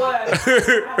 I like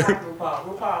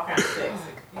RuPaul. RuPaul kind of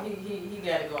sexy. He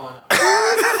got it going on.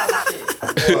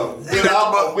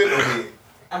 Without or with a wig?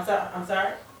 I'm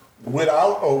sorry.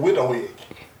 Without or with a wig?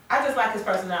 I just like his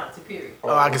personality, period.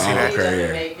 Oh, I can see that. He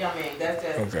doesn't make, that's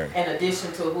just an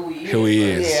addition to who he is. Who he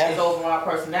is. His overall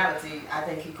personality, I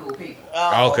think he cool people.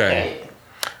 Okay.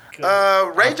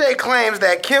 Ray J claims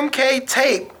that Kim K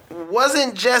tape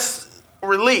wasn't just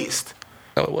released.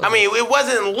 No, it wasn't. I mean, it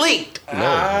wasn't leaked.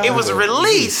 No. It was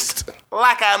released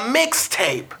like a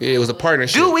mixtape. Yeah, it was a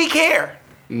partnership. Do we care?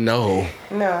 No.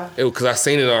 No. Because I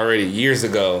seen it already years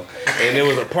ago, and it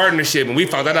was a partnership, and we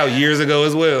found that out years ago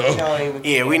as well.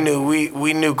 Yeah, we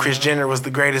knew Kris Jenner was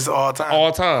the greatest of all time.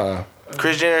 All time.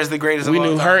 Kris Jenner is the greatest We of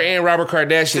all knew time. her and Robert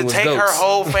Kardashian To was take goats. her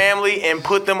whole family and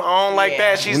put them on like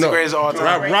that, she's the greatest of all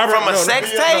time. From a sex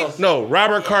tape? No,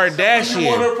 Robert Kardashian. You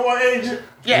want her for an agent?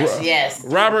 Yes.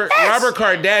 Robert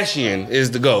Kardashian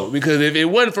is the GOAT, because if it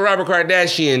wasn't for Robert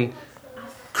Kardashian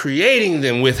creating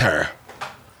them with her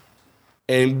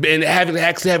and having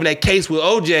that case with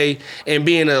OJ and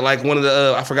being like one of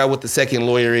the I forgot what the second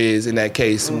lawyer is in that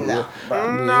case. No.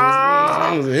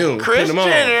 Kris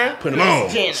Jenner Put him on.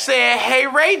 said, "Hey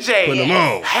Ray J, Put him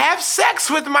on. have sex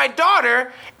with my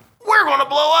daughter. We're gonna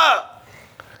blow up."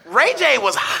 Ray J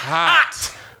was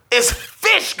hot. It's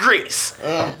fish grease.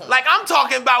 Like I'm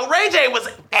talking about. Ray J was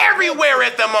everywhere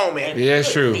at the moment. Yeah,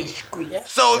 it's true.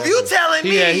 So if you telling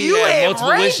me He you had had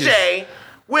multiple Ray wishes. J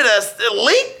with a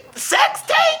leaked sex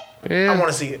tape, Yeah. I want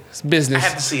to see it. It's business. I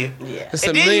have to see it. It's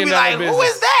And $1 then you million be like, business. who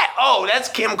is that? Oh, that's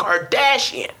Kim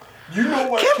Kardashian. You know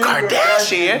what Kim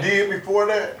Kardashian did before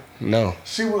that? No.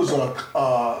 She was a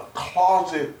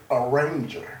closet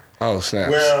arranger. Oh,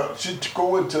 snaps. Where she'd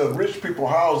go into rich people's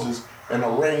houses and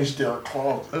arrange their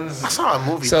closets. I saw a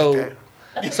movie So- like that.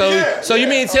 So you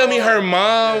mean tell me her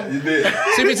mom? You did.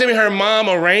 So you mean tell me her mom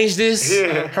arranged this?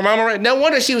 Yeah. Her mom arranged. No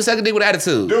wonder she was sucking dick with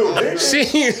attitude. Dude, She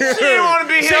didn't want to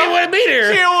be here. She didn't want to be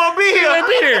there. She didn't want to be She here.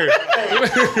 didn't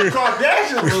want to be there.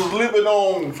 Kardashian was living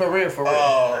on For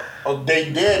real.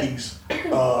 their daddy's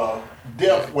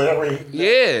death, whatever.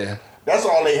 Yeah. That's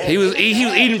all they had. He was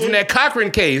eating from that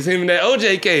Cochran case, him and that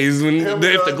OJ case. When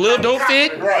if the glove don't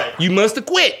fit, Right. you must have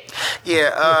quit.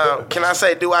 Yeah, can I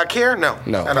say, do I care? No.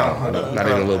 No, I don't. not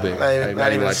even a little bit.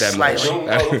 Not even like that much. Them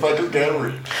motherfuckers got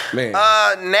rich. Man.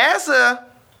 NASA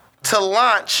to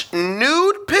launch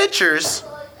nude pictures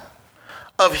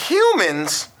of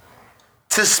humans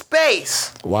to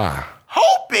space, Why?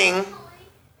 hoping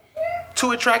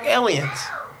to attract aliens.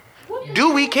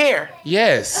 Do we care?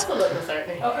 Yes. That's a little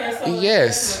concerning. Okay, so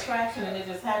Yes. it's an attraction and it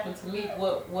just happened to me.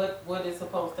 What is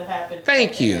supposed to happen?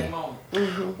 Thank at you. that moment?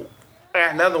 I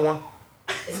got another one.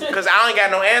 Because I ain't got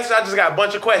no answer. I just got a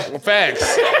bunch of questions.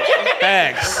 Facts.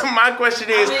 Facts. My question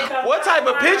is, what type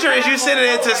of picture is you sending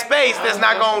into space that's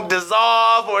not going to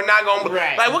dissolve or not going to...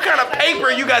 Like, what kind of paper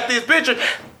you got this picture?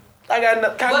 I got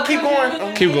enough. Can I keep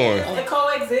going? Keep going. It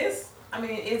coexists. I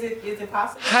mean, is it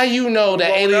possible? How you know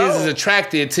that aliens is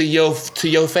attracted to your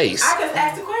face, I just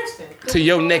asked a question. to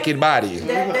your naked body?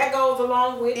 That goes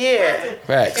along with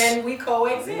Facts. and we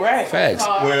coexist. Right. Facts.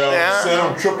 Well, send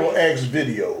them triple X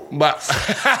video. But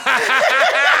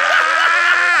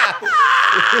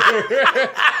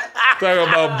talking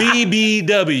about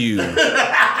BBW.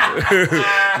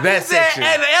 That section.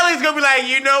 And the aliens going to be like,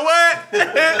 you know what? You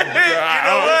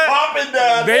know what? Popping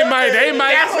down. They might.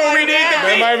 That's what we need to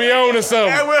They be. might be on to something.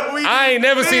 That's what we I ain't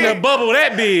never seen a bubble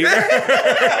that big.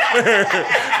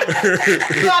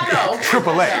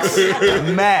 Triple X.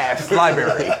 Mass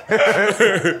library.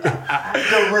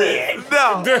 The red.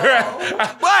 No.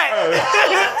 But...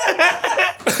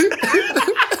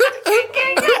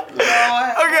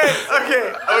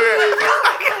 Okay.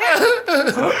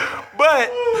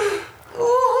 But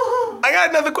I got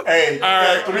another question. Hey,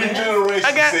 got 3 generations.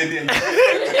 I got- sitting in. I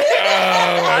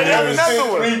I got never another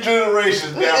seen one. 3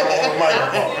 generations down on the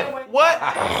microphone. What?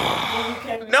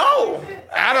 No.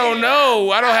 I don't know.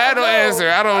 I don't have no answer.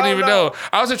 I don't even know.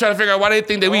 I was just trying to figure out why they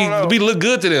think that we look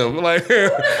good to them. Like Picture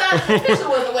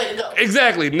was the way to go.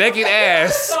 exactly, naked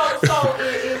ass. So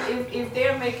if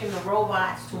they're making the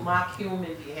robots to mock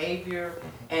human behavior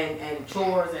and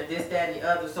chores and this, that, and the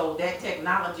other, so that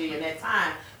technology and that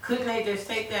time, couldn't they just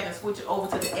take that and switch it over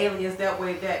to the aliens that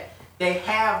way that they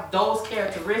have those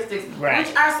characteristics,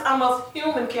 which are some of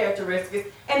human characteristics,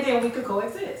 and then we could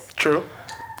coexist. True.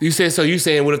 You said so. You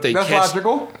saying what if they That's catch?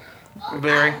 logical.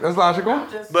 Very. That's logical.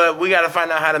 But we got to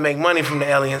find out how to make money from the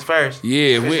aliens first.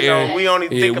 Yeah, we only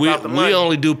think about the money. We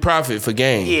only do profit for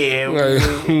gain. Yeah. Like,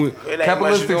 It ain't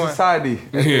Capitalistic much doing. society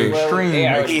at the Yeah. extreme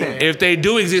extent. if they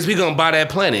do exist, we gonna buy that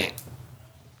planet.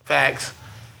 Facts.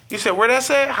 You said where that's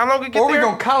at? How long it get Or we there?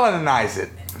 gonna colonize it.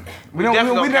 We don't.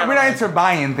 definitely We're gonna not into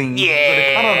buying things. We're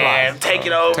Yeah. gonna colonize. Take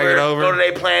it over. Take it over. Go to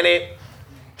their planet.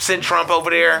 Send Trump over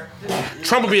there.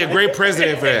 Trump would be a great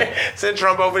president for that. Send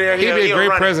Trump over there. He'd be a he'll great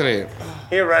run president. It.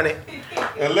 He'll run it.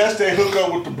 Unless they hook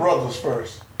up with the brothers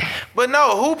first. But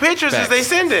no, who pictures is they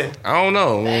sending? I don't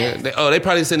know. Man. They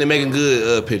probably sending making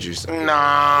good pictures.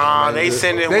 Nah, they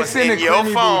sending They what's sending in your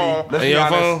creamy phone. booty. Let's In be your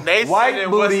honest. phone? They White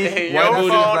sending what's booty. in White your booty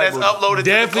is phone black that's booty. uploaded to the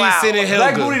Definitely cloud. sending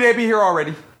Black Helga. booty, they be here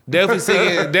already.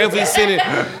 Definitely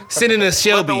sending a But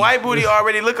Shelby. the white booty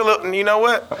already look a little. You know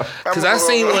what? Cause I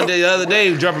seen one the other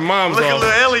day dropping moms Look a off.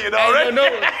 little alien already. No,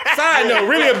 side note,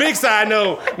 really a big side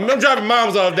note. I'm dropping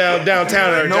moms off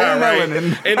downtown or No right?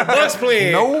 melanin. And the Bucks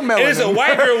playing. No And it's a melanin.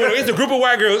 white girl. It's a group of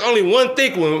white girls. Only one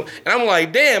thick one. And I'm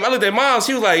like, damn. I looked at mom.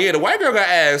 She was like, yeah, the white girl got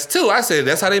ass too. I said,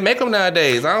 that's how they make them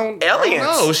nowadays. I don't Aliens.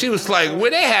 know. She was like,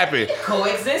 where that happen?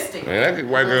 Coexisting. Man, that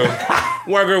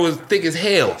white girl was thick as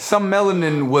hell. Some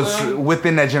melanin was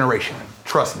within that generation.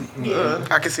 Trust me.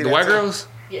 I can see The that. white too. girls.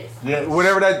 Yes. Yeah,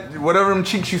 whatever them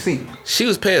cheeks you see. She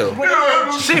was pale.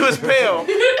 She was pale,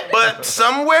 but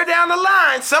somewhere down the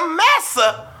line, some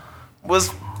massa was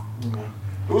It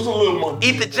was a little more.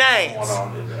 Ethan James.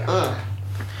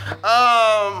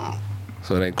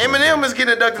 So they Eminem is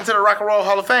getting inducted to the Rock and Roll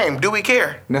Hall of Fame. Do we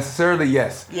care? Necessarily,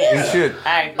 yes. Yes. We should.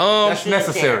 That's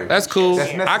necessary. That's cool.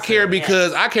 That's necessary.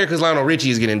 I care because Lionel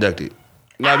Richie is getting inducted.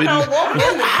 I don't want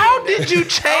him to How did you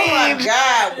change? Oh my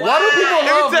God. Why do people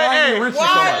love Lionel Richie so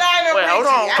Why much? Lionel Wait, hold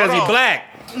Richie? on. Because he black.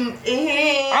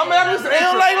 I'm just They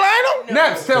don't like Lionel?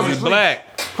 Naps, tell me, He's please.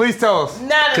 black. Please Please tell us.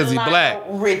 Not 'Cause he Lionel black.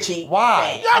 Richie.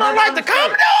 Why? Y'all don't like the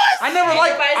Commodores? I never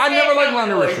liked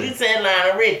Lionel Richie. You said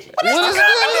Lionel Richie. What is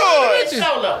Commodores? it?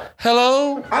 Solo.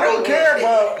 Hello? I don't care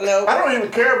about. No. I don't even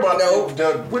care about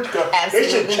the which. They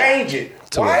should change it.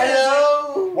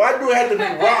 Why do it have to be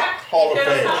Rock Hall of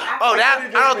Fame? Oh, that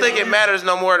I don't think it matters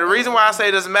no more. The reason why I say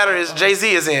it doesn't matter is Jay-Z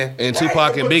is in. And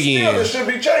Tupac and Biggie Still, it in. should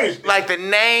be changed. Like the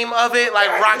name of it, like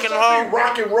rock and roll.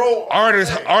 Rock and roll.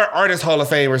 Artist Hall of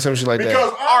Fame or some shit like that.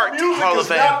 Because our Art music Hall of is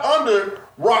Fame. not under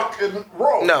rock and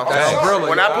roll. No, That's brilliant.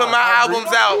 when I put my albums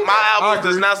out, my album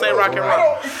does not say rock and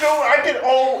roll. I get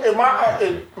old and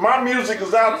my music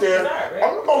is out there.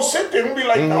 I'm gonna sit there and be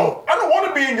like, no, I don't want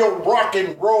to be in your rock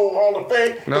and roll Hall of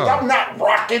Fame because No. I'm not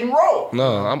rock and roll.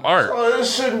 No, I'm art. So it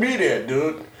shouldn't be there,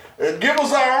 dude. Give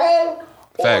us our own.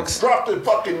 Facts. Or drop the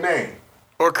fucking name.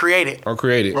 Or create it. Or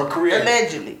create it. Or create it.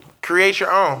 Allegedly. Create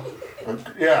your own.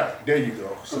 Yeah, there you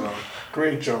go. So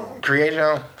create your own. Create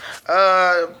your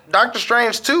own. Doctor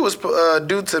Strange 2 is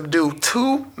due to do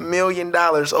 $2 million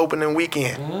opening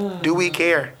weekend. Do we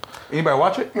care? Anybody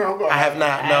watch it? I have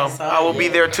not. No, I will be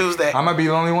there Tuesday. I might be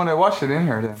the only one that watched it in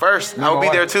here then. First, I will be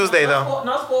there Tuesday though.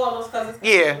 No spoilers, cause it's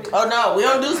Yeah. Oh no, we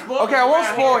don't do spoilers. Okay, I won't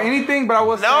spoil anything, but I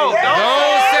will say. No,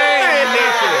 don't say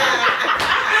nothing.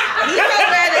 He so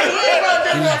bad that he ain't gonna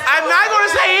do no. I'm not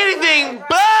gonna say anything,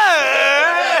 but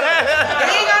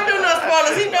He ain't gonna do no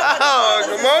spoilers. He know what the Oh, spoilers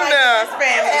come is on like now. in his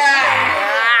family.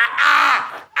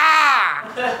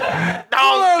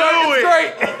 don't do it.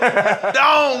 Great.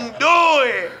 Don't do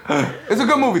it. It's a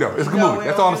good movie though. It's a good movie.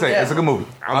 That's all I'm saying. It's a good movie.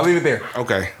 I'll leave it there.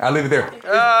 Okay. I'll leave it there.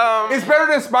 It's better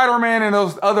than Spider-Man and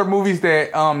those other movies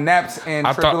that Naps and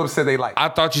Trey Phillips said they like. I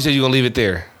thought you said you were gonna leave it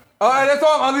there. That's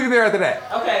all. I'll leave it there after that.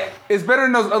 Okay. It's better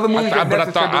than those other movies. I that thought- Naps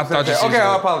and Trey I thought you Phillips said. said Okay, so.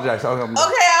 I apologize. Okay,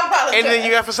 I apologize. Anything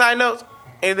you got for side notes?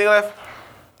 Anything left?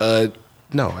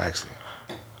 No, actually.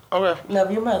 Okay.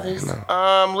 Love your mothers. Let's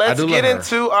I do get love her.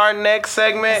 into our next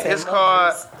segment. It's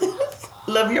called.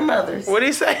 Love your mothers. What did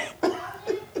he say?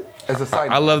 As a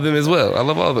side I love them as well. I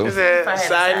love all of them. He said,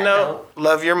 side note,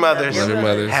 love your mothers. Love your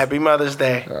mothers. Happy Mother's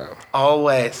Day.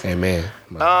 Always. Amen.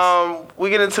 We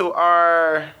get into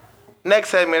our next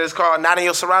segment. It's called Not in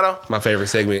Your Serato. My favorite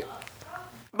segment.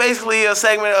 Basically, a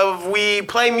segment of we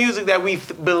play music that we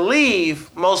believe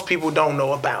most people don't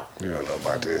know about. You don't know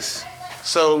about this.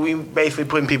 So we basically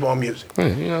putting people on music. You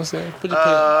know what I'm saying? Put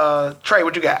your Trey,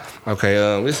 what you got? Okay,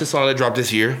 this is a song that dropped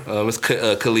this year. It's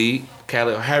Khalid,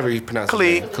 however you pronounce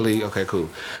Khalid. it. Khalid, okay, cool.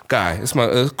 Guy, it's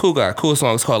my cool guy. Cool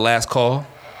song. It's called Last Call.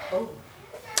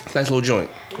 It's a nice little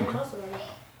joint.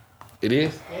 It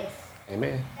is? Yes.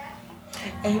 Amen.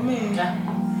 Amen.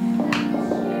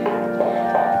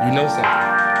 You know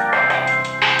something.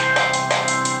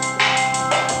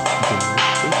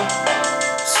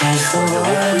 Search for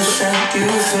words that you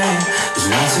think is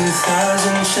not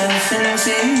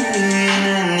 2017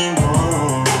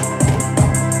 anymore.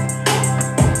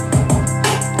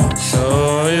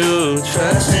 So you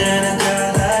trust in a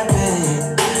girl like me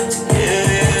to give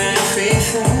you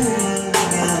everything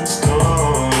in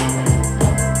store.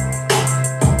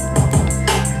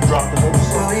 Drop the whole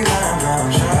story by my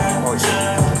child.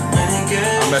 I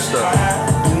messed up.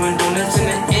 You were doing this in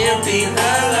an empty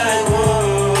life like whoa.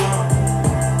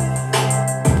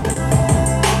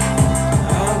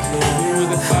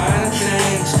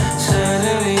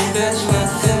 Suddenly there's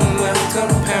nothing left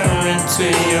comparing to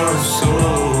your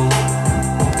soul.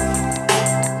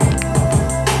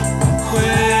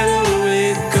 Where do we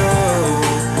go?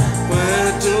 Where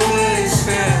do we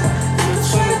stand?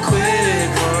 Between a quick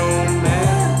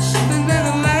romance, something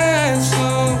that'll last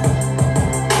long.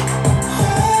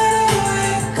 Where do we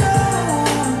go?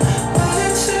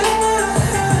 What's in my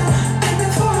head? And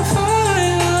before I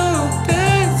find out,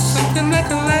 there's something that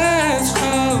can last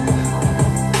long.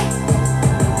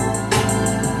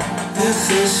 If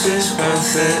this is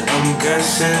worth it, I'm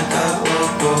guessing that we'll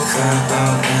both have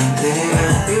out in the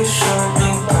end. You show me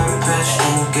purpose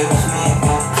and give me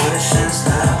impressions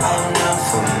that I'll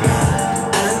never met.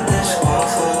 And this war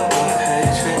full of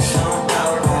hatred,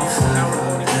 somehow both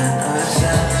further than us.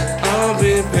 I'll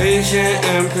be patient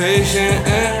and patient,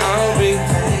 and I'll be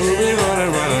running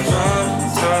around time.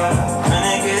 When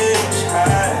it gets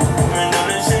high, when I'm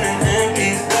in an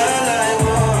empty thought like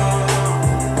whoa.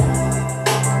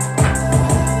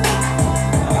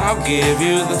 I'll give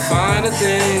you the finer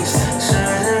things.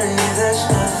 Suddenly there's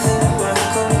nothing worth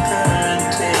comparing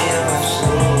to your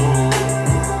soul.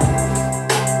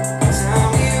 Tell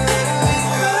me where we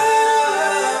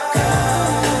go.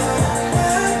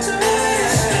 Where do we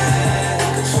stand?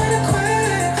 'Cause when a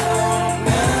quick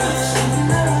romance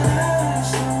never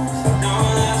lasts long. No,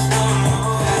 there's no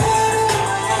more. Where do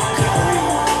we go?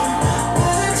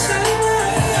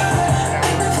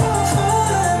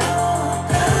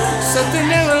 Something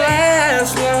never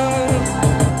lasts long.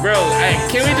 Bro, hey,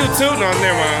 can we do 2? No,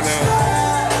 never mind. No.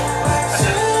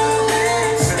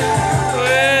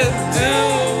 Where do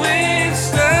we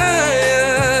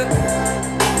start?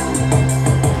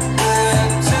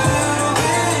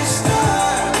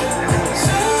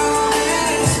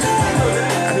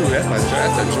 I knew that's my joint.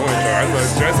 That's a joint jar. I'm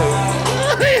gonna dress up.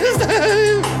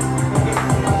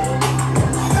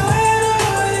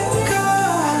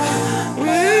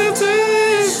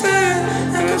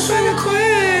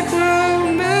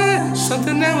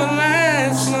 Something that will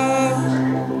last long.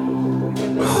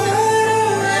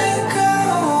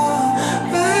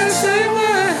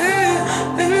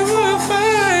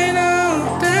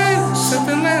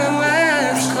 Something that will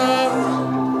last long.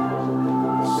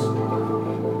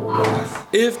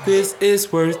 If this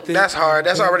is worth it. That's hard.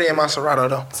 That's already in my Serato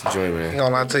though. It's a joint, man. I'm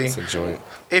gonna lie to you. It's a joint.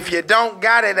 If you don't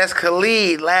got it, that's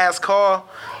Khalid. Last call.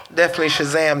 Definitely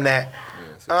Shazam that.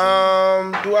 Do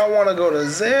I want to go to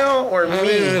Zell or me?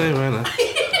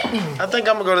 I think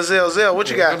I'm gonna go to Zell. Zell, what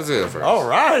you got? Go to Zell first. All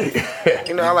right.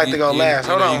 You know I like to go last.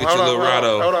 Hold on.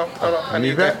 Hold on. I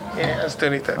need that. Yeah, I still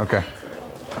need that. Okay.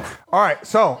 All right.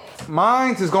 So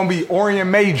mine is gonna be Orion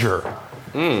Major.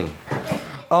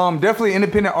 Definitely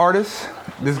independent artist.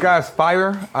 This guy's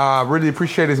fire. Really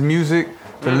appreciate his music.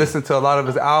 Been listening to a lot of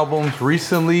his albums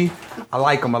recently. I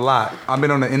like him a lot. I've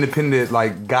been on the independent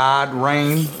like God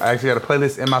reign. I actually got a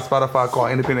playlist in my Spotify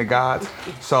called Independent Gods.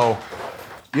 So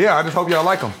yeah, I just hope y'all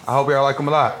like him. I hope y'all like him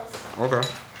a lot. Okay.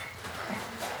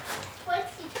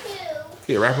 What's he do?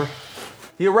 He a rapper?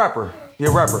 He a rapper. He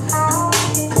a rapper.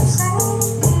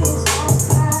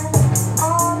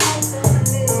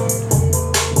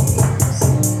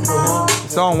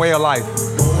 Song Way of Life.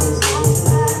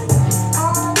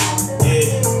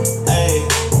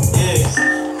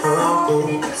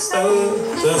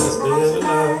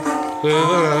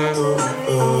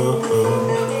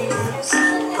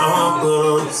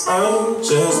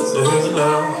 Just live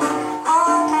love.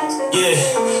 Yeah,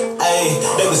 ayy,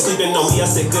 they was sleeping on me, I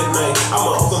said good night.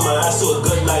 I'ma open my eyes to a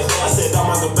good life. I said all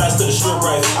my goodbyes to the strip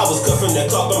right. I was cut from that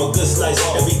clock, I'm a good slice.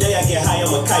 Every day I get high,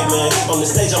 I'm a kite man. On the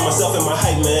stage, I'm myself and my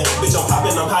hype man. Bitch, I'm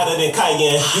popping, I'm hotter than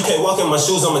Cayenne. You can't walk in my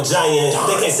shoes, I'm a giant.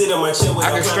 They can't sit in my chair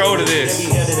without I can stroll to this.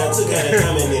 Every hair that I took had a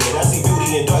diamond in it. I see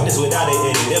beauty in darkness without it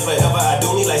in it. If ever I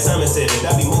do me like Simon said it,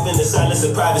 I be moving in silence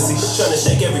and privacy. Trying to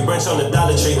shake every branch on the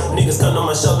Dollar Tree. Niggas come on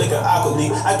my show looking awkwardly.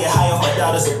 I get high off my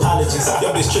daughter's apologies.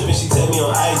 Your bitch tripping, she tag me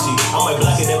on IG. I might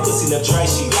block it, that pussy left dry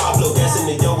sheet. I blow gas in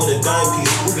the yo with a dime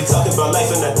piece. We be talking about life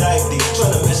and I dive deep.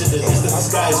 Trying to measure the distance the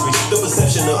skies reach. The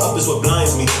perception of up is what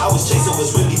blinds me. I was chasing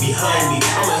what's really behind me.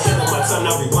 I'm ahead of my time,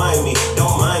 now rewind me.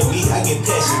 Don't mind me, I get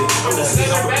passionate. I'm not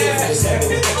scared, I'm prepared for this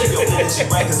happening. Keep your energy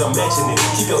right cause I'm matching it.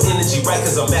 Keep your energy right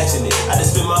cause I'm matching it. I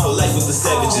just spend my whole life with the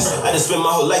savages. I just spend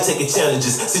my whole life taking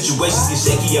challenges. Situations get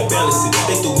shaky, I balance it.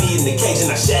 They threw me in the cage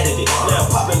and I shattered it. Now I'm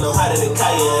popping, I'm hotter than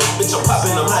Cayenne. Bitch, I'm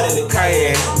popping, I'm hotter than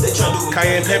Cayenne. They try to do me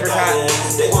Cayenne pepper hot.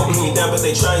 They won't bring me down, but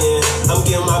they trying. I'm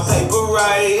getting my paper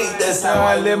right. That's how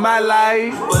I live my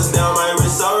life. Bust down my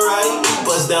wrist, alright.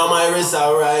 Bust down my wrist,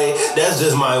 alright. That's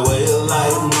just my way of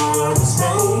life. Bust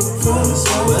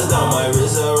down my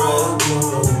wrist, alright.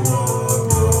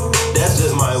 That's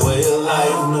just my way of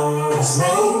life.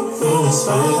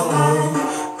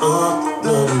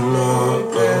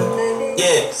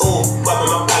 Yeah, ooh, pop in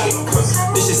my pocket.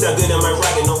 This shit sound good in my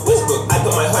rocket, no whisper. I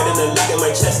put my heart in the lock and my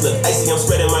chest look icy. I'm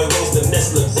spreading my wings, the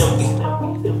nest looks empty.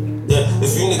 Yeah,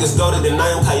 if you niggas go to then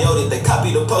I am Coyote. They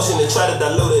copy the potion and try to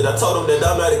dilute it. I told them that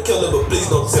I'm not a killer, but please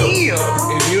don't tell me.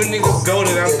 If you niggas go to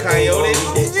I'm Coyote,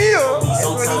 Yeah, that's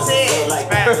what he said.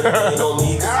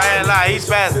 I ain't lie, he's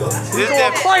fast. This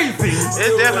crazy.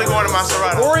 It's definitely going to my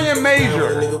Serato. Orion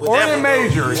Major. Orion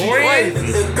Major. He's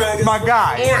crazy. My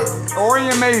guy.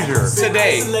 Orion Major.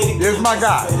 Today. This is my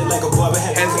guy.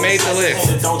 Has made the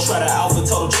list.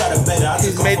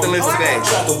 He's made the list today.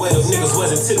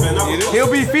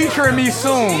 He'll be featuring me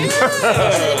soon.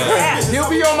 He'll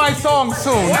be on my song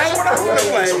soon. That's what I feel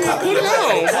like. Put it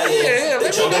on. Yeah,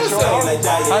 let me know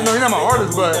something. I know you're not my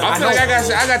artist, but I feel like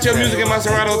I got your music in my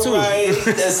Serato too.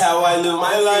 That's how I live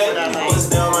my life.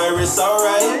 Bust down my wrist,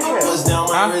 alright. Bust down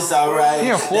my wrist, alright. He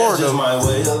in Florida. That's just my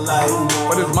way of life.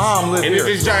 But his mom lives And here. if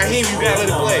it's Jaheim, you gotta let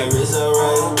it play.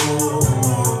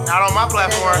 Not on my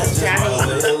platform.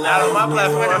 Not on my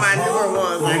platform. One of my newer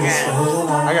ones I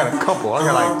got. I got a couple. I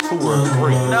got like 2 or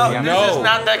 3. No, this is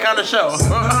not that kind of show.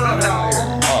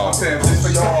 I'm saying just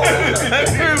for y'all.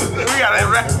 We gotta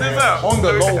wrap this up. On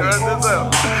the low. Wrap this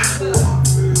up.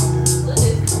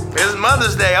 It's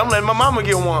Mother's Day. I'm letting my mama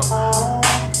get one.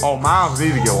 Oh, moms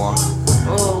need to get one.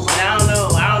 Oh, but I don't know.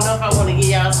 I don't know if I want to give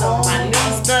y'all some of my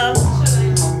new stuff.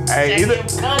 Hey,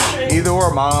 either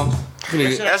or, mom.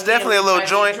 That's definitely a little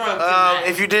joint.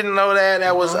 If you didn't know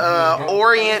that was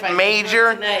Orient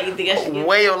Major,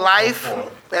 Way of Life.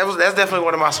 That's definitely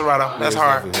one of my Serato. That's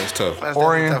hard. That's tough. That's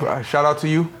Orient, tough. shout out to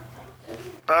you.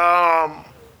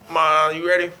 You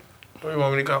ready? Where you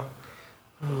want me to go?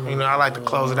 You know, I like to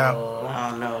close it out.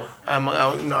 I don't know.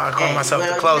 I call myself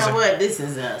the closer. You know what? This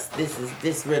is us.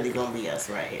 This really gonna be us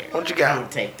right here. What you got? I'm gonna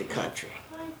take the country.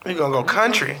 You gonna go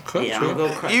country? Yeah, I'm gonna go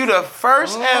country. You the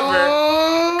first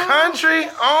ever country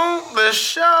on the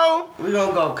show. We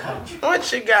gonna go country.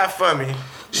 What you got for me?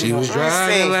 She was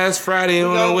driving last Friday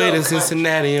on her way to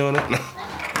Cincinnati on it.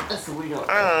 That's what we gonna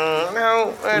do.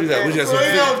 No. We got some. What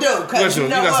we gonna do? Cause you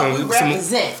know what? We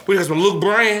represent. We got some Luke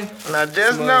Bryan. Now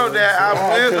just know that I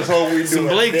will. Some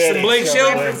Blake Shelton. What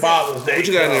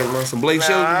you got there, bro? Some Blake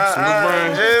Shelton, some Luke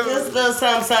Bryan. Just a little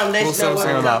something. Let you know what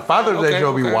I'm talking. Father's Day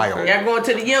show be wild. Y'all going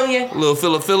to the Union? Little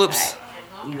Phillip Phillips.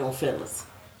 You gonna feel us.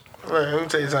 Let me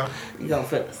tell you something. You gonna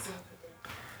feel us.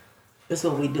 This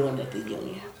what we doing at the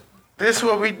Union. This is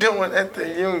what we doing at the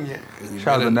Union.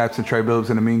 Shout out to Naps and Trey Billups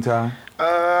in the meantime.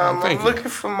 I'm looking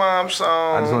for Mom's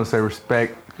song. I just want to say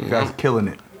respect. You guys are killing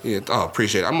it. Yeah,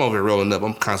 appreciate it. I'm over here rolling up.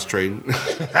 I'm concentrating. Yeah,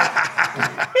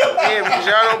 because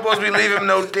y'all don't supposed to be leaving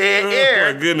no dead air.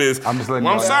 Oh my goodness. I'm just letting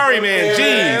I'm sorry, man.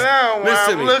 Jeez.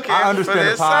 Listen to me. I understand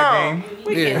the pod game.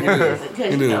 We can do it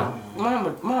because you know,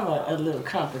 Mama a little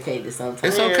complicated sometimes.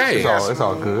 It's okay. It's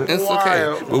all good. It's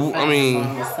okay. But, I mean,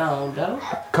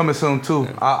 coming soon too.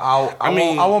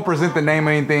 I won't present the name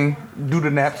or anything. Do the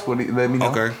Naps. Let me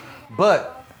know. Okay.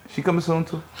 But she coming soon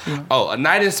too. Oh, A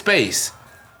Night in Space.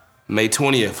 May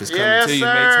 20th is coming Yes, to you.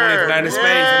 sir. May 20th, A Night in Space.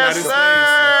 Yes, A Night in sir.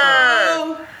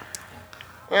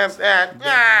 Yes,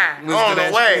 Listen on to the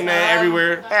that way. scream that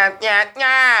everywhere.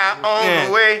 On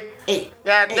the way.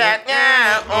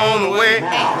 On the way.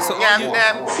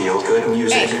 Feel good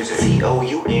music.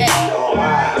 C-O-U-N-D-R-Y.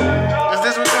 Is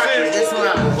this what this is? This one.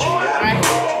 Right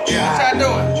here. What y'all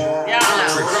doing? Y'all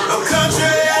know. I'm country.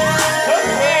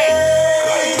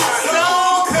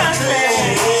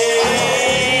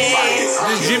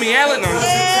 This is Jimmy Allen.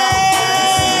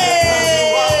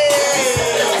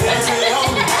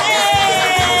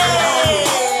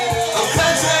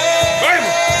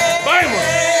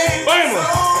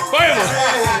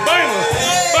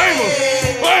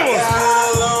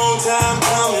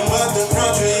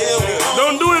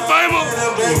 Don't do it, Bible.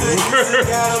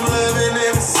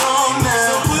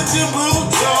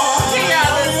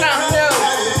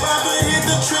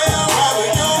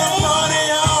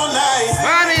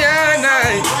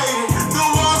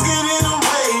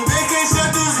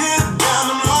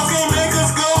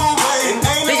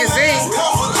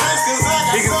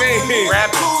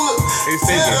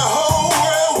 He's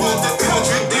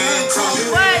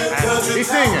singing. He's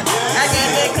singing. I got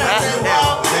that country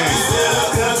walk.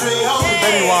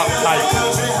 Baby walk tight.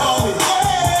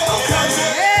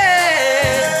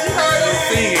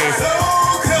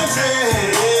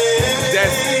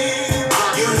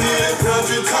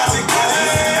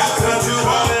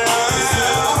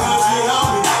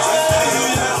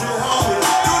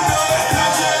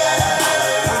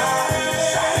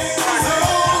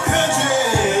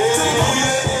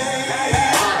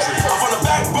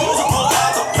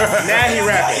 Now he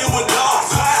rapping.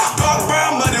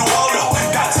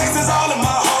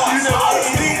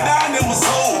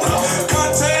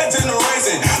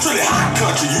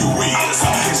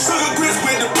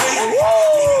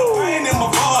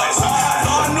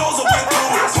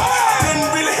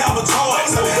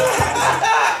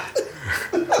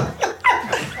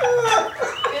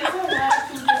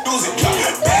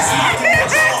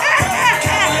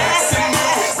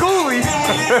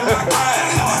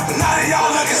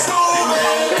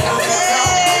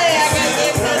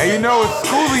 And you know it's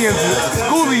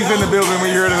schoolies in the building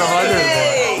when you heard it like this.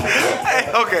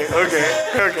 Okay.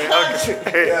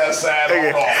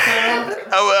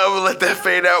 I will let that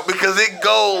fade out because it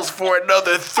goes for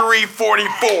another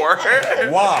 344.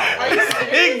 Wow.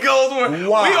 It goes for.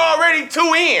 Wow. We already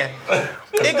 2 in.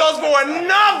 It goes for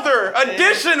another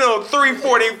additional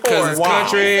 344. Cause it's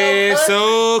country,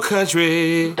 so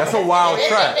country. That's a wild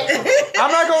track.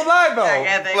 I'm not gonna lie though.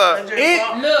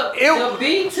 The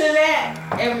beat to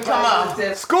that. Everybody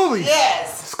says Schoolies.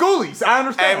 Yes. Schoolies. I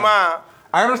understand. Hey, Mom.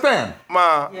 I understand.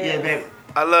 Mom. Yeah, baby.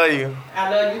 I love you. I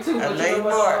love you too, but you don't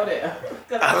want to go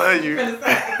there. I love you. Go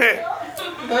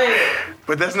ahead.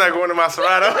 But that's not going to my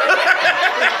Serato.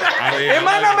 It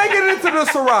might not make it into the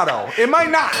Serato. It might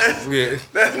not. Yeah.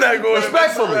 That's not going to my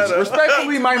Serato.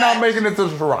 Respectfully, might not make it into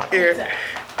the Serato. Here.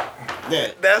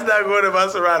 That's not going to my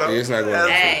Serato. Yeah, it's not going to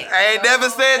I ain't never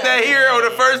said that here on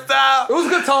the first time. It was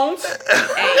good tones.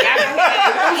 Hey,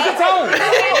 y'all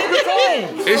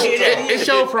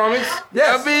promise.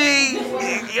 Yes. I mean,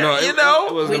 No, you know.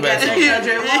 It wasn't We got bad. that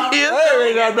country walk. Hey,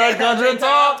 we got that country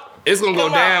talk. It's gonna go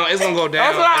down. It's gonna go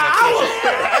down. That's what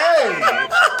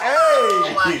Hey.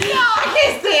 I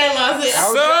can't stand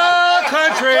myself. So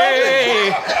country.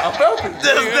 I felt it.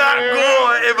 Just not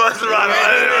going. It must run.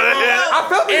 I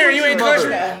felt it. Aaron, you ain't country.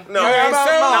 No, You ain't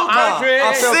so country.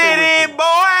 I felt it. City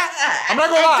boy, I'm not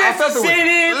gonna lie. I felt it.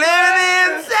 living in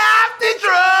South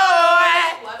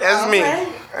Detroit. That's me.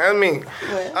 That's me.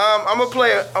 I'm gonna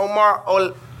play Omar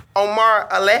Ale.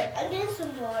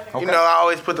 You know, I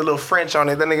always put the little French on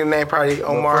it. That nigga name probably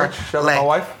Omar Shout out my Ale.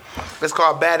 wife. It's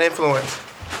called Bad Influence.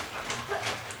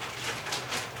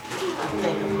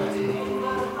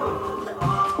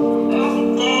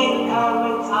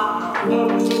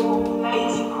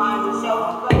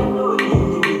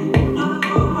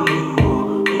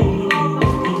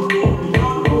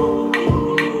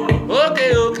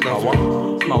 Okay.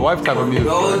 It's my wife type of music.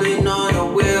 Rolling on a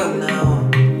wheel now.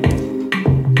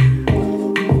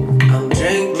 I'm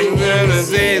drinking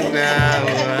Hennessy.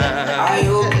 I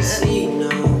hope you see now.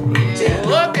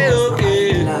 Okay.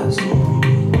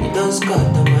 You don't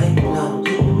scut the mic now.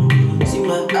 See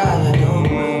my eye, I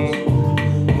don't mind.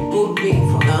 You put me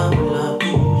for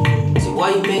ambulance. See why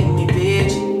you make me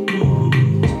bitch.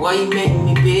 See why you make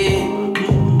me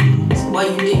bitch. See why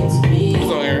you did to me.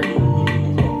 Who's on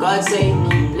Aaron? God save me,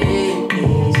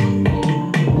 please.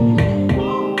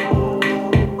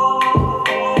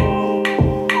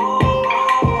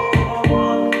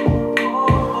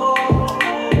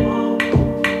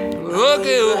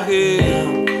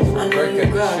 Okay. Drake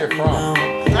get this shit from.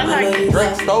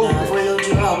 Drake stole it. Followed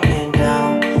you up and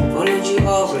down. Followed you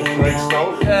up and Drake down.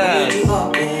 stole it. Followed you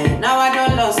up and now I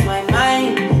don't lost my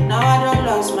mind. Now I don't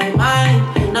lost my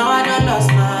mind. Now I don't lost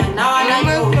my. Now I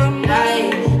know you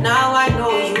lie. Now I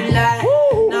know you lie.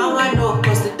 Now I know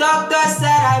 'cause the doctor said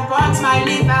I burnt my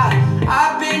liver.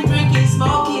 I've been drinking,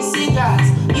 smoking cigars.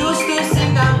 Used to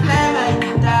sing and play my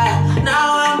guitar.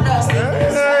 Now I'm lost in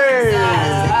this.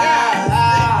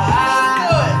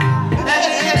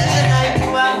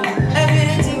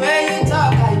 Everything where you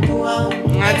talk, I do. Where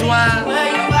you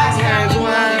ask,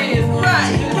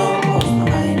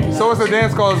 So it's a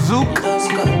dance called Zouk.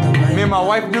 Me and my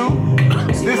wife do.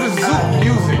 This is Zouk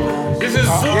music. This is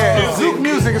Zouk. Yeah, it's Zouk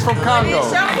music. It's from Congo.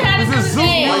 This is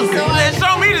Zouk music.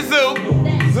 Show me the zoo.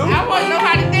 I want to know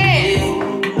how to dance.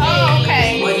 Oh, okay.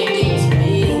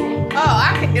 Oh,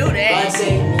 I can do that.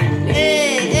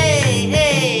 Hey.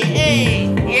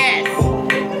 Yes.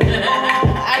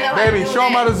 I know how to Baby, do show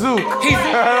him how that. to Zouk.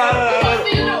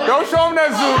 Don't show him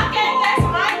that Zouk.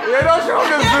 Yeah, don't show him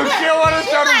the Zouk. She don't want to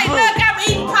show the Like, Zouk. look, I'm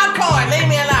eating popcorn. Leave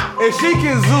me alone. And she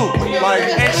can Zouk. Like,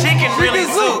 And she can really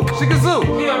zouk. She can Zouk.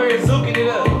 He over here zooking it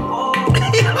up.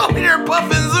 He over here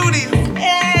puffing zooties.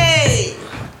 Hey.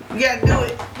 You gotta do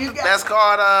it. You got That's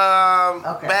called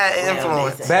Bad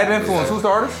Influence. Bad Influence. Who's the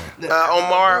artist?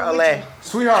 Omar Ale.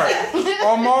 Sweetheart.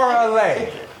 Omar Ale.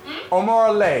 Omar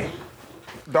Ale.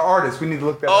 The artist. We need to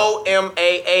look that up.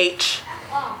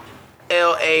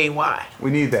 OMAHLAY. We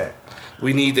need that.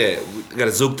 We need that. We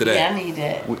gotta zook to Yeah, I that. need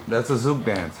that. That's a Zouk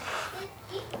dance.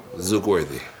 Zook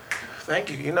worthy. Thank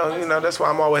you. You know, that's why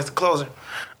I'm always the closer.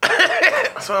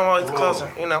 That's why I'm always the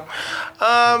closer, you know.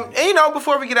 And you know,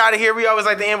 before we get out of here, we always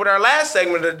like to end with our last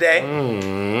segment of the day,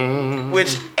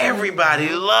 which everybody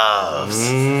loves.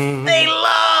 They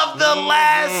love the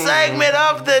last segment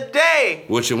of the day,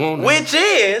 What you want? which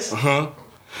is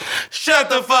Shut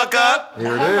the Fuck Up.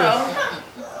 Here it is.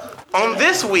 On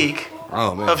this week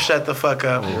Oh man. of Shut the Fuck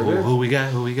Up, Who we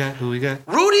got?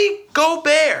 Rudy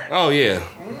Gobert. Oh yeah.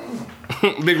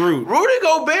 Big Root. Rudy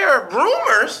Gobert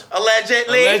rumors,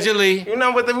 allegedly. You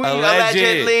know what the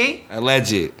allegedly.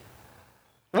 Alleged.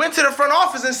 Went to the front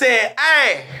office and said,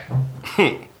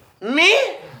 hey, me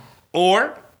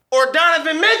or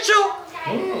Donovan Mitchell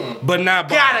but not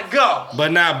both. gotta go.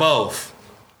 But not both.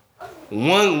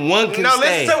 One can No,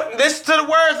 stay. listen to the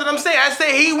words that I'm saying. I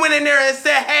said he went in there and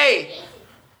said, hey,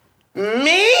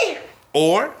 me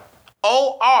or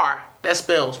O-R, that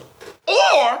spells,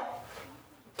 or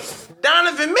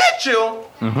Donovan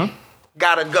Mitchell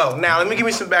gotta go. Now, let me give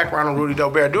me some background on Rudy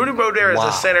Gobert. Rudy Gobert is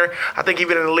a center. I think he's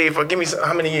been in the league for,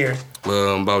 how many years?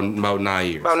 About 9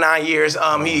 years. About 9 years.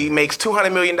 He makes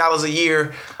 $200 million a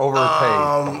year.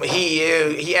 Overpaid.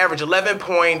 He averaged 11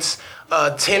 points,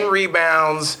 10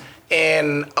 rebounds,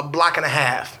 and a block and a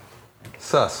half.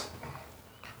 Sus.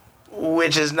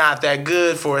 Which is not that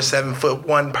good for a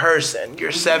 7'1" person.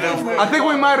 You're 7 foot. I think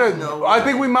we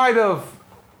might have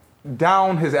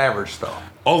down his average though.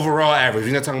 Overall average.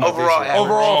 You're not talking about Overall this average. year.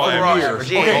 Overall for the year.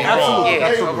 average, yeah. Okay, absolutely. Yeah,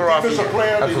 absolutely. overall. Defensive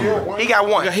player of the year. He got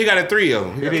one. He got a 3 of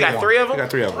them. He got 3 of them? He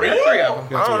got 3 of them. He got 3 of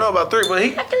them. I don't know about 3, but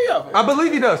he got 3 of them. I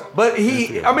believe he does, but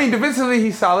defensively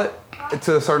he's solid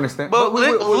to a certain extent. But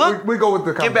we go with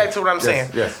the get back to what I'm saying.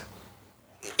 Yes.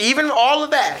 Even all of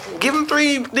that, give him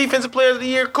 3 defensive players of the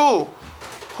year. Cool.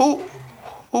 Who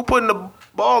putting the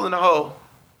ball in the hole?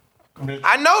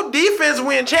 I know defense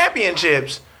win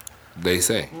championships. They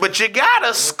say. But you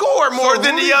gotta score more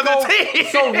than the other team.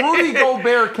 So Rudy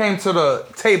Gobert came to the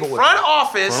table with front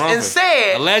office and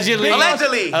said Allegedly.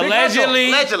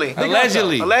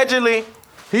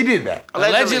 He did that.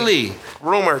 Allegedly.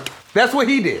 Rumored. That's what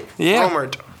he did. Yeah.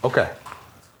 Rumored. Okay.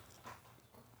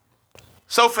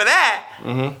 So for that,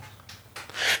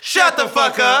 shut the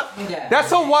fuck up.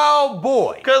 That's a wild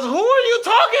boy. Cause who are you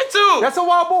talking to? That's a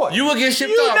wild boy. You will get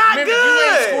shipped You off. not Remember, good. you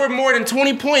ain't scored more than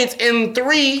 20 points in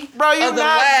 3 Bro, you of the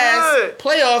not last good.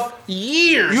 playoff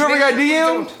years. You ever got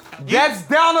DM'd? That's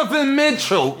Donovan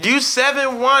Mitchell. You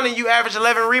 7-1 and you average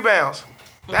 11 rebounds.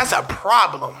 That's a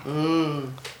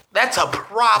problem. That's a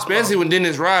problem. Especially when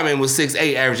Dennis Rodman was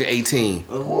 6'8", averaging 18.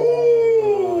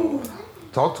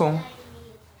 Talk to him.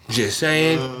 Just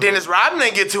saying. Dennis Rodman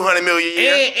didn't get $200 million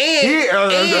a year.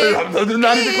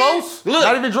 Not even close. Look,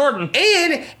 not even Jordan.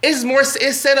 And it's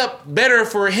set up better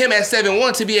for him at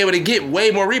 7'1" to be able to get way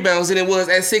more rebounds than it was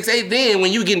at 6'8". Then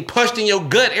when you getting punched in your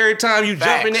gut every time you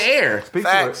jump in the air. Speak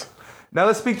to it. Now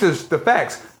let's speak to the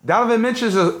facts. Donovan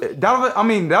Mitchell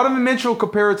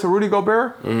compared to Rudy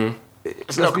Gobert. Mm-hmm.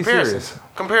 It's no comparison.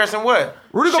 Comparison what?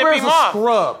 Rudy Gobert is a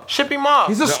scrub. Ship him off.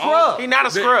 He's a scrub. He's not a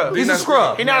scrub. He's a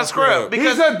scrub. He's not a scrub.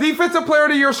 He's a defensive player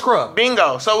of the year scrub.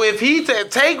 Bingo. So if he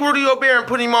take Rudy Gobert and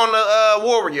put him on the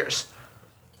Warriors,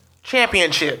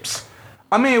 championships.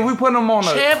 I mean, we put him on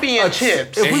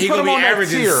championships. If we put him on that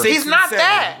tier, he's not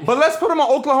that. But let's put him on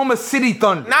Oklahoma City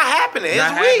Thunder. Not happening.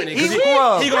 Not It's weak. happening, 'cause He's he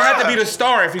weak. He gonna have to be the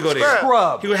star if he go there.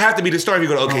 Scrub. He gonna have to be the star if he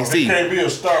go to OKC. He can't be a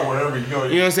star wherever you go. You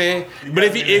know what I'm saying? But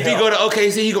if he go to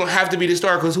OKC, he gonna have to be the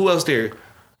star because who else there?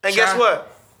 And guess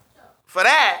what? For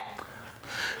that,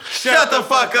 shut the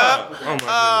fuck up.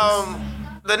 Oh my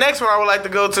The next one I would like to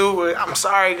go to, I'm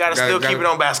sorry, gotta still keep it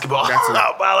on basketball.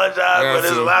 I apologize, but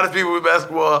there's a lot of people with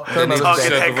basketball talking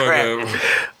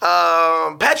that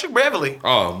crap. Patrick Beverley.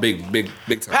 Oh, big time.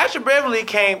 Patrick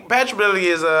Beverley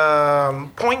is a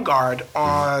point guard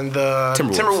on the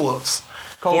Timberwolves.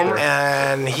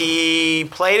 And he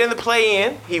played in the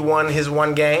play-in. He won his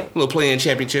one game. Little play-in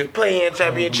championship.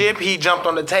 He jumped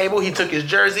on the table. He took his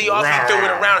jersey off. He threw it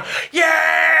around.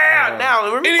 Yeah!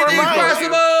 Now, let me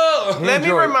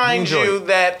remind you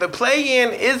that the play-in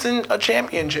isn't a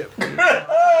championship.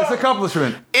 It's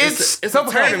accomplishment. It's a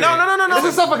tournament. No. It's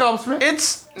a self-accomplishment.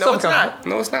 It's not.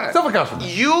 No, it's not.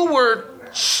 Self-accomplishment. You were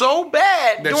so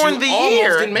bad That during you the almost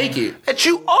year didn't make it. that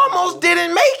you almost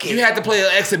didn't make it. You had to play an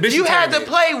exhibition. You had to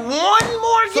play one more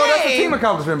game. So that's a team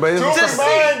accomplishment, but it's To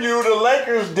remind you, the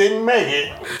Lakers didn't make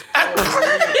it.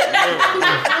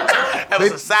 That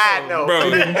was a side note.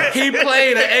 Bro, he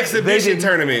played an exhibition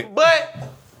tournament. But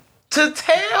to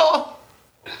tell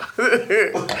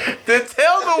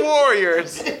the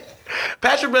Warriors,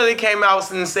 Patrick Beverley came out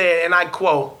and said, and I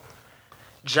quote,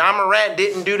 "Ja Morant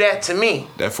didn't do that to me."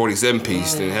 That 47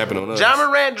 piece didn't happen on us. Ja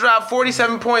Morant dropped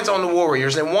 47 points on the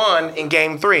Warriors and won in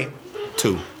game 3.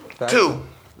 2.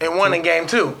 And won in game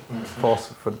 2.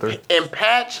 False for 3. And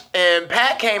Pat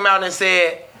came out and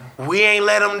said, "We ain't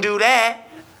let him do that."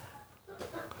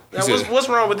 Now, what's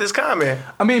wrong with this comment?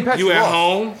 I mean, Pat, you at lost.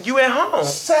 home? You at home.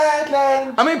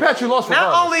 Sideline. I mean, Pat, you lost.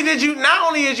 Not only is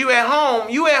you at home,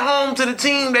 you at home to the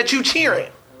team that you cheering.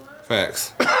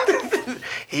 Facts.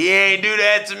 He ain't do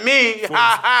that to me.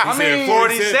 I mean,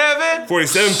 47.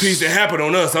 47 piece that happened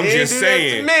on us. I'm He just ain't do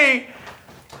saying. that to me.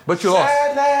 But you lost.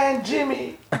 Sideline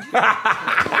Jimmy.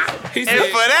 And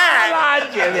for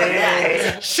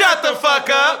that, shut the fuck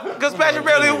up. Because Patrick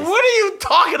Beverley, what are you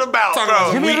talking about,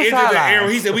 bro? We ended the era.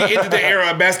 He said we ended the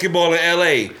era of basketball in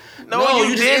LA. No,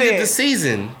 you just didn't. ended the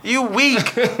season. You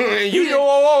weak.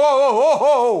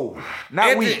 Whoa.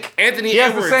 Not weak. Anthony He has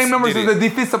Edwards the same numbers did as the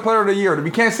defensive player of the year.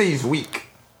 We can't say he's weak.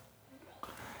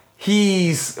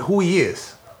 He's who he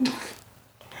is.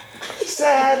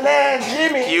 Sideline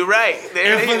Jimmy. You right.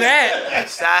 And for that,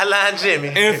 sideline Jimmy.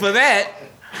 And for that,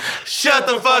 shut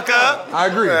the fuck up. I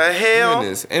agree. Hell.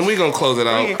 Goodness. And we gonna close it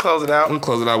out. We can close it out. I'm gonna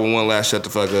close it out with one last shut the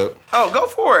fuck up. Oh, go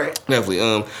for it. Definitely.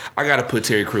 I gotta put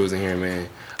Terry Crews in here, man.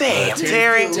 Damn,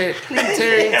 Terry. Terry.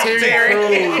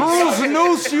 Cruz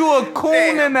Noose, you a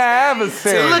coon and an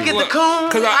adversary. Look at the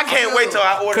coon. I can't wait till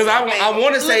I order. Because I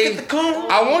want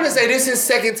to say, this is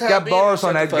second time. Got bars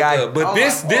on that guy. But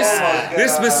this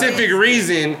specific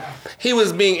reason, he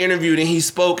was being interviewed and he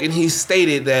spoke and he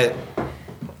stated that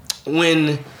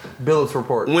when Billups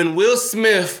report, when Will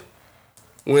Smith,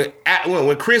 when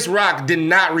Chris Rock did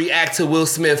not react to Will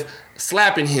Smith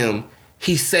slapping him,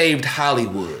 he saved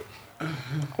Hollywood.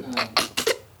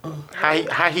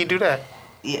 How he do that?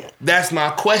 Yeah. That's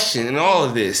my question in all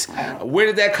of this. Where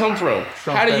did that come from?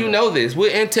 How do you know this?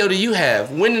 What intel do you have?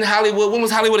 When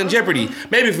was Hollywood in jeopardy?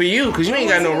 Maybe for you, because you ain't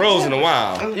got no roles in a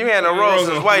while. You ain't no roles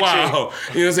in a white chick.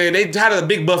 You know what I'm saying? They tired of the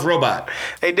big buff robot.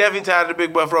 They definitely tired of the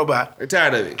big buff robot. They're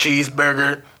tired of it.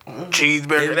 Cheeseburger. Then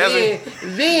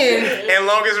and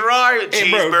long as raw,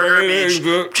 cheeseburger, bitch.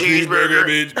 Cheeseburger,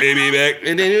 bitch, baby back.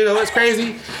 And then you know what's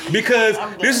crazy? Because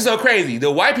this is so crazy. The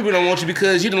white people don't want you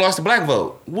because you done lost the black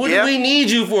vote. What do we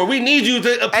need you for? We need you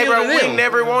to appeal to them. We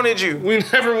never wanted you.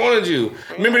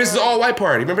 Remember, this is all white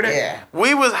party. Remember that? Yeah.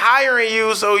 We was hiring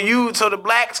you so the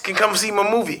blacks can come see my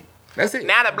movie. That's it.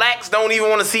 Now the blacks don't even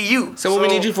want to see you. So what we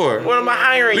need you for? What am I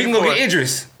hiring you for? We can go get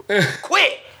Idris.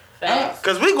 Quick.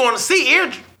 Because we going to see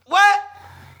Idris. What?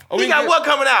 He got what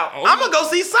coming out? I'm going to go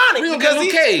see Sonic. We gonna get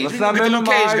Luke Cage. Let's not minimize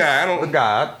Cage guy. the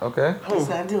God. Okay. Who?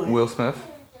 Will Smith.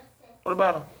 What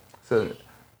about him? So,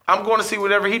 I'm going to see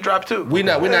whatever he dropped too. We're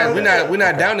not down there.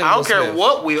 I don't care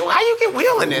what Will. How you get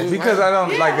Will in this? Because I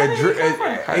don't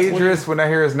Idris. When I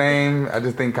hear his name, I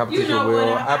just think competition with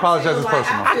Will. I apologize. It's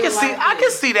personal. I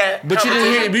can see that. But you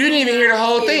didn't even hear the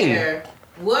whole thing.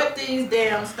 What these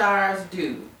damn stars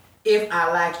do? If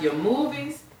I like your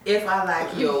movies, if I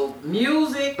like your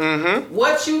music,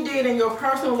 what you did in your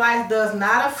personal life does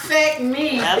not affect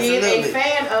me being a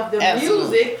fan of the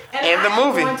music and the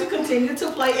movie. I'm going to continue to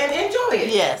play and enjoy it.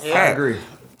 Yes. I agree.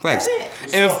 Thanks.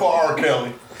 And for R.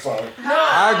 Kelly. Sorry.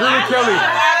 I agree with Kelly.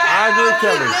 I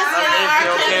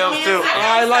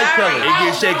like Kelly. It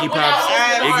gets shaky, Pops.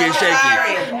 It gets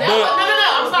shaky. No,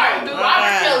 I'm sorry.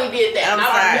 Robert Kelly did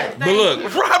that. But look,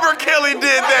 Robert Kelly did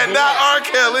that, not R.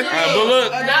 Kelly. But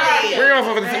look, we're off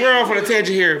on a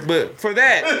tangent here. But for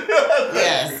that,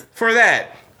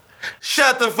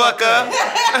 shut the fuck up.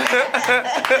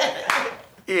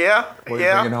 Yeah. What are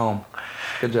you bringing home?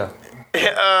 Good job.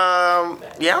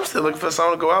 Yeah, I'm still looking for a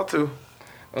song to go out to.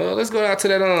 Let's go out to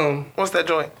that. What's that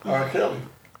joint? R. Kelly.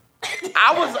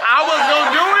 I was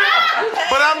gonna do it,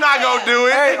 but I'm not gonna do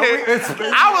it.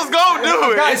 I was gonna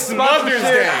do it. It's Mother's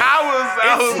Day.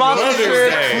 I was Mother's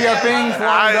Day. We have things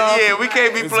lined up. Yeah, we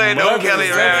can't be playing no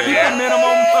Kelly around here.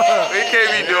 Minimum. We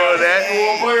can't be doing that.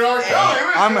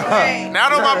 Not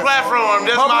on my platform.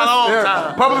 Just my long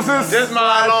time. Publicist. Just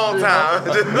my long time.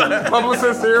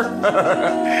 Publicist here.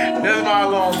 Just my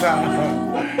long time.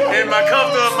 In my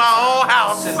comfort of my own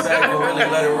house. In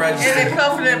the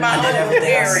comfort of my own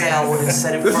area. This is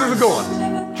a good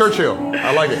one. Churchill.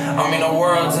 I like it. I mean, the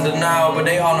world's in denial, but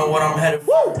they all know what I'm headed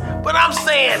for. But I'm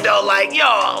saying though, like,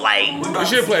 y'all, like, we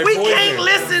should play we can't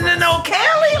listen to no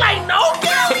Kelly, like no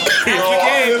Kelly.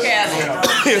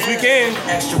 Yes, we can.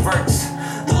 Extroverts.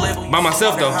 By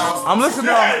myself though. I'm listening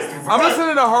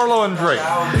to Harlow and Drake.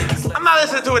 I'm not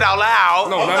listening to it out loud.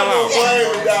 No, not out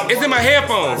loud. It's in my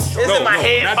headphones. It's in my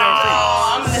headphones.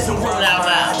 I'm listening to it out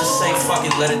loud. Just say fuck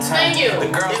it, let it turn. Thank you.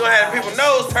 You're gonna have people's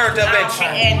nose turned up at you.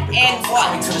 And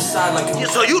what? To the side like a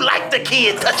So you like the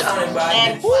kid touch up.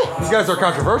 And These guys are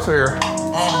controversial here.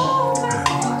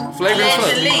 Flavor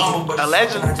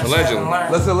Allegedly.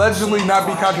 Let's allegedly not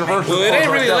be controversial. Well, it ain't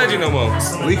really a legend no more.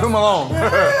 Leave him alone.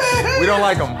 We don't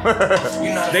like him.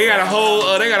 They got a whole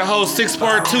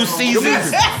 6-part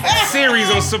 2-season series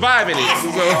on surviving it.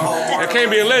 So that can't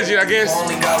be a legend, I guess.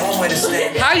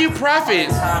 How you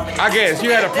profit? I guess you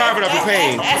had to profit off your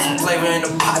pain.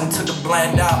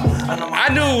 I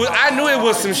knew it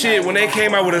was some shit when they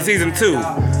came out with a season 2.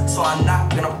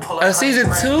 A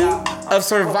season 2 of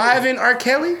Surviving R.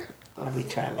 Kelly?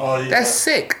 That's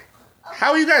sick.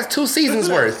 How are you guys 2 seasons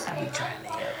worth?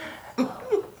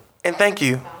 And thank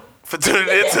you for tuning in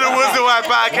to the Wisdom White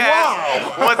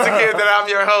Podcast. Once again, that I'm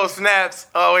your host, Snaps.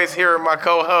 Always here with my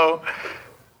co-host,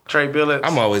 Trey Billups.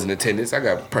 I'm always in attendance. I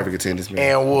got perfect attendance,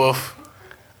 man. And Wolf.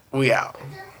 We out.